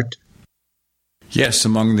those, correct? Yes,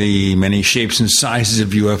 among the many shapes and sizes of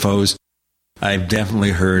UFOs, I've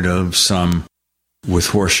definitely heard of some with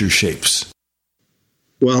horseshoe shapes.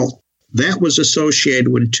 Well, that was associated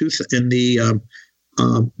with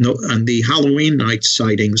on the Halloween night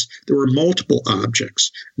sightings. There were multiple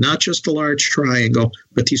objects, not just a large triangle,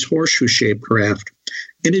 but these horseshoe-shaped craft,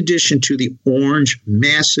 in addition to the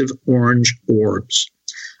massive orange orbs.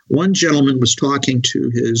 One gentleman was talking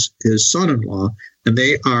to his son-in-law, and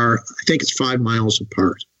they are, I think it's 5 miles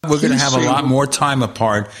apart. We're going to have a lot more time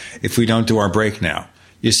apart if we don't do our break now.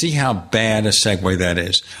 You see how bad a segue that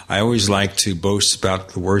is. I always like to boast about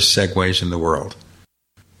the worst segues in the world.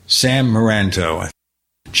 Sam Maranto,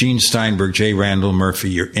 Gene Steinberg, J. Randall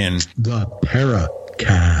Murphy, you're in the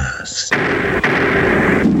Paracast.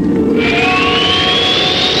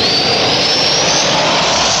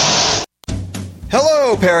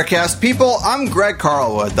 Hello, Paracast people. I'm Greg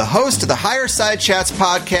Carlwood, the host of the Higher Side Chats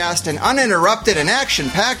podcast, an uninterrupted and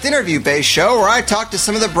action-packed interview-based show where I talk to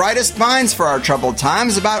some of the brightest minds for our troubled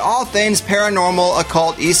times about all things paranormal,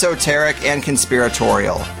 occult, esoteric, and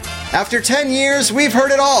conspiratorial. After 10 years, we've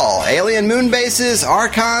heard it all. Alien moon bases,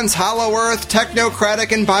 archons, hollow earth,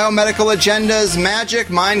 technocratic and biomedical agendas, magic,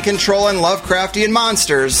 mind control, and Lovecraftian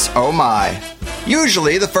monsters. Oh my.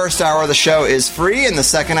 Usually, the first hour of the show is free, and the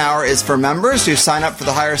second hour is for members who sign up for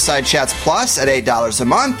the Higher Side Chats Plus at $8 a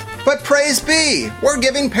month. But praise be, we're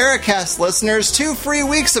giving Paracast listeners 2 free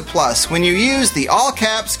weeks of Plus when you use the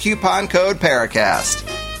all-caps coupon code Paracast.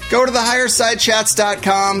 Go to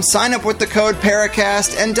thehighersidechats.com, sign up with the code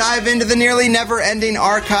Paracast, and dive into the nearly never-ending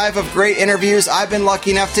archive of great interviews I've been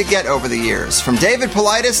lucky enough to get over the years, from David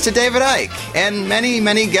Paulides to David Icke, and many,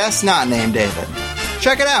 many guests not named David.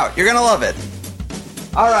 Check it out. You're going to love it.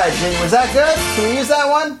 All right, Jing, was that good? Can we use that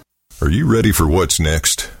one? Are you ready for what's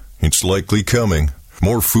next? It's likely coming.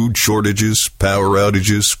 More food shortages, power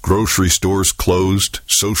outages, grocery stores closed,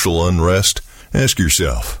 social unrest. Ask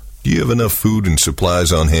yourself, do you have enough food and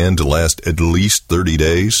supplies on hand to last at least 30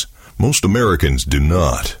 days? Most Americans do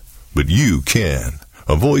not, but you can.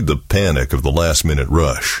 Avoid the panic of the last-minute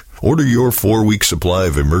rush. Order your 4-week supply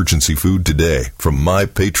of emergency food today from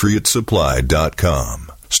mypatriotsupply.com.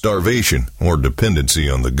 Starvation or dependency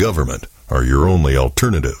on the government are your only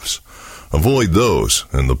alternatives. Avoid those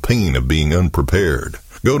and the pain of being unprepared.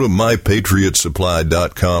 Go to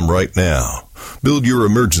mypatriotsupply.com right now. Build your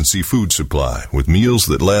emergency food supply with meals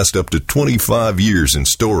that last up to 25 years in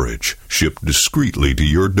storage, shipped discreetly to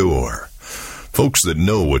your door. Folks that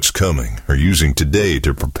know what's coming are using today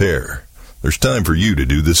to prepare. There's time for you to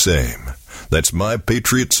do the same. That's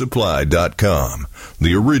mypatriotsupply.com,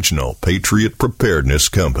 the original Patriot Preparedness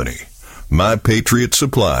Company.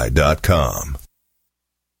 mypatriotsupply.com.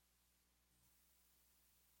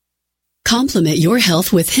 Complement your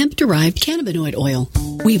health with hemp-derived cannabinoid oil.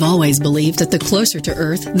 We've always believed that the closer to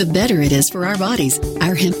Earth, the better it is for our bodies.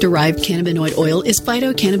 Our hemp-derived cannabinoid oil is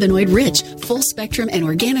phytocannabinoid-rich, full-spectrum, and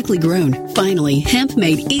organically grown. Finally, hemp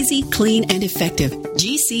made easy, clean, and effective.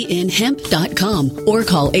 GCNhemp.com or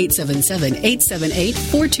call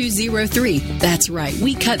 877-878-4203. That's right,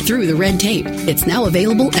 we cut through the red tape. It's now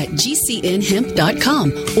available at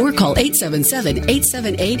GCNhemp.com or call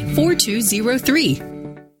 877-878-4203.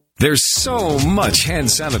 There's so much hand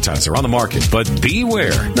sanitizer on the market, but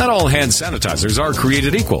beware. Not all hand sanitizers are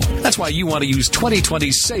created equal. That's why you want to use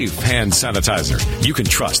 2020 Safe hand sanitizer. You can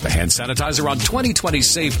trust the hand sanitizer on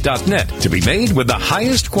 2020safe.net to be made with the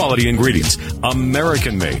highest quality ingredients.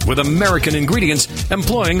 American made with American ingredients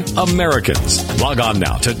employing Americans. Log on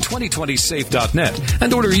now to 2020safe.net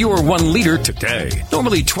and order your 1 liter today.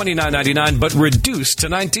 Normally $29.99, but reduced to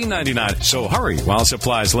 $19.99. So hurry while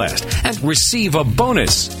supplies last and receive a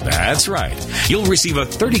bonus. That's right. You'll receive a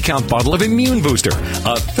 30-count bottle of Immune Booster,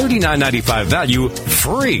 a $39.95 value,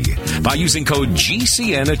 free by using code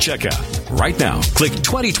GCN at checkout. Right now, click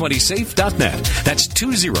 2020safe.net. That's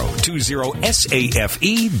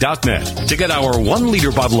 2020safe.net to get our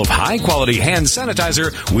 1-liter bottle of high-quality hand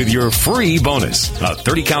sanitizer with your free bonus. A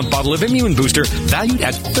 30-count bottle of Immune Booster valued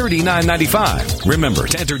at $39.95. Remember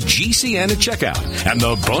to enter GCN at checkout, and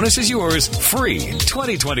the bonus is yours free.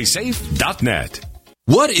 2020safe.net.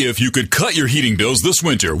 What if you could cut your heating bills this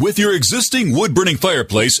winter with your existing wood-burning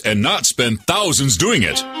fireplace and not spend thousands doing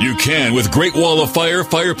it? You can with Great Wall of Fire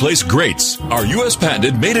fireplace grates. Our U.S.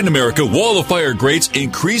 patented made-in-America Wall of Fire grates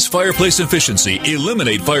increase fireplace efficiency,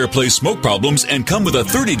 eliminate fireplace smoke problems, and come with a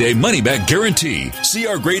 30-day money-back guarantee. See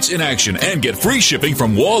our grates in action and get free shipping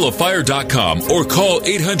from walloffire.com or call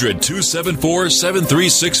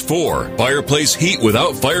 800-274-7364. Fireplace heat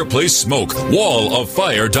without fireplace smoke.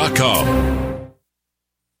 walloffire.com.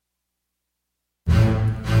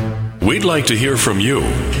 We'd like to hear from you.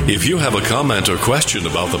 If you have a comment or question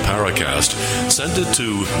about the Paracast, send it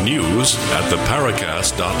to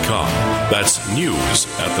news@theparacast.com. That's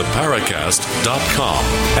news@theparacast.com.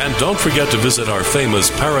 And don't forget to visit our famous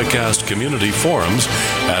Paracast community forums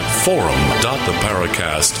at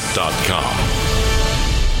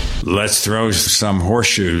forum.theparacast.com. Let's throw some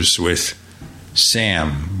horseshoes with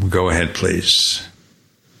Sam. Go ahead, please.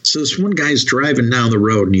 So this one guy's driving down the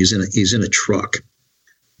road and he's in a truck.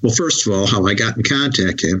 Well, first of all, how I got in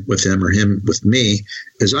contact with him or him with me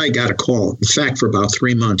is I got a call. In fact, for about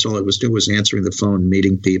 3 months, all I was doing was answering the phone,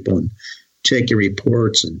 meeting people, and taking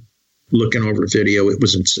reports and looking over video. It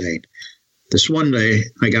was insane. This one day,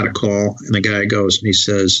 I got a call, and the guy goes, and he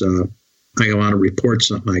says, I want to report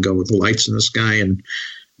something. I go, with the lights in the sky, and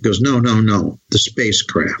he goes, no, the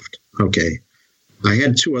spacecraft. Okay. I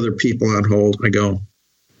had 2 other people on hold. I go,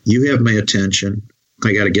 you have my attention.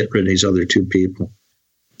 I got to get rid of these other 2 people.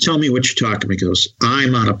 Tell me what you're talking about. He goes,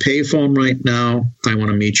 I'm on a payphone right now. I want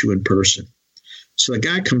to meet you in person. So the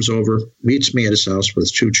guy comes over, meets me at his house with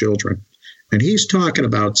his 2 children, and he's talking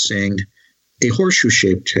about seeing a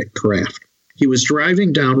horseshoe-shaped craft. He was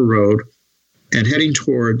driving down a road and heading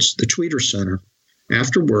towards the Tweeter Center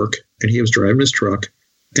after work, and he was driving his truck,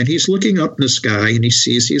 and he's looking up in the sky, and he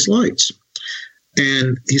sees these lights.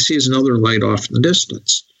 And he sees another light off in the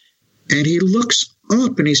distance. And he looks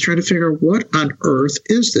up and he's trying to figure out what on earth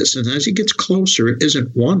is this. And as he gets closer, it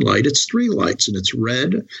isn't 1 light, it's 3 lights, and it's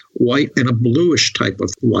red, white, and a bluish type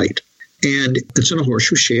of light. And it's in a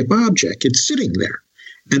horseshoe-shaped object. It's sitting there.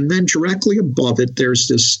 And then directly above it, there's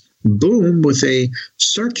this boom with a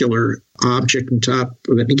circular object on top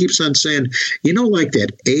of it. And he keeps on saying, like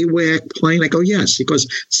that AWAC plane? I go, yes. He goes,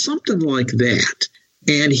 something like that.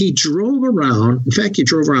 And he drove around. In fact, he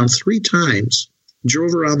drove around 3 times.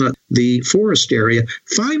 Drove around the forest area,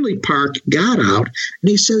 finally parked, got out, and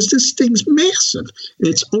he says, this thing's massive.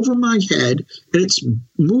 It's over my head, and it's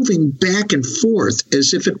moving back and forth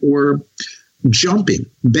as if it were jumping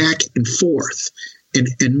back and forth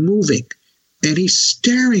and moving. And he's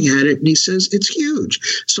staring at it, and he says, it's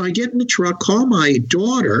huge. So I get in the truck, call my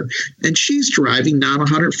daughter, and she's driving down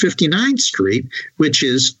 159th Street, which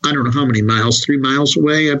is, I don't know how many miles, 3 miles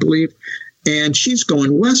away, I believe. And she's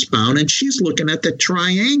going westbound, and she's looking at the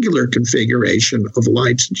triangular configuration of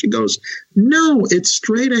lights. And she goes, no, it's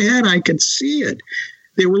straight ahead. I can see it.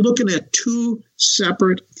 They were looking at 2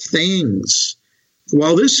 separate things.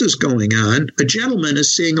 While this is going on, a gentleman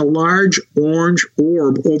is seeing a large orange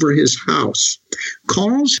orb over his house,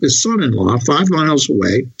 calls his son-in-law 5 miles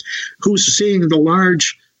away, who's seeing the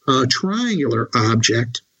large triangular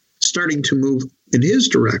object starting to move in his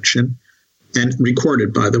direction. And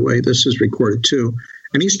recorded, by the way, this is recorded too.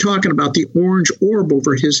 And he's talking about the orange orb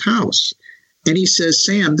over his house. And he says,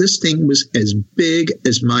 Sam, this thing was as big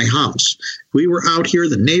as my house. We were out here,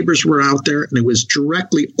 the neighbors were out there, and it was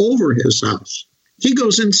directly over his house. He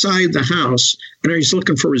goes inside the house, and he's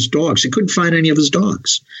looking for his dogs. He couldn't find any of his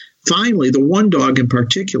dogs. Finally, the one dog in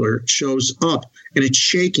particular shows up, and it's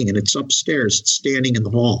shaking, and it's upstairs. It's standing in the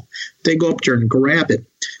hall. They go up there and grab it.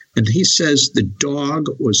 And he says the dog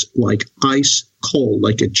was like ice cold,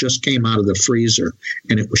 like it just came out of the freezer,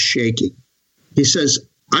 and it was shaking. He says,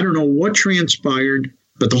 I don't know what transpired,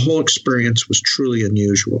 but the whole experience was truly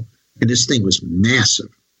unusual. And this thing was massive.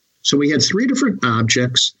 So we had 3 different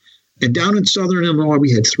objects. And down in southern Illinois,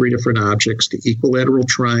 we had 3 different objects, the equilateral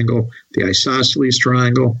triangle, the isosceles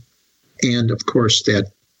triangle, and, of course,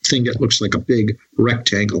 that thing that looks like a big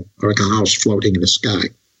rectangle or like a house floating in the sky.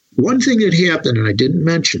 One thing that happened, and I didn't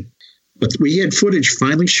mention, but we had footage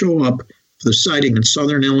finally show up for the sighting in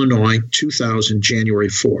southern Illinois, 2000, January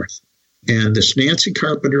 4th. And this Nancy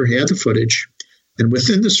Carpenter had the footage, and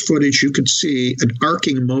within this footage, you could see an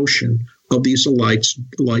arcing motion of these lights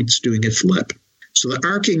doing a flip. So the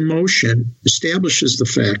arcing motion establishes the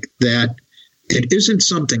fact that it isn't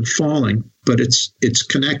something falling, but it's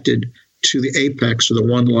connected to the apex or the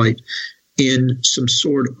one light in some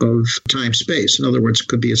sort of time-space. In other words, it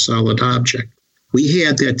could be a solid object. We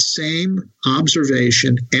had that same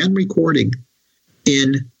observation and recording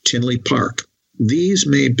in Tinley Park. These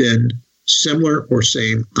may have been similar or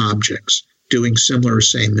same objects doing similar or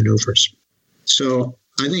same maneuvers. So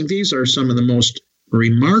I think these are some of the most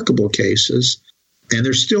remarkable cases, and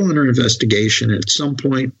they're still under investigation. At some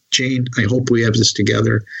point, Jane, I hope we have this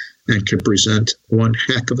together and can present one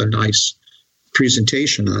heck of a nice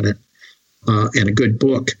presentation on it. And a good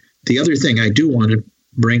book. The other thing I do want to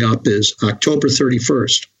bring up is October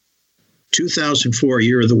 31st, 2004,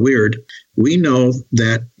 Year of the Weird. We know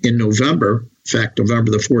that in November, in fact, November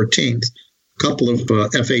the 14th, a couple of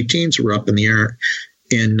F-18s were up in the air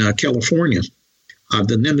in California,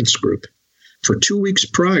 the Nimitz group. For 2 weeks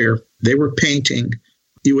prior, they were painting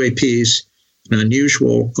UAPs and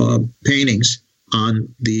unusual paintings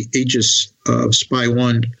on the Aegis Spy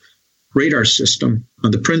 1 radar system on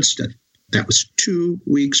the Princeton. That was 2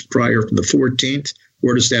 weeks prior from the 14th.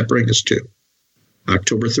 Where does that bring us to?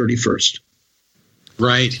 October 31st.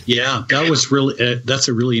 Right. Yeah, that was really that's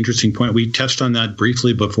a really interesting point. We touched on that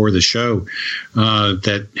briefly before the show.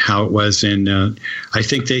 That how it was in. I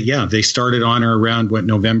think that they started on or around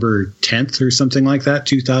November 10th or something like that.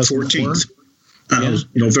 2004. 14th.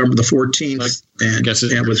 November the 14th. I guess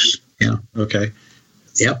it was okay.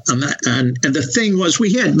 Yep. And the thing was,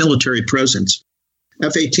 we had military presence.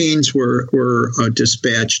 F-18s were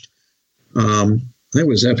dispatched. I think it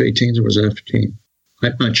was F-18s or was it F-15?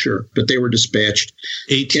 I'm not sure, but they were dispatched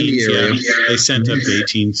 18s, in the area. Yeah. They sent up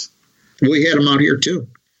 18s. We had them out here too.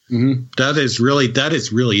 Mm-hmm. That is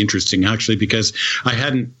really interesting, actually, because I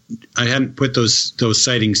hadn't put those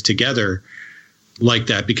sightings together like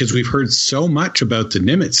that, because we've heard so much about the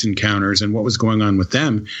Nimitz encounters and what was going on with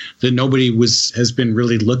them that nobody has been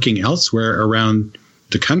really looking elsewhere around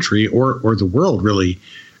the country or the world, really,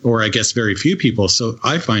 or I guess very few people. So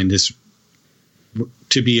I find this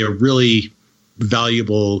to be a really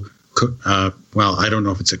valuable, I don't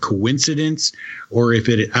know if it's a coincidence or if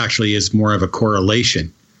it actually is more of a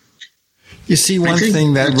correlation. You see, one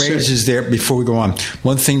thing that raises there, before we go on,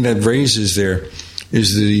 one thing that raises there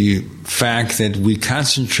is the fact that we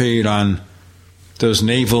concentrate on those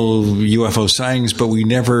naval UFO sightings, but we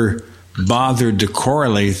never bothered to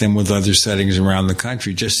correlate them with other sightings around the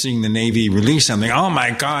country. Just seeing the Navy release something, oh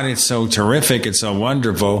my God, it's so terrific, it's so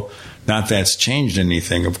wonderful. Not that's changed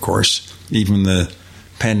anything, of course. Even the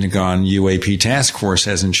Pentagon UAP task force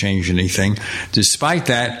hasn't changed anything. Despite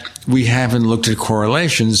that, we haven't looked at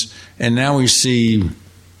correlations, and now we see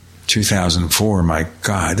 2004. My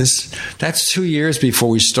God, that's 2 years before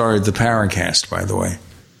we started the Paracast, by the way.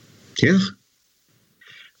 Yeah.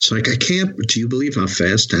 It's like, do you believe how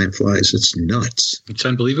fast time flies? It's nuts. It's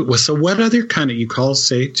unbelievable. So what other kind of, you call,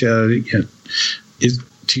 say,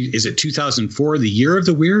 is it 2004, the year of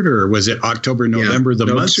the weird, or was it October, November, the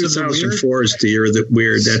month of the weird? 2004 is the year of the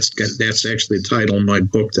weird. That's actually the title of my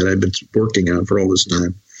book that I've been working on for all this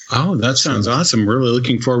time. Oh, that sounds awesome. We're really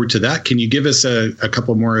looking forward to that. Can you give us a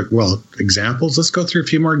couple more, examples? Let's go through a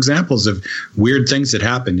few more examples of weird things that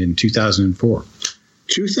happened in 2004.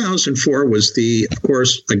 2004 was of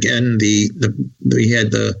course, again, we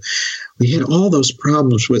had all those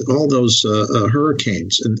problems with all those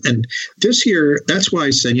hurricanes, and this year, that's why I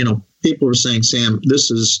said, people were saying, Sam,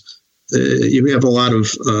 this is you have a lot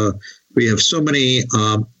of we have so many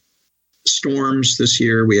storms this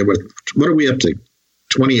year. We have what are we up to,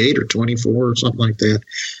 28 or 24 or something like that.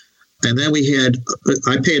 And then we had,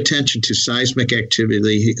 I pay attention to seismic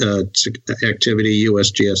activity,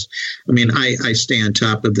 USGS. I mean, I stay on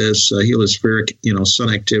top of this, heliospheric,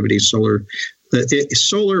 sun activity, solar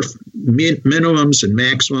minimums and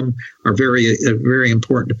maximum are very, very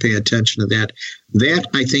important to pay attention to that. That,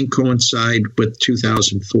 I think, coincide with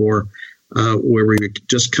 2004, where we were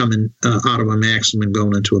just coming out of a maximum and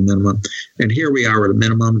going into a minimum. And here we are at a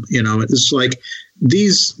minimum. It's like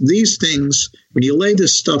these things, when you lay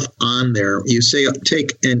this stuff on there, you say,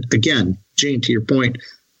 and again, Gene, to your point,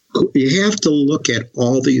 you have to look at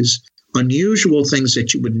all these unusual things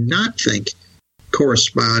that you would not think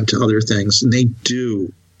correspond to other things, and they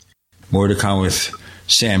do. More to come with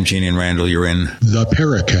Sam, Gene, and Randall. You're in the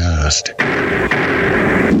Paracast.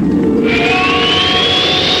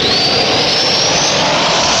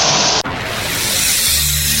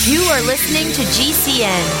 You are listening to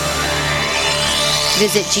GCN.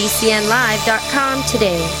 Visit GCNlive.com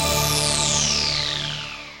today.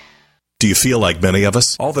 Do you feel like many of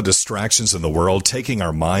us? All the distractions in the world taking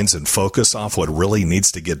our minds and focus off what really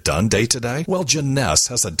needs to get done day to day? Well, Jeunesse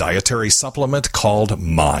has a dietary supplement called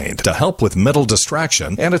Mind to help with mental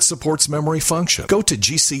distraction, and it supports memory function. Go to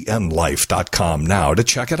GCNlife.com now to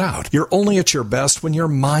check it out. You're only at your best when your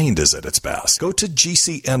mind is at its best. Go to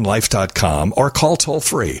GCNlife.com or call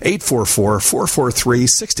toll-free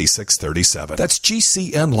 844-443-6637. That's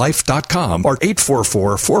GCNlife.com or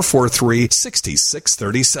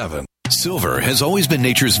 844-443-6637. Silver has always been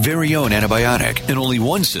nature's very own antibiotic, and only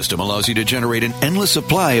one system allows you to generate an endless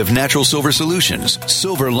supply of natural silver solutions.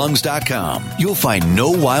 SilverLungs.com. You'll find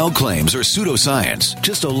no wild claims or pseudoscience,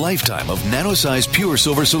 just a lifetime of nano-sized pure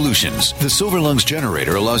silver solutions. The Silver Lungs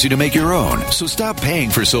generator allows you to make your own, so stop paying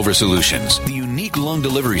for silver solutions. The unique lung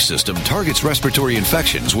delivery system targets respiratory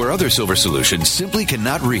infections where other silver solutions simply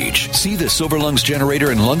cannot reach. See the Silver Lungs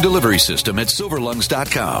generator and lung delivery system at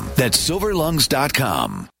SilverLungs.com. That's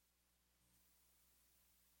SilverLungs.com.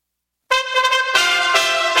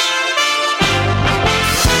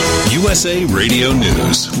 USA Radio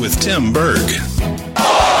News with Tim Berg.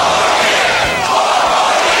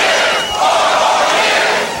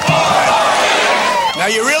 Now,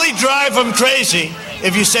 you really drive them crazy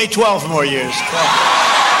if you say 12 more years.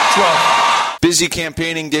 12. Busy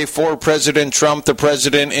campaigning day for President Trump, the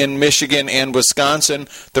president in Michigan and Wisconsin,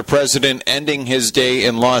 the president ending his day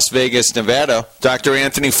in Las Vegas, Nevada. Dr.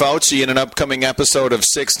 Anthony Fauci, in an upcoming episode of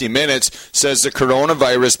 60 Minutes, says the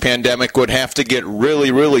coronavirus pandemic would have to get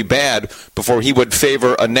really, really bad before he would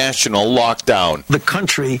favor a national lockdown. The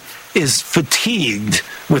country is fatigued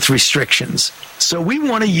with restrictions. So we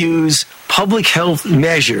want to use public health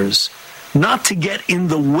measures not to get in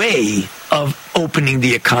the way of opening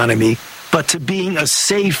the economy, but to being a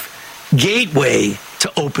safe gateway to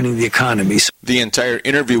opening the economy. The entire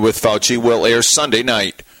interview with Fauci will air Sunday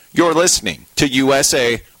night. You're listening to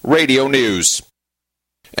USA Radio News.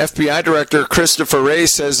 FBI Director Christopher Wray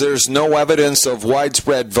says there's no evidence of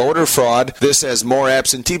widespread voter fraud. This as more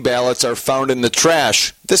absentee ballots are found in the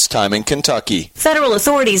trash, this time in Kentucky. Federal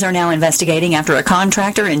authorities are now investigating after a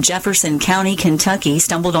contractor in Jefferson County, Kentucky,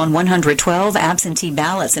 stumbled on 112 absentee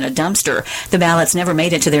ballots in a dumpster. The ballots never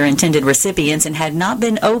made it to their intended recipients and had not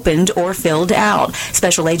been opened or filled out.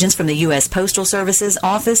 Special agents from the U.S. Postal Service's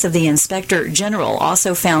Office of the Inspector General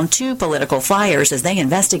also found 2 political flyers as they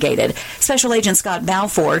investigated. Special Agent Scott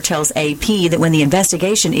Balfour tells AP that when the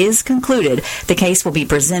investigation is concluded, the case will be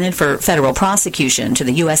presented for federal prosecution to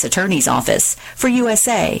the U.S. Attorney's Office. For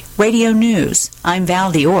USA, USA Radio News. I'm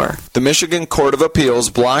Val Dior. The Michigan Court of Appeals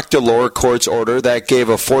blocked a lower court's order that gave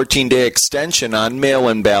a 14-day extension on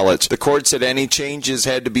mail-in ballots. The court said any changes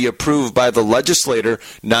had to be approved by the legislature,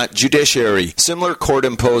 not judiciary. Similar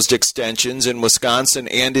court-imposed extensions in Wisconsin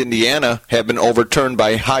and Indiana have been overturned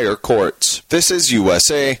by higher courts. This is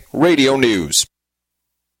USA Radio News.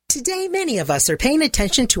 Today, many of us are paying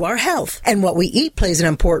attention to our health, and what we eat plays an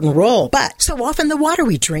important role. But so often the water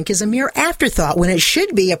we drink is a mere afterthought when it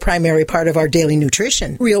should be a primary part of our daily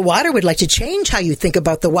nutrition. Real Water would like to change how you think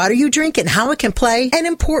about the water you drink and how it can play an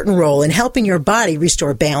important role in helping your body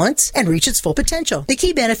restore balance and reach its full potential. The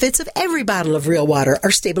key benefits of every bottle of Real Water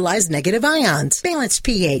are stabilized negative ions, balanced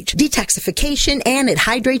pH, detoxification, and it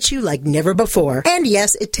hydrates you like never before. And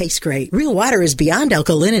yes, it tastes great. Real Water is beyond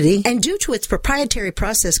alkalinity, and due to its proprietary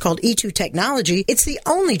process called E2 technology, it's the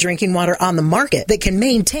only drinking water on the market that can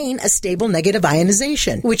maintain a stable negative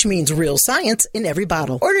ionization, which means real science in every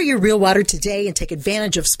bottle. Order your Real Water today and take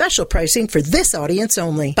advantage of special pricing for this audience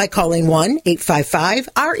only by calling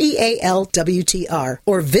 1-855-REAL-WTR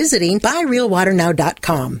or visiting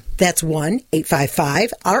buyrealwaternow.com. That's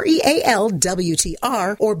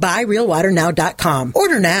 1-855-REAL-WTR or buyrealwaternow.com.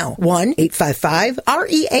 Order now,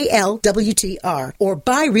 1-855-REAL-WTR or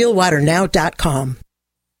buyrealwaternow.com.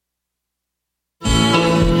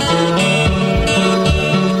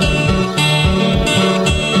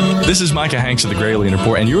 This is Micah Hanks of the Gralien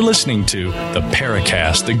Report, and you're listening to the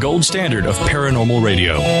Paracast, the gold standard of paranormal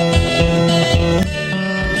radio.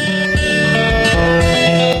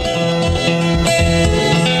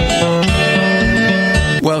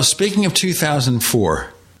 Well, speaking of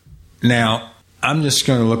 2004, now I'm just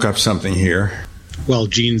going to look up something here. Well,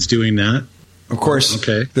 Gene's doing that. Of course,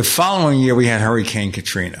 okay. The following year we had Hurricane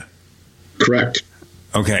Katrina. Correct.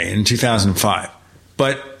 Okay, in 2005.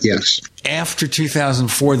 But yes, after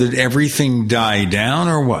 2004, did everything die down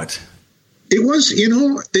or what? It was,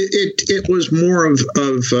 it was more of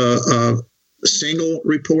single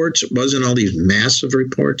reports. It wasn't all these massive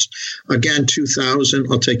reports. Again, 2000,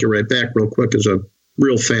 I'll take you right back real quick as a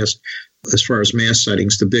real fast as far as mass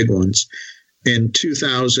sightings, the big ones. In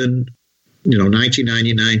 2000,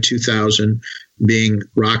 1999, 2000 being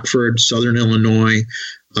Rockford, Southern Illinois,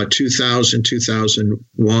 2000,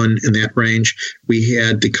 2001, in that range. We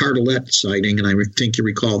had the Carteret sighting, and I think you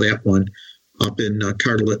recall that one, up in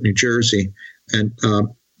Carteret, New Jersey. And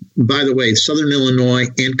by the way, Southern Illinois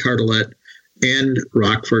and Carteret and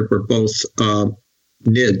Rockford were both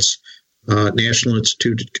NIDS, National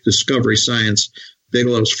Institute of Discovery Science,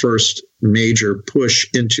 Bigelow's first major push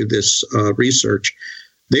into this research.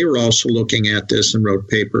 They were also looking at this and wrote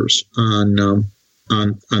papers on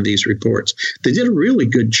these reports. They did a really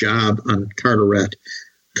good job on Carteret.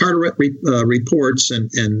 Carteret reports and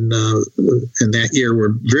that year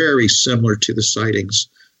were very similar to the sightings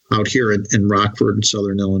out here in Rockford and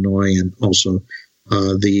Southern Illinois, and also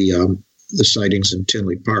the sightings in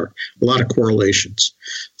Tinley Park. A lot of correlations.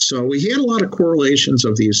 So we had a lot of correlations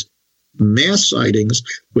of these mass sightings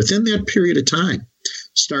within that period of time,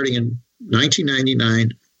 starting in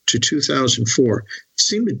 1999 to 2004. It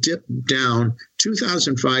seemed to dip down.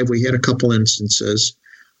 2005, we had a couple instances.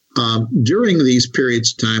 During these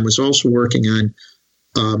periods of time, was also working on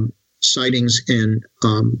sightings in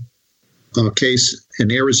a case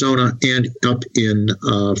in Arizona and up in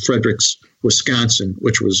Fredericks, Wisconsin,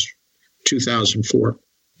 which was 2004.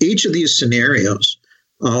 Each of these scenarios,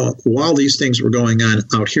 while these things were going on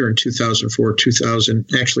out here in 2004, 2000,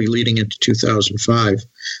 actually leading into 2005,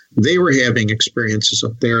 they were having experiences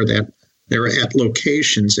up there that they were at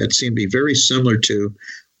locations that seemed to be very similar to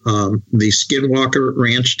the Skinwalker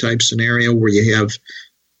Ranch type scenario, where you have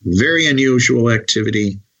very unusual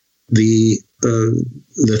activity. The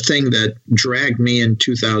thing that dragged me in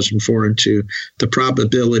 2004 into the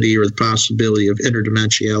probability or the possibility of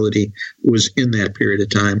interdimensionality was in that period of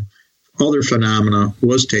time. Other phenomena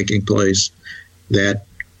was taking place that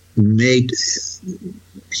may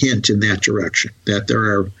hint in that direction, that there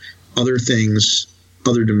are other things,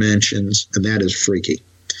 other dimensions, and that is freaky.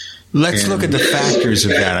 Let's look at the factors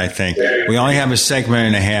of that, I think. We only have a segment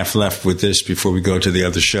and a half left with this before we go to the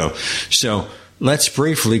other show. So let's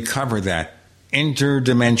briefly cover that.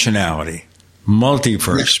 Interdimensionality,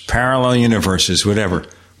 multiverse, parallel universes, whatever.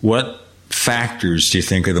 What factors do you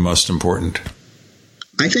think are the most important?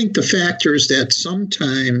 I think the factors that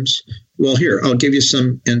sometimes, well, here, I'll give you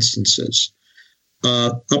some instances.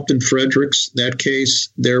 Up in Fredericks, that case,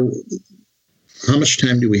 how much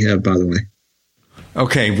time do we have, by the way?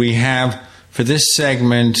 Okay, we have, for this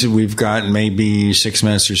segment, we've got maybe 6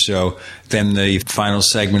 minutes or so. Then the final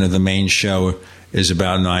segment of the main show is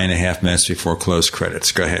about 9.5 minutes before close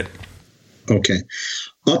credits. Go ahead. Okay.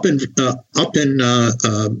 Up in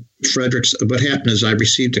Fredericks, what happened is I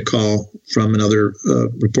received a call from another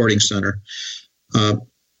reporting center that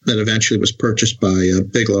eventually was purchased by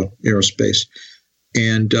Bigelow Aerospace.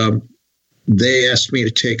 And they asked me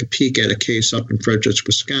to take a peek at a case up in Fredericks,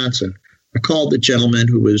 Wisconsin. I called the gentleman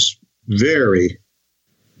who was very,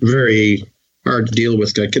 very hard to deal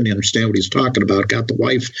with. I couldn't understand what he was talking about. Got the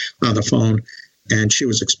wife on the phone, and she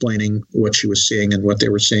was explaining what she was seeing, and what they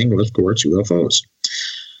were seeing was, of course, UFOs.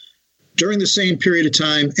 During the same period of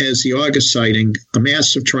time as the August sighting, a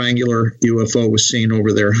massive triangular UFO was seen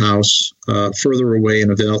over their house, further away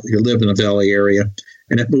in you live in a valley area,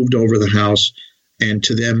 and it moved over the house. And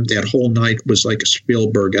to them, that whole night was like a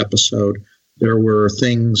Spielberg episode. There were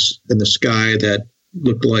things in the sky that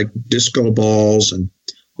looked like disco balls and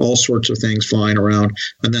all sorts of things flying around,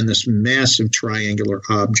 and then this massive triangular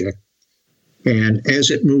object. And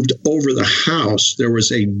as it moved over the house, there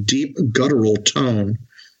was a deep guttural tone,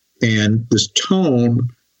 and this tone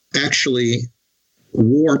actually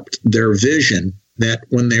warped their vision, that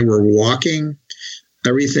when they were walking,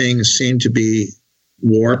 everything seemed to be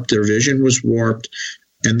warped. Their vision was warped,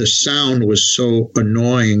 and the sound was so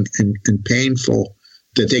annoying and painful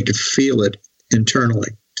that they could feel it internally.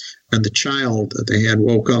 And the child that they had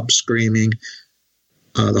woke up screaming.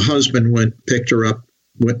 The husband picked her up,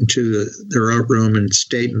 went into their room and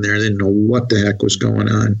stayed in there. They didn't know what the heck was going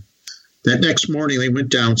on. That next morning, they went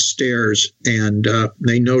downstairs, and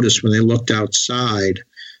they noticed when they looked outside,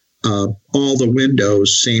 all the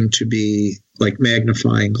windows seemed to be like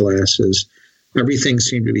magnifying glasses. Everything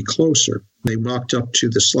seemed to be closer. They walked up to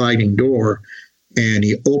the sliding door, and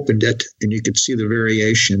he opened it, and you could see the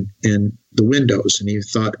variation in the windows. And he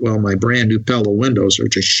thought, well, my brand new Pella windows are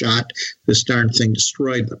just shot. This darn thing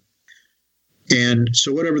destroyed them. And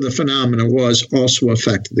so whatever the phenomenon was also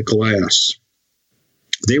affected the glass.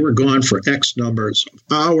 They were gone for X numbers of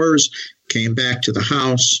hours, came back to the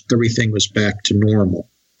house. Everything was back to normal.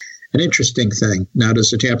 An interesting thing. Now,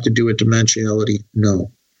 does it have to do with dimensionality?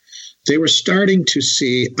 No. They were starting to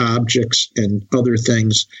see objects and other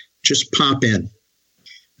things just pop in.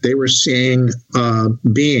 They were seeing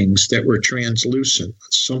beings that were translucent,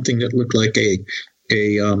 something that looked like a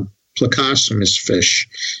Plecostomus fish.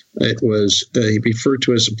 It was he referred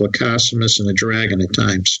to as a Plecostomus and a dragon at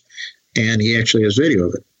times, and he actually has video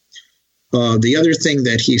of it. The other thing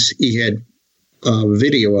that he had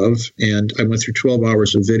video of, and I went through 12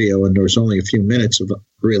 hours of video, and there was only a few minutes of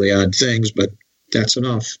really odd things, but that's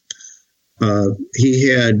enough. He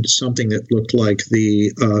had something that looked like do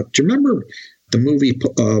you remember the movie,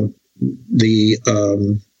 what do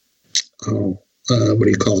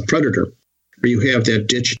you call it, Predator, where you have that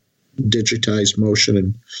digitized motion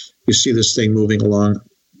and you see this thing moving along?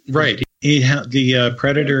 Right. The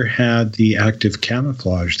Predator had the active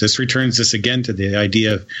camouflage. This returns us again to the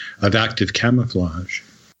idea of active camouflage.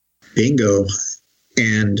 Bingo.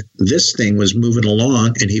 And this thing was moving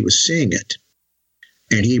along, and he was seeing it.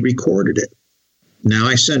 And he recorded it. Now,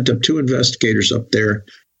 I sent up 2 investigators up there,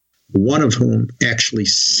 one of whom actually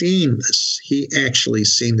seen this. He actually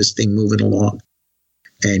seen this thing moving along.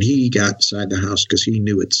 And he got inside the house because he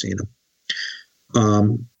knew it seen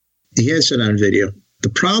him. He has it on video. The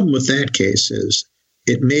problem with that case is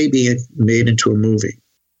it may be made into a movie.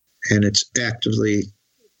 And it's actively,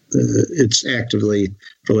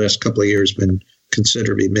 for the last couple of years, been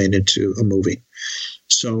considered to be made into a movie.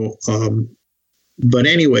 So, but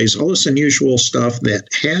anyways, all this unusual stuff that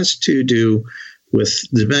has to do with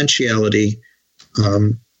dimensionality,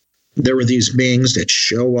 there were these beings that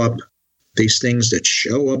show up, these things that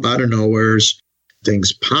show up out of nowheres,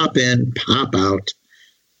 things pop in, pop out.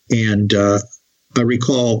 And I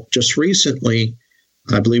recall just recently,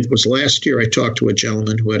 I believe it was last year, I talked to a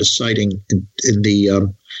gentleman who had a sighting in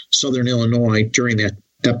the southern Illinois during that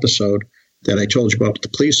episode that I told you about with the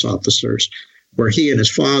police officers, where he and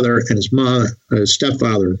his father and his mother, his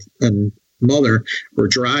stepfather and mother were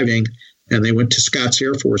driving, and they went to Scotts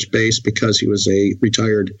Air Force Base because he was a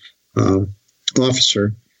retired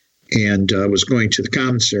officer, and was going to the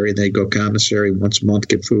commissary. They go commissary once a month,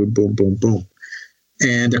 get food, boom, boom, boom.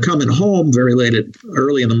 And they're coming home very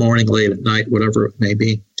early in the morning, late at night, whatever it may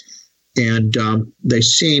be. And they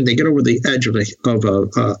get over the edge of a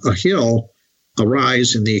hill, a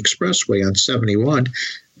rise in the expressway on 71,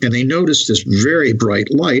 and they noticed this very bright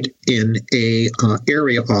light in a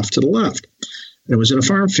area off to the left. It was in a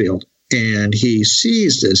farm field, and he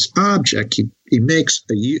sees this object. He makes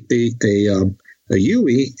a U-ey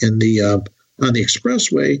in the on the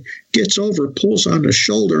expressway, gets over, pulls on the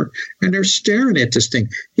shoulder, and they're staring at this thing.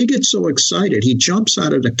 He gets so excited, he jumps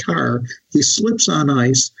out of the car, he slips on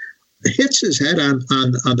ice, hits his head on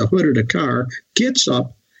the hood of the car, gets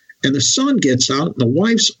up, and the son gets out, and the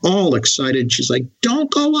wife's all excited. She's like,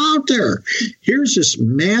 don't go out there. Here's this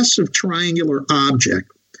massive triangular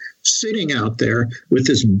object sitting out there with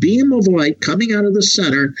this beam of light coming out of the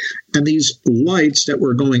center and these lights that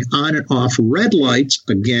were going on and off, red lights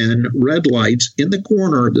in the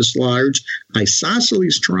corner of this large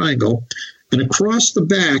isosceles triangle. And across the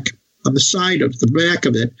back, on the side of the back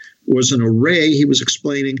of it, was an array. He was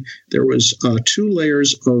explaining there was 2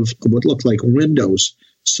 layers of what looked like windows,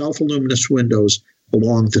 self-luminous windows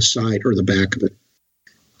along the side or the back of it.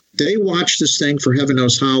 They watched this thing for heaven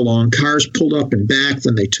knows how long. Cars pulled up and back,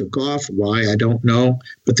 then they took off. Why, I don't know.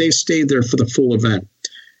 But they stayed there for the full event.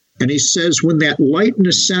 And he says when that light in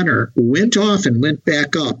the center went off and went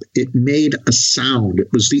back up, it made a sound.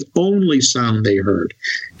 It was the only sound they heard.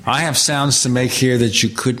 I have sounds to make here that you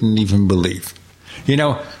couldn't even believe. You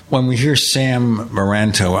know, when we hear Sam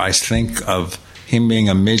Maranto, I think of him being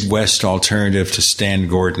a Midwest alternative to Stan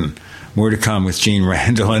Gordon. More to come with Gene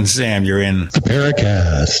Randall. And Sam, you're in the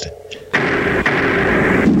Paracast.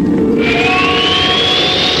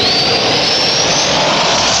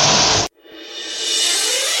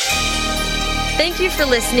 Thank you for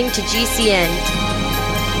listening to GCN.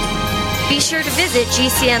 Be sure to visit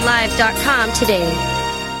GCNlive.com today.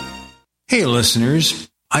 Hey, listeners.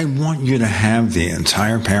 I want you to have the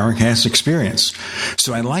entire Paracast experience.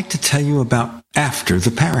 So I'd like to tell you about After the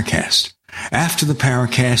Paracast. After the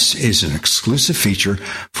Paracast is an exclusive feature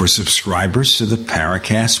for subscribers to the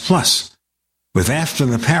Paracast Plus. With After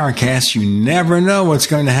the Paracast, you never know what's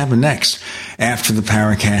going to happen next. After the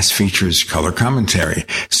Paracast features color commentary,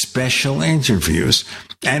 special interviews,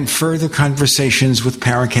 and further conversations with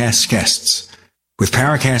Paracast guests. With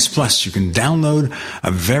Paracast Plus, you can download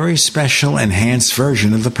a very special enhanced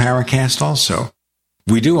version of the Paracast also.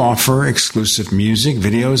 We do offer exclusive music,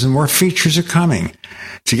 videos, and more features are coming.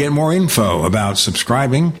 To get more info about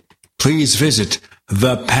subscribing, please visit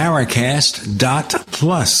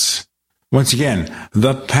theparacast.plus. Once again,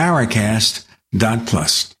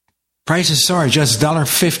 theparacast.plus. Prices are just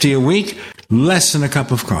 $1.50 a week, less than a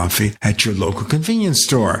cup of coffee at your local convenience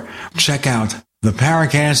store. Check out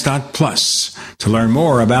theparacast.plus to learn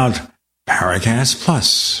more about Paracast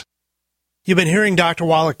Plus. You've been hearing Dr.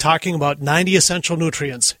 Wallach talking about 90 essential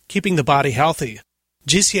nutrients, keeping the body healthy.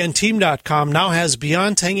 GCNteam.com now has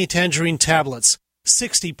Beyond Tangy Tangerine tablets,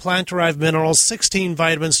 60 plant-derived minerals, 16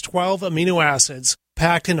 vitamins, 12 amino acids,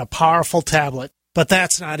 packed in a powerful tablet. But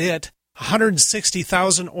that's not it.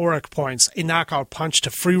 160,000 auric points, a knockout punch to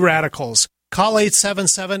free radicals. Call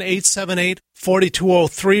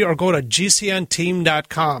 877-878-4203 or go to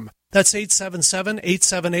GCNteam.com. That's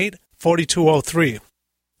 877-878-4203.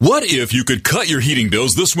 What if you could cut your heating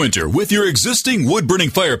bills this winter with your existing wood-burning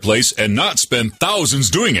fireplace and not spend thousands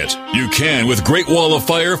doing it? You can with Great Wall of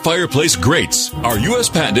Fire fireplace grates. Our U.S.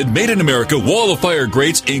 patented made-in-America Wall of Fire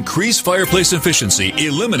grates increase fireplace efficiency,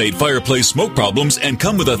 eliminate fireplace smoke problems, and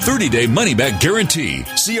come with a 30-day money-back guarantee.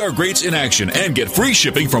 See our grates in action and get free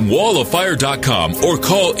shipping from walloffire.com or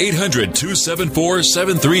call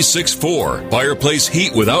 800-274-7364. Fireplace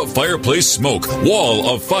heat without fireplace smoke.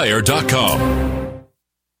 walloffire.com.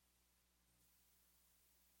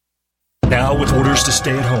 Now with orders to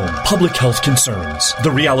stay at home, public health concerns, the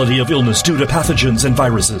reality of illness due to pathogens and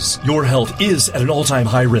viruses, your health is at an all-time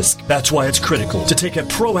high risk. That's why it's critical to take a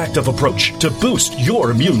proactive approach to boost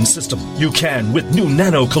your immune system. You can with new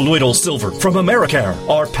nano-colloidal silver from Americare,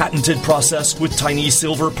 our patented process with tiny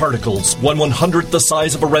silver particles, 1/100th the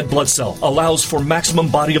size of a red blood cell, allows for maximum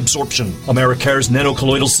body absorption. Americare's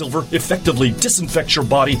nano-colloidal silver effectively disinfects your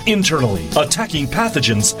body internally, attacking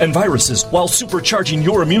pathogens and viruses while supercharging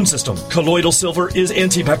your immune system. Colloidal silver is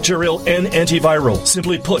antibacterial and antiviral.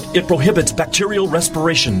 Simply put, it prohibits bacterial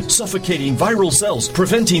respiration, suffocating viral cells,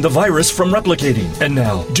 preventing the virus from replicating. And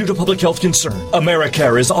now, due to public health concern,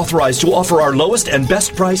 Americare is authorized to offer our lowest and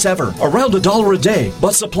best price ever, around $1 a day,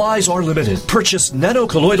 but supplies are limited. Purchase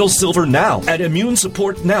nano-colloidal silver now at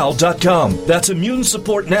immunesupportnow.com. That's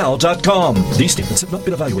immunesupportnow.com. These statements have not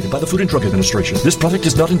been evaluated by the Food and Drug Administration. This product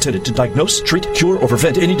is not intended to diagnose, treat, cure, or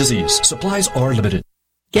prevent any disease. Supplies are limited.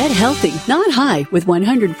 Get healthy, not high, with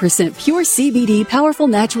 100% pure CBD powerful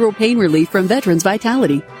natural pain relief from Veterans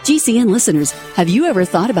Vitality. GCN listeners, have you ever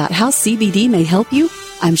thought about how CBD may help you?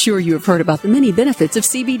 I'm sure you have heard about the many benefits of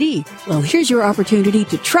CBD. Well, here's your opportunity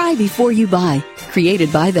to try before you buy.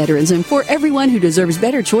 Created by veterans and for everyone who deserves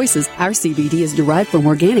better choices, our CBD is derived from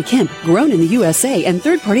organic hemp, grown in the USA and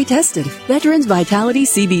third-party tested. Veterans Vitality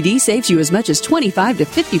CBD saves you as much as 25 to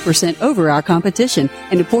 50% over our competition,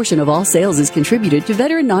 and a portion of all sales is contributed to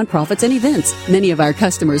Veterans and nonprofits and events. Many of our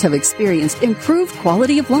customers have experienced improved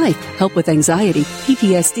quality of life, help with anxiety,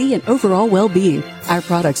 PTSD, and overall well-being. Our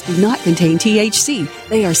products do not contain THC.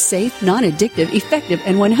 They are safe, non-addictive, effective,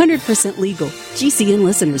 and 100% legal. GCN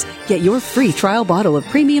listeners, get your free trial bottle of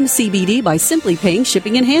premium CBD by simply paying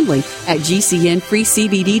shipping and handling at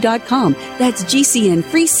GCNFreeCBD.com. That's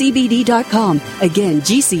GCNFreeCBD.com. Again,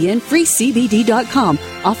 GCNFreeCBD.com.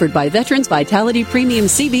 Offered by Veterans Vitality Premium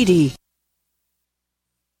CBD.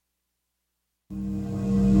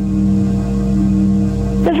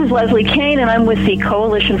 This is Leslie Kane, and I'm with the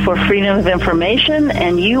Coalition for Freedom of Information,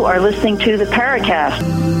 and you are listening to the Paracast.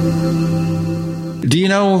 Do you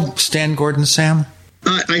know Stan Gordon, Sam?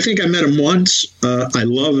 I think I met him once. I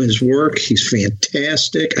love his work. He's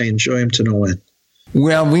fantastic. I enjoy him to no end.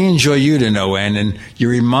 Well, we enjoy you to no end, and you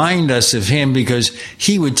remind us of him because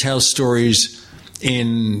he would tell stories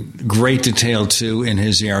in great detail, too, in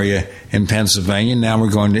his area in Pennsylvania. Now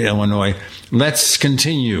we're going to Illinois. Let's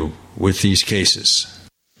continue with these cases.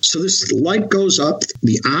 So this light goes up,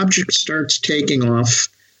 the object starts taking off,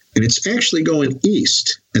 and it's actually going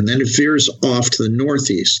east, and then it veers off to the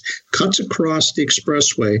northeast, cuts across the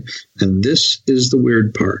expressway, and this is the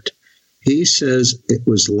weird part. He says it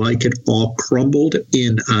was like it all crumbled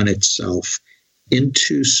in on itself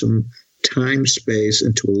into some time-space,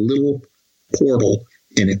 into a little portal,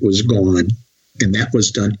 and it was gone. And that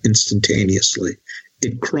was done instantaneously.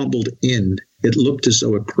 It crumbled in. It looked as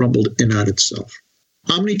though it crumbled in on itself.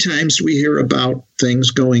 How many times do we hear about things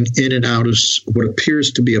going in and out of what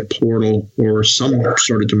appears to be a portal or some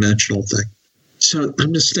sort of dimensional thing? So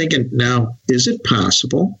I'm just thinking now, is it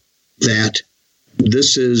possible that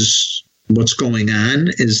this is what's going on?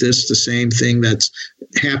 Is this the same thing that's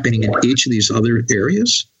happening in each of these other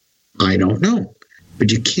areas? I don't know.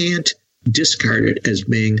 But you can't discard it as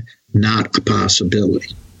being not a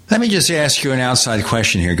possibility. Let me just ask you an outside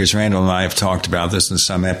question here, because Randall and I have talked about this in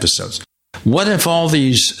some episodes. What if all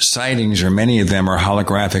these sightings, or many of them, are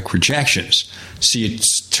holographic projections? So you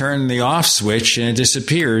turn the off switch and it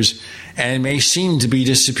disappears, and it may seem to be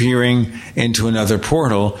disappearing into another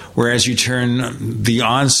portal, whereas you turn the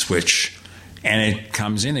on switch and it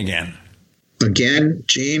comes in again. Again,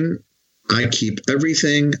 Gene, I keep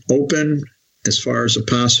everything open as far as a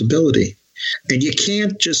possibility. And you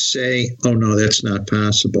can't just say, oh, no, that's not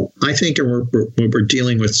possible. I think what we're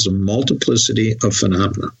dealing with is a multiplicity of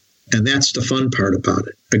phenomena. And that's the fun part about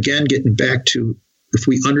it. Again, getting back to if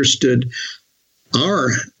we understood our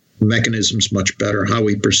mechanisms much better, how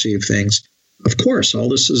we perceive things, of course, all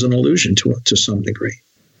this is an illusion to some degree.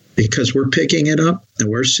 Because we're picking it up and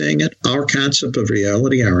we're seeing it. Our concept of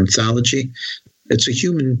reality, our ontology, it's a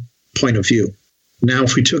human point of view. Now,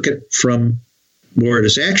 if we took it from where it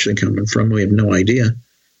is actually coming from, we have no idea.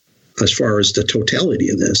 As far as the totality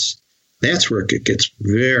of this, that's where it gets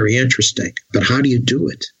very interesting. But how do you do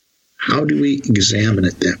it? How do we examine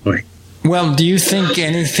it that way? Well, do you think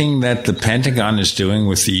anything that the Pentagon is doing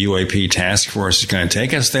with the UAP task force is going to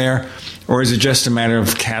take us there? Or is it just a matter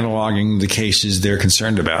of cataloging the cases they're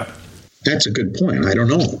concerned about? That's a good point. I don't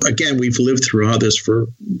know. Again, we've lived through all this for,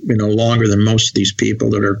 longer than most of these people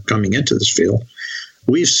that are coming into this field.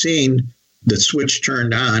 We've seen the switch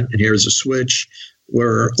turned on, and here's a switch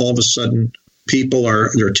where all of a sudden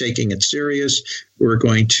they're taking it serious. We're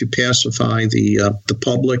going to pacify the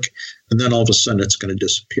public, and then all of a sudden it's going to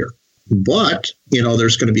disappear. But,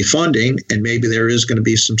 there's going to be funding, and maybe there is going to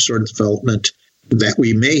be some sort of development that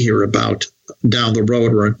we may hear about down the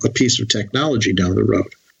road, or a piece of technology down the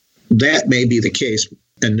road. That may be the case,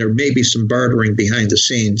 and there may be some bartering behind the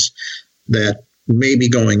scenes that may be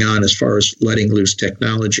going on as far as letting loose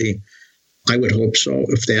technology. I would hope so,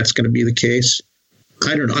 if that's going to be the case.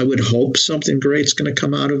 I don't know. I would hope something great's going to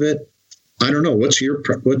come out of it. I don't know. What's your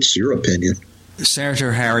opinion?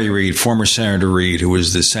 Senator Harry Reid, former Senator Reid, who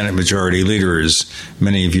was the Senate Majority Leader, as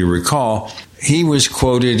many of you recall, he was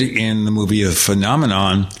quoted in the movie The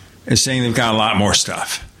Phenomenon as saying they've got a lot more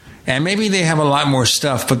stuff. And maybe they have a lot more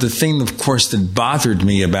stuff, but the thing, of course, that bothered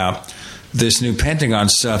me about this new Pentagon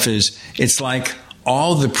stuff is it's like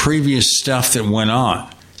all the previous stuff that went on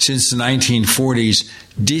since the 1940s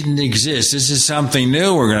didn't exist. This is something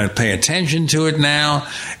new. We're going to pay attention to it now,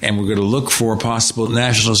 and we're going to look for possible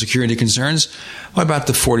national security concerns. What about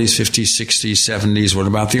the 40s, 50s, 60s, 70s? What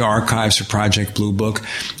about the archives for Project Blue Book?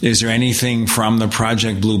 Is there anything from the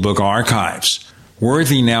Project Blue Book archives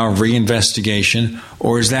worthy now of reinvestigation,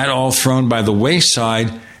 or is that all thrown by the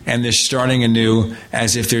wayside and they're starting anew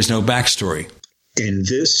as if there's no backstory? And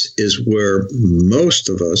this is where most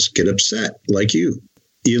of us get upset, like you.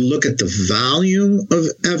 You look at the volume of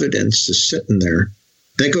evidence that's sitting there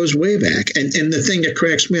that goes way back. And the thing that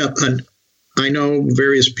cracks me up, on I know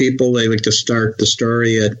various people, they like to start the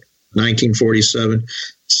story at 1947.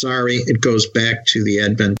 Sorry, it goes back to the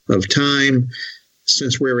advent of time.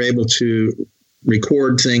 Since we were able to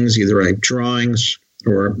record things, either like drawings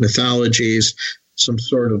or mythologies, some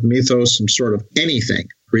sort of mythos, some sort of anything,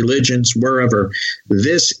 religions, wherever,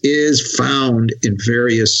 this is found in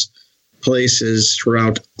various places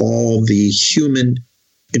throughout all the human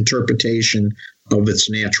interpretation of its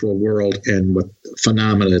natural world and what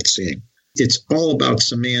phenomena it's seeing. It's all about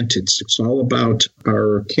semantics. It's all about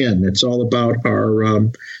our kin. It's all about our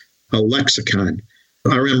lexicon.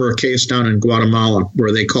 I remember a case down in Guatemala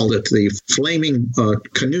where they called it the flaming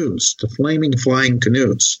canoes, the flaming flying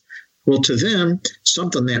canoes. Well, to them,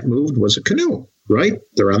 something that moved was a canoe, right?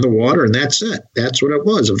 They're on the water, and that's it. That's what it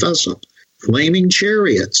was, a vessel. Flaming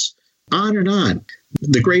chariots, on and on.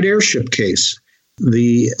 The great airship case,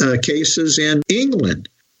 the cases in England.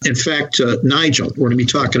 In fact, Nigel, we're going to be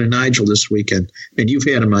talking to Nigel this weekend, and you've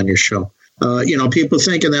had him on your show. People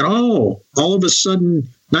thinking that, all of a sudden,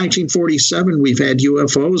 1947, we've had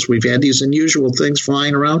UFOs, we've had these unusual things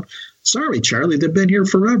flying around. Sorry, Charlie, they've been here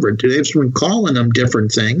forever. They've been calling them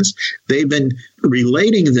different things. They've been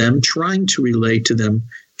relating them, trying to relate to them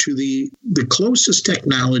to the closest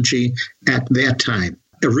technology at that time.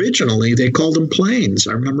 Originally, they called them planes.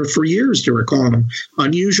 I remember for years they were calling them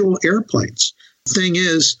unusual airplanes. Thing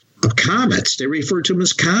is, comets, they refer to them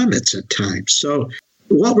as comets at times. So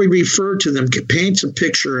what we refer to them paints a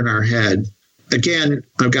picture in our head. Again,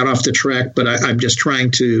 I've got off the track, but I'm just trying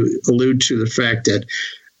to allude to the fact that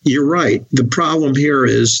you're right. The problem here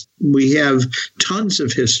is we have tons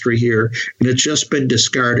of history here, and it's just been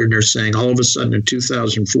discarded. And they're saying all of a sudden in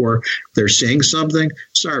 2004, they're saying something.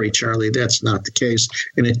 Sorry, Charlie, that's not the case.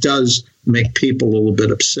 And it does make people a little bit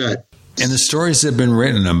upset. And the stories that have been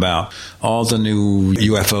written about all the new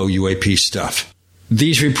UFO, UAP stuff.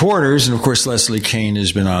 These reporters, and of course Leslie Kean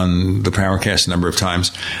has been on the Powercast a number of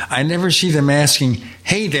times, I never see them asking,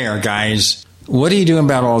 hey there, guys, what are you doing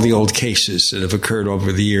about all the old cases that have occurred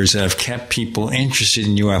over the years that have kept people interested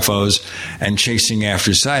in UFOs and chasing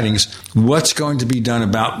after sightings? What's going to be done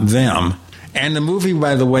about them? And the movie,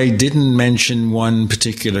 by the way, didn't mention one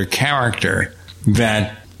particular character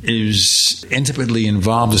that is intimately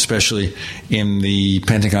involved, especially in the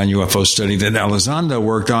Pentagon UFO study that Elizondo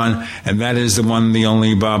worked on, and that is the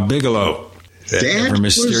only Bob Bigelow, that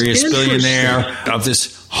mysterious billionaire of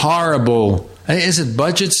this horrible, is it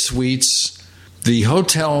Budget Suites, the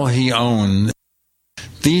hotel he owned.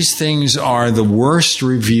 These things are the worst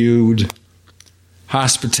reviewed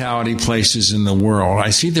hospitality places in the world. I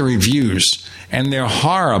see the reviews, and they're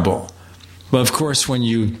horrible. But of course, when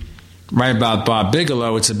you write about Bob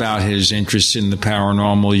Bigelow, it's about his interest in the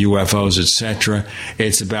paranormal, UFOs, etc.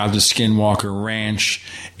 It's about the Skinwalker Ranch.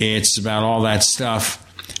 It's about all that stuff.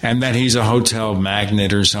 And that he's a hotel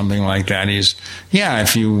magnate or something like that.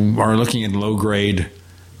 If you are looking at low-grade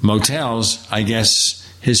motels, I guess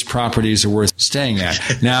his properties are worth staying at.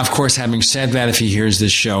 Now, of course, having said that, if he hears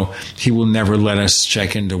this show, he will never let us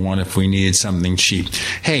check into one if we needed something cheap.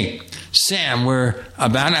 Hey, Sam, we're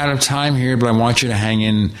about out of time here, but I want you to hang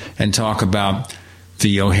in and talk about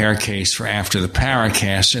the O'Hare case for after the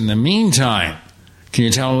Paracast. In the meantime, can you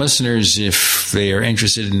tell listeners, if they are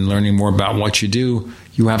interested in learning more about what you do,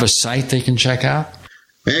 you have a site they can check out?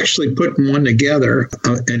 I actually put one together,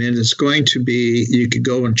 and it is going to be, you could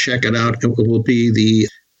go and check it out. It will be the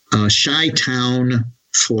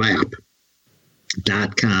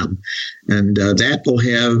ChiTownFlap.com. And that will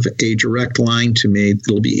have a direct line to me.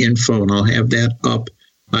 It'll be info, and I'll have that up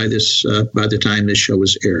by the time this show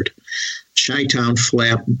is aired. ChiTown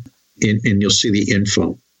Flap, and you'll see the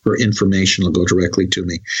info or information will go directly to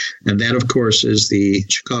me. And that, of course, is the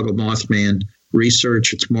Chicago Mothman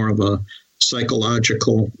research. It's more of a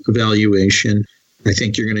psychological evaluation. I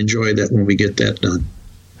think you're going to enjoy that when we get that done.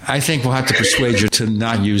 I think we'll have to persuade you to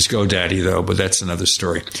not use GoDaddy, though, but that's another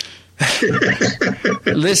story.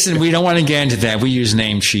 Listen, we don't want to get into that. We use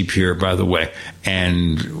Namecheap here, by the way,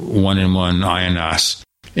 and one-in-one INOS.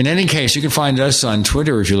 In any case, you can find us on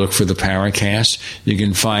Twitter if you look for the Paracast. You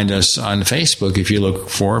can find us on Facebook if you look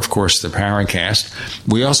for, of course, the Paracast.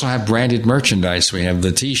 We also have branded merchandise. We have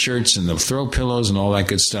the T-shirts and the throw pillows and all that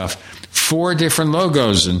good stuff. 4 different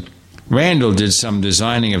logos, and Randall did some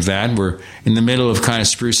designing of that. We're in the middle of kind of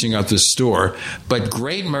sprucing up the store. But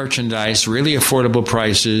great merchandise, really affordable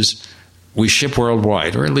prices. We ship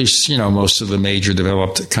worldwide, or at least, most of the major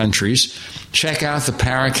developed countries. Check out the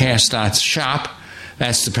Paracast.shop.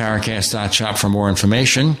 That's the Paracast.shop for more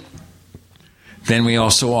information. Then we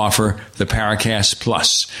also offer the Paracast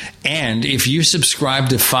Plus. And if you subscribe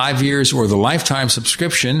to 5 years or the lifetime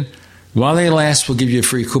subscription, while they last, we'll give you a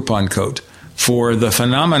free coupon code. for the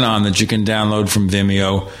phenomenon that you can download from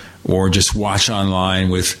Vimeo or just watch online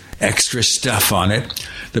with extra stuff on it.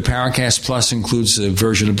 The Paracast Plus includes a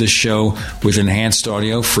version of this show with enhanced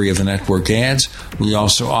audio, free of the network ads. We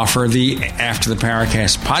also offer the After the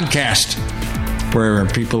Paracast podcast, where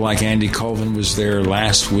people like Andy Colvin was there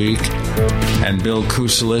last week, and Bill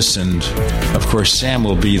Kuselis, and of course Sam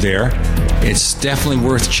will be there. It's definitely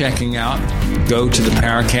worth checking out. Go to the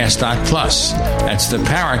Paracast.plus. That's the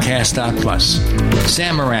Paracast.plus.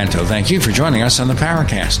 Sam Maranto, thank you for joining us on the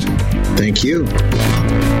Paracast. Thank you.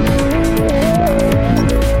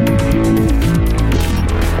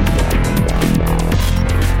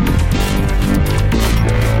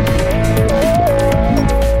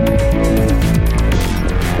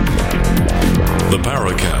 The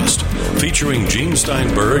Paracast, featuring Gene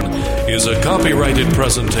Steinberg, is a copyrighted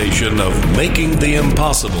presentation of Making the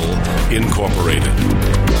Impossible, Incorporated.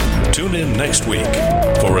 Tune in next week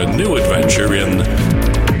for a new adventure in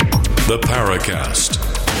The Paracast.